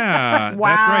 Yeah,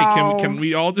 Wow. that's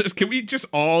right. Can we just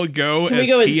all go Can as we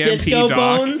go as TMP Disco Doc?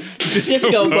 Bones?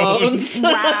 Disco Bones.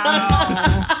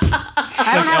 Wow.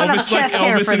 I don't have enough chest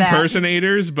hair Elvis for that.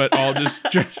 impersonators, but all just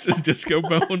dressed as Disco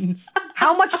Bones.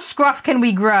 How much scruff can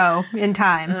we grow in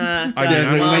time? I'm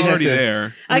we might have already to-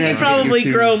 there. I Yeah, can we'll get probably you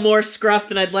two. grow more scruff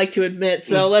than I'd like to admit,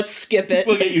 so let's skip it.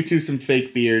 We'll get you two some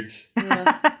fake beards.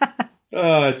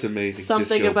 Oh, it's amazing.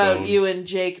 Something Disco about Bones. you and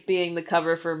Jake being the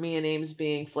cover for me and Ames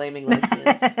being flaming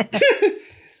lesbians.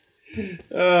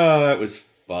 Oh, that was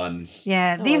fun.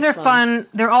 Yeah, That these was are fun.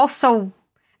 They're also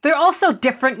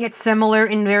different yet similar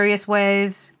in various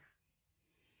ways.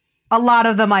 A lot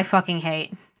of them I fucking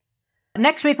hate.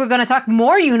 Next week we're going to talk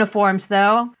more uniforms,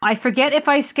 though. I forget if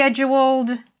I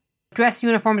scheduled dress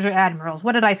uniforms or admirals.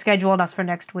 What did I schedule us for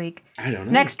next week? I don't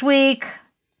know. Next week,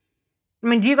 I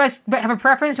mean, do you guys have a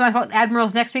preference? You want to talk about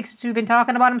admirals next week since we've been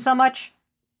talking about them so much?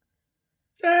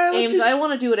 Ames, I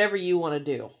want to do whatever you want to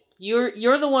do.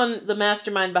 You're the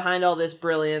mastermind behind all this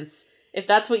brilliance. If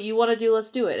that's what you want to do,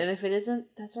 let's do it. And if it isn't,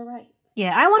 that's all right.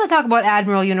 Yeah, I want to talk about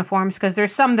admiral uniforms because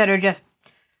there's some that are just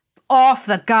off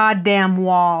the goddamn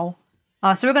wall.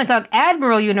 So we're going to talk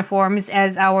admiral uniforms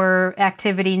as our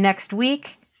activity next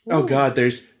week. Oh God,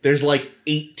 there's like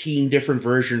 18 different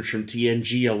versions from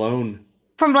TNG alone.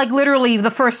 From like literally the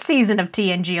first season of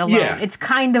TNG alone. Yeah. It's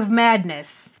kind of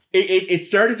madness. It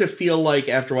started to feel like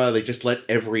after a while they just let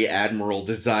every admiral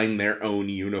design their own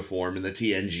uniform in the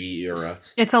TNG era.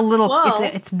 It's a little, Well-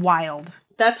 it's wild.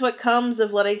 That's what comes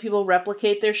of letting people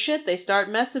replicate their shit. They start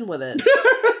messing with it.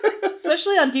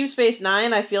 Especially on Deep Space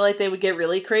Nine, I feel like they would get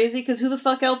really crazy, because who the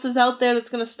fuck else is out there that's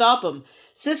going to stop them?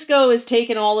 Cisco is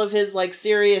taking all of his, like,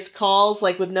 serious calls,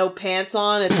 like, with no pants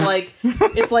on.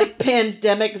 It's like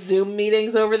pandemic Zoom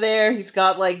meetings over there. He's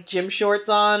got, like, gym shorts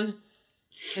on.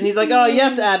 And he's like, oh,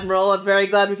 yes, Admiral, I'm very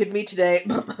glad we could meet today.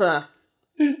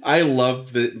 I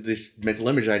love this mental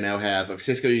image I now have of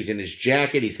Cisco. He's in his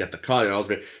jacket, he's got the collar, all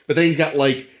great, but then he's got,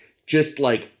 like, just,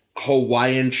 like,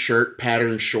 Hawaiian shirt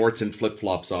pattern shorts and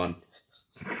flip-flops on.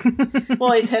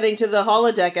 Well, he's heading to the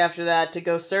holodeck after that to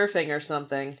go surfing or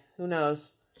something. Who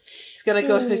knows? He's gonna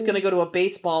go to a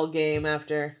baseball game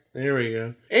after. There we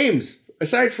go. Ames,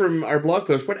 aside from our blog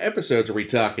post, what episodes are we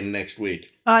talking next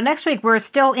week? Next week, we're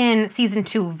still in Season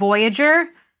 2, Voyager.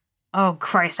 Oh,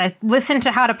 Christ. I listened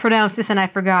to how to pronounce this and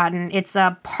I've forgotten. It's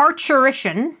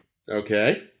Parturition.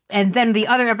 Okay. And then the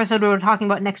other episode we're talking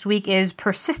about next week is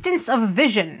Persistence of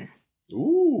Vision.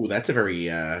 Ooh, that's a very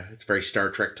Star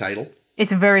Trek title.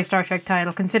 It's a very Star Trek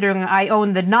title, considering I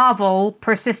own the novel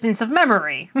Persistence of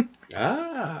Memory.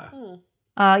 Ah.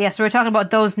 So we're talking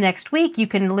about those next week. You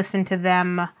can listen to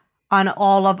them on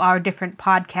all of our different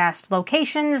podcast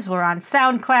locations. We're on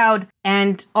SoundCloud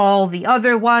and all the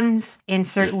other ones.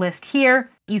 Insert list here.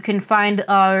 You can find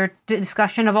our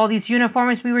discussion of all these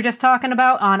uniforms we were just talking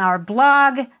about on our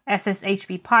blog,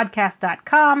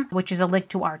 sshbpodcast.com, which is a link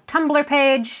to our Tumblr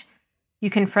page. You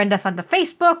can friend us on the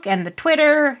Facebook and the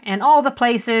Twitter and all the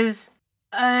places.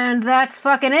 And that's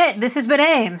fucking it. This has been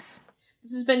Ames.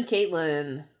 This has been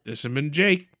Caitlin. This has been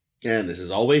Jake. And this is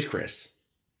always Chris.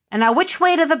 And now which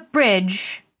way to the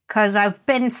bridge? Because I've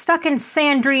been stuck in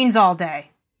Sandrines all day.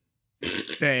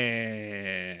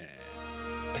 Eh.